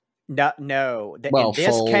Norbit. No. Well, in this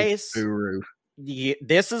full case, Uru.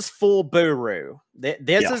 This is full Buru.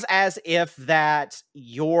 This is as if that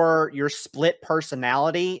your split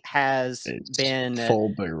personality has been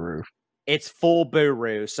full Buru. It's full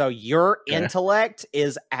Buru. So your intellect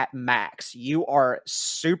is at max. You are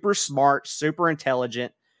super smart, super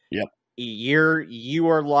intelligent. Yep. You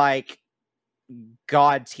are like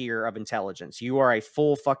God tier of intelligence. You are a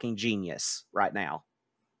full fucking genius right now.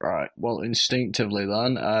 Right. Well, instinctively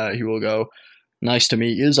then, he will go, "Nice to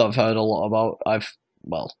meet yous. I've heard a lot about.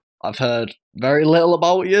 I've heard very little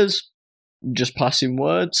about yous. Just passing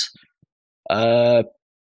words.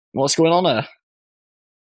 What's going on here?"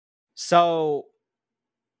 So,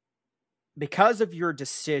 because of your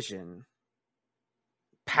decision,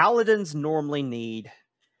 paladins normally need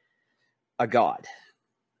a god.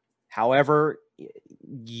 However,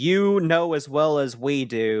 you know as well as we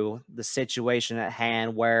do the situation at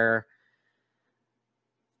hand where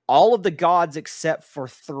all of the gods except for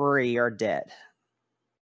 3 are dead.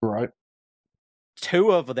 Right.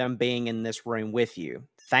 2 of them being in this room with you.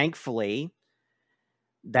 Thankfully,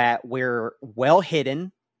 that we're well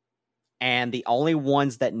hidden, and the only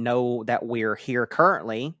ones that know that we're here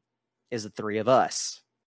currently is the 3 of us.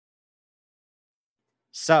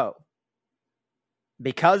 So,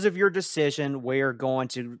 because of your decision, we're going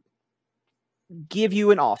to give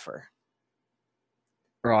you an offer.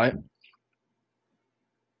 Right.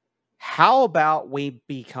 How about we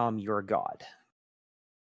become your god?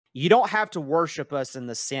 You don't have to worship us in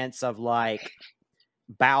the sense of like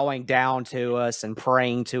bowing down to us and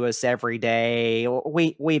praying to us every day.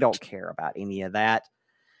 We don't care about any of that.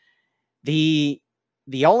 The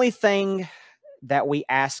only thing that we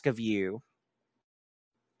ask of you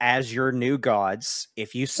as your new gods,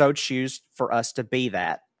 if you so choose for us to be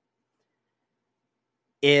that,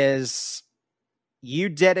 is you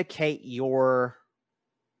dedicate your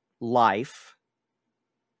life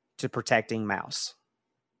to protecting Mouse.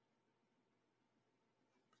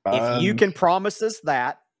 If you can promise us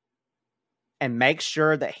that and make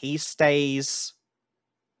sure that he stays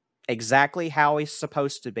exactly how he's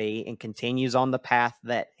supposed to be and continues on the path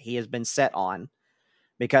that he has been set on,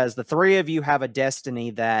 because the 3 of you have a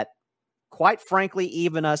destiny that, quite frankly,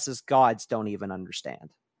 even us as gods don't even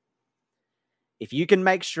understand. If you can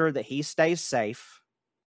make sure that he stays safe,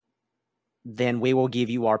 then we will give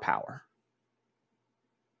you our power.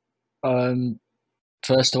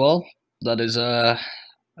 First of all, that is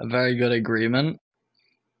A very good agreement.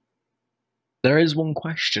 There is one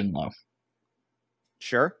question though.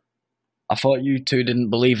 Sure. I thought you two didn't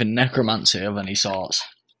believe in necromancy of any sorts.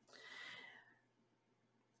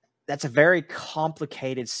 That's a very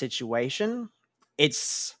complicated situation.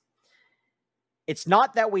 It's it's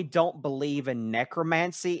not that we don't believe in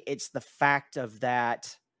necromancy, it's the fact of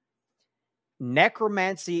that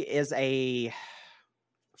necromancy is a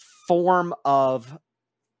form of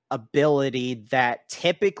ability that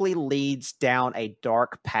typically leads down a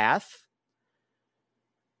dark path,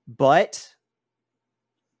 but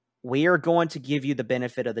we are going to give you the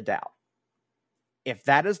benefit of the doubt. If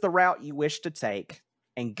that is the route you wish to take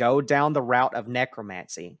and go down the route of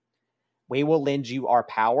necromancy, we will lend you our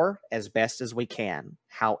power as best as we can.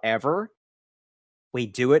 However, we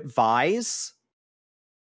do advise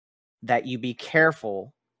that you be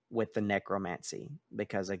careful with the necromancy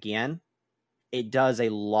because, again, it does a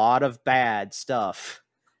lot of bad stuff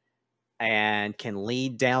and can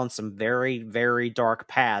lead down some very, very dark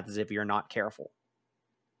paths if you're not careful.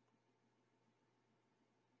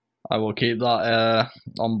 I will keep that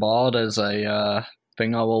on board as a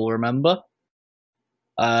thing I will remember.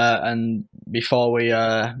 And before we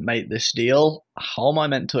make this deal, how am I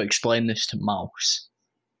meant to explain this to Mouse?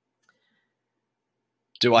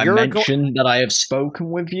 Do I mention that I have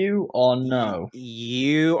spoken with you or no?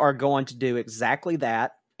 You are going to do exactly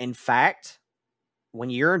that. In fact,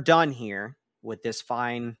 when you're done here with this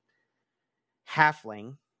fine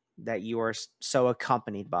halfling that you are so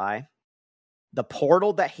accompanied by, the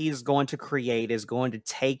portal that he's going to create is going to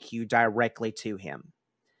take you directly to him.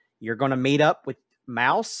 You're going to meet up with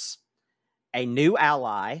Mouse, a new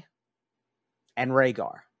ally, and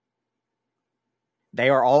Rhaegar. They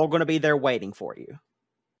are all going to be there waiting for you.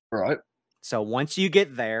 Right. So once you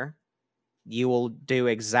get there, you will do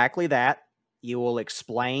exactly that. You will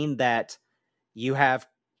explain that you have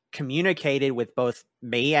communicated with both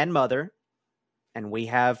me and Mother, and we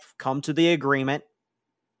have come to the agreement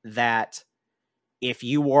that if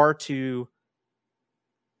you were to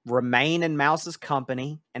remain in Mouse's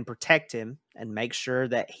company and protect him and make sure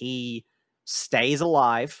that he stays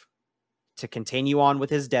alive to continue on with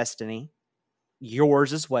his destiny,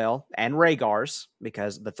 yours as well, and Rhaegar's,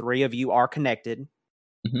 because the three of you are connected.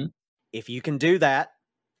 Mm-hmm. If you can do that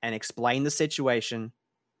and explain the situation,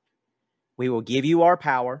 we will give you our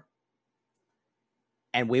power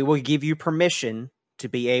and we will give you permission to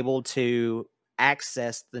be able to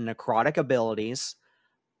access the necrotic abilities,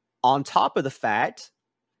 on top of the fact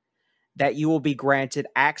that you will be granted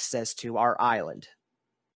access to our island.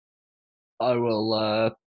 I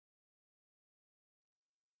will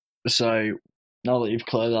say, now that you've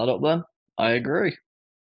cleared that up then, I agree.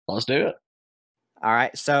 Let's do it. All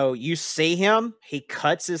right, so you see him, he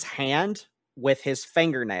cuts his hand with his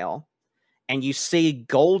fingernail, and you see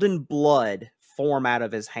golden blood form out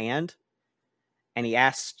of his hand, and he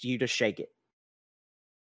asks you to shake it.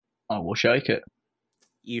 I will shake it.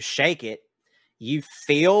 You shake it, you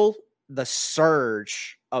feel the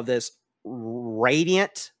surge of this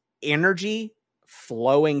radiant energy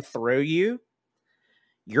flowing through you.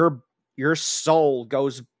 Your soul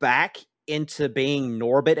goes back into being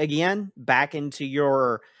Norbit again, back into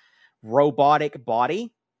your robotic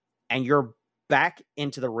body, and you're back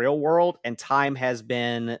into the real world, and time has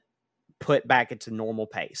been put back into normal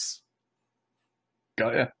pace.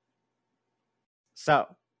 Got ya. So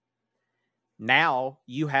now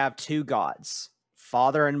you have two gods.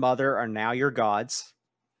 Father and Mother are now your gods.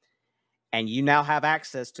 And you now have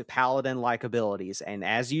access to paladin-like abilities. And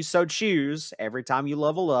as you so choose, every time you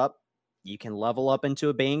level up, you can level up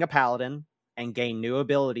into being a paladin and gain new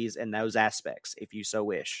abilities in those aspects, if you so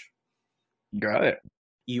wish. Got it.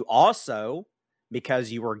 You also,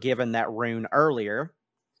 because you were given that rune earlier,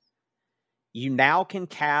 you now can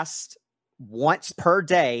cast once per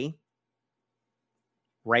day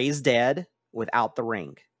Raise Dead without the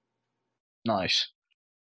ring. Nice.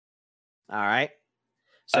 All right.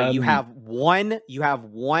 So you have one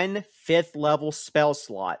 5th level spell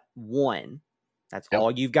slot. One. That's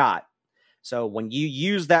all you've got. So when you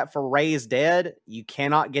use that for Raise Dead, you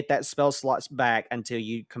cannot get that spell slots back until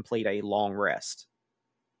you complete a long rest.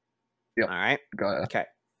 Yep. All right. Got it. Okay.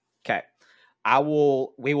 Okay.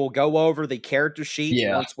 We will go over the character sheet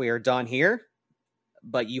once we are done here.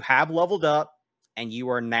 But you have leveled up and you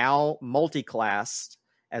are now multi-classed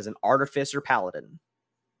as an Artificer Paladin.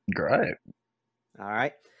 Great. All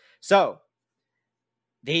right. So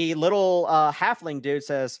the little halfling dude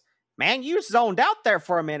says, "Man, you zoned out there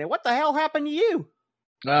for a minute. What the hell happened to you?"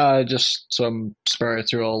 Just some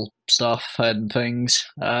spiritual stuff and things.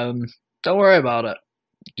 Don't worry about it.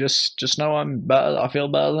 Just know I'm better. I feel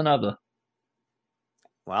better than ever.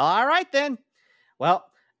 Well, all right then. Well,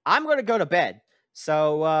 I'm going to go to bed.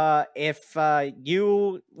 So if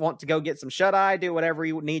you want to go get some shut eye, do whatever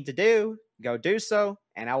you need to go do so.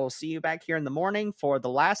 And I will see you back here in the morning for the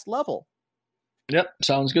last level. Yep,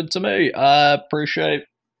 sounds good to me. I appreciate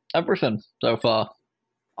everything so far.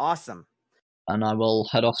 Awesome. And I will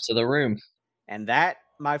head off to the room. And that,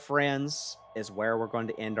 my friends, is where we're going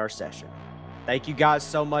to end our session. Thank you guys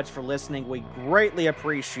so much for listening. We greatly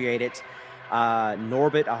appreciate it.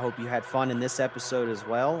 Norbit, I hope you had fun in this episode as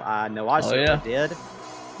well. I know I certainly did.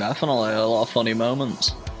 Definitely a lot of funny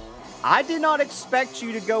moments. I did not expect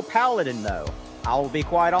you to go Paladin, though. I will be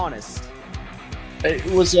quite honest.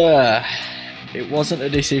 It wasn't a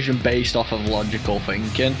decision based off of logical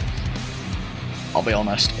thinking. I'll be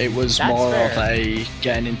honest. It was more of a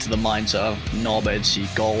getting into the mindset of Norbit, see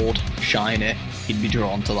gold, shiny, he'd be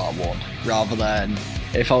drawn to that one. Rather than,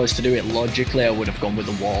 if I was to do it logically, I would have gone with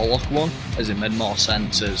the Warlock one, as it made more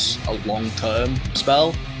sense as a long-term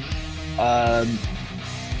spell.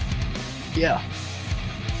 Yeah.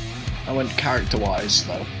 I went character-wise,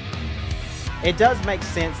 though. It does make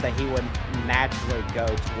sense that he would naturally go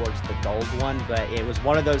towards the gold one, but it was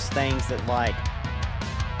one of those things that, like,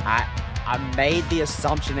 I made the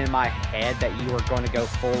assumption in my head that you were going to go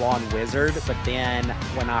full-on wizard, but then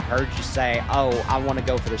when I heard you say, oh, I want to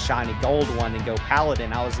go for the shiny gold one and go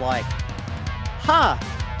paladin, I was like, huh.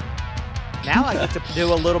 Now I get to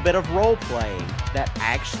do a little bit of role-playing that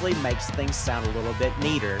actually makes things sound a little bit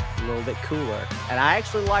neater, a little bit cooler. And I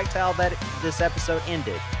actually liked how this episode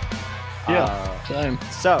ended. Yeah, same.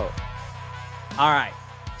 So, all right.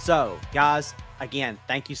 So, guys, again,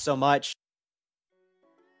 thank you so much.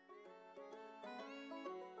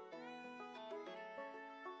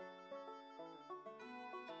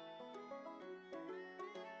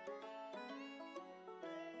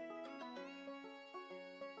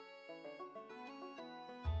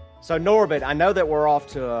 So, Norbit, I know that we're off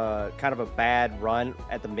to a kind of a bad run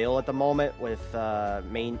at the mill at the moment with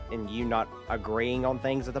me and you not agreeing on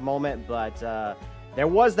things at the moment, but there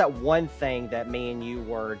was that one thing that me and you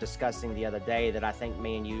were discussing the other day that I think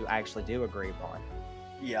me and you actually do agree upon.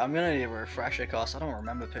 Yeah, I'm gonna need a refresher because I don't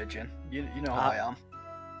remember Pigeon. You know how I am.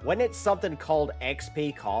 Wasn't it something called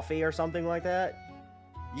XP Coffee or something like that?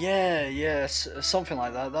 Yeah, something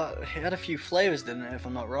like that. It had a few flavors, didn't it, if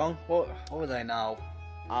I'm not wrong? What were they now?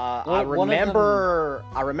 I remember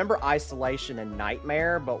Isolation and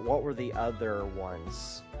Nightmare, but what were the other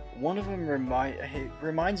ones? One of them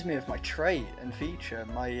reminds me of my trait and feature,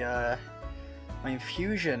 my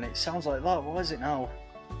infusion. It sounds like that. What is it now?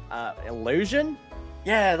 Illusion?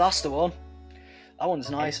 Yeah, that's the one. That one's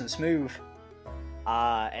nice and smooth.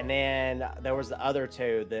 And then there was the other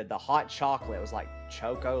two. The hot chocolate was like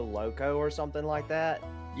Choco Loco or something like that.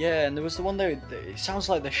 Yeah, and there was the one that it sounds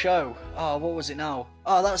like the show. Oh, what was it now?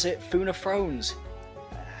 Oh, that's it, Funa Thrones.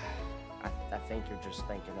 I think you're just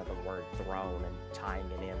thinking of the word throne and tying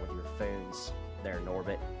it in with your foons there,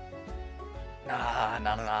 Norbit. Nah.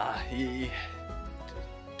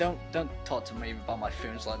 Don't talk to me about my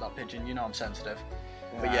foons like that, Pigeon. You know I'm sensitive.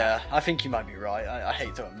 But yeah, I think you might be right. I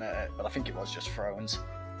hate to admit it, but I think it was just Thrones.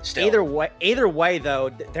 Still. Either way, though,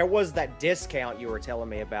 there was that discount you were telling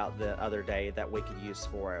me about the other day that we could use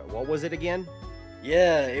for it. What was it again?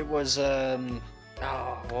 Yeah, it was,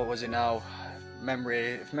 what was it now?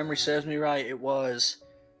 If memory serves me right, it was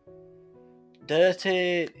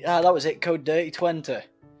that was it, code Dirty 20.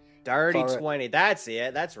 Dirty 20, that's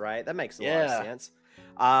it, that's right, that makes a lot of sense.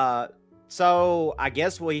 So I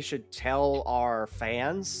guess we should tell our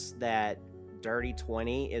fans that Dirty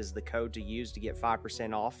 20 is the code to use to get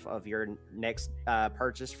 5% off of your next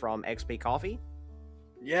purchase from XP Coffee.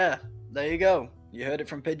 Yeah, there you go. You heard it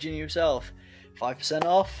from Pigeon yourself. 5%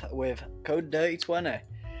 off with code Dirty 20,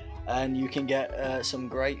 and you can get some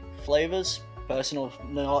great flavors. Personal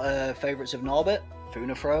favorites of Norbit,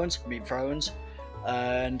 Funa Thrones, Meat Thrones,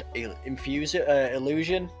 and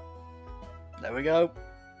Illusion. There we go.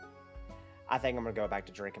 I think I'm gonna go back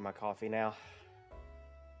to drinking my coffee now.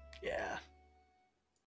 Yeah.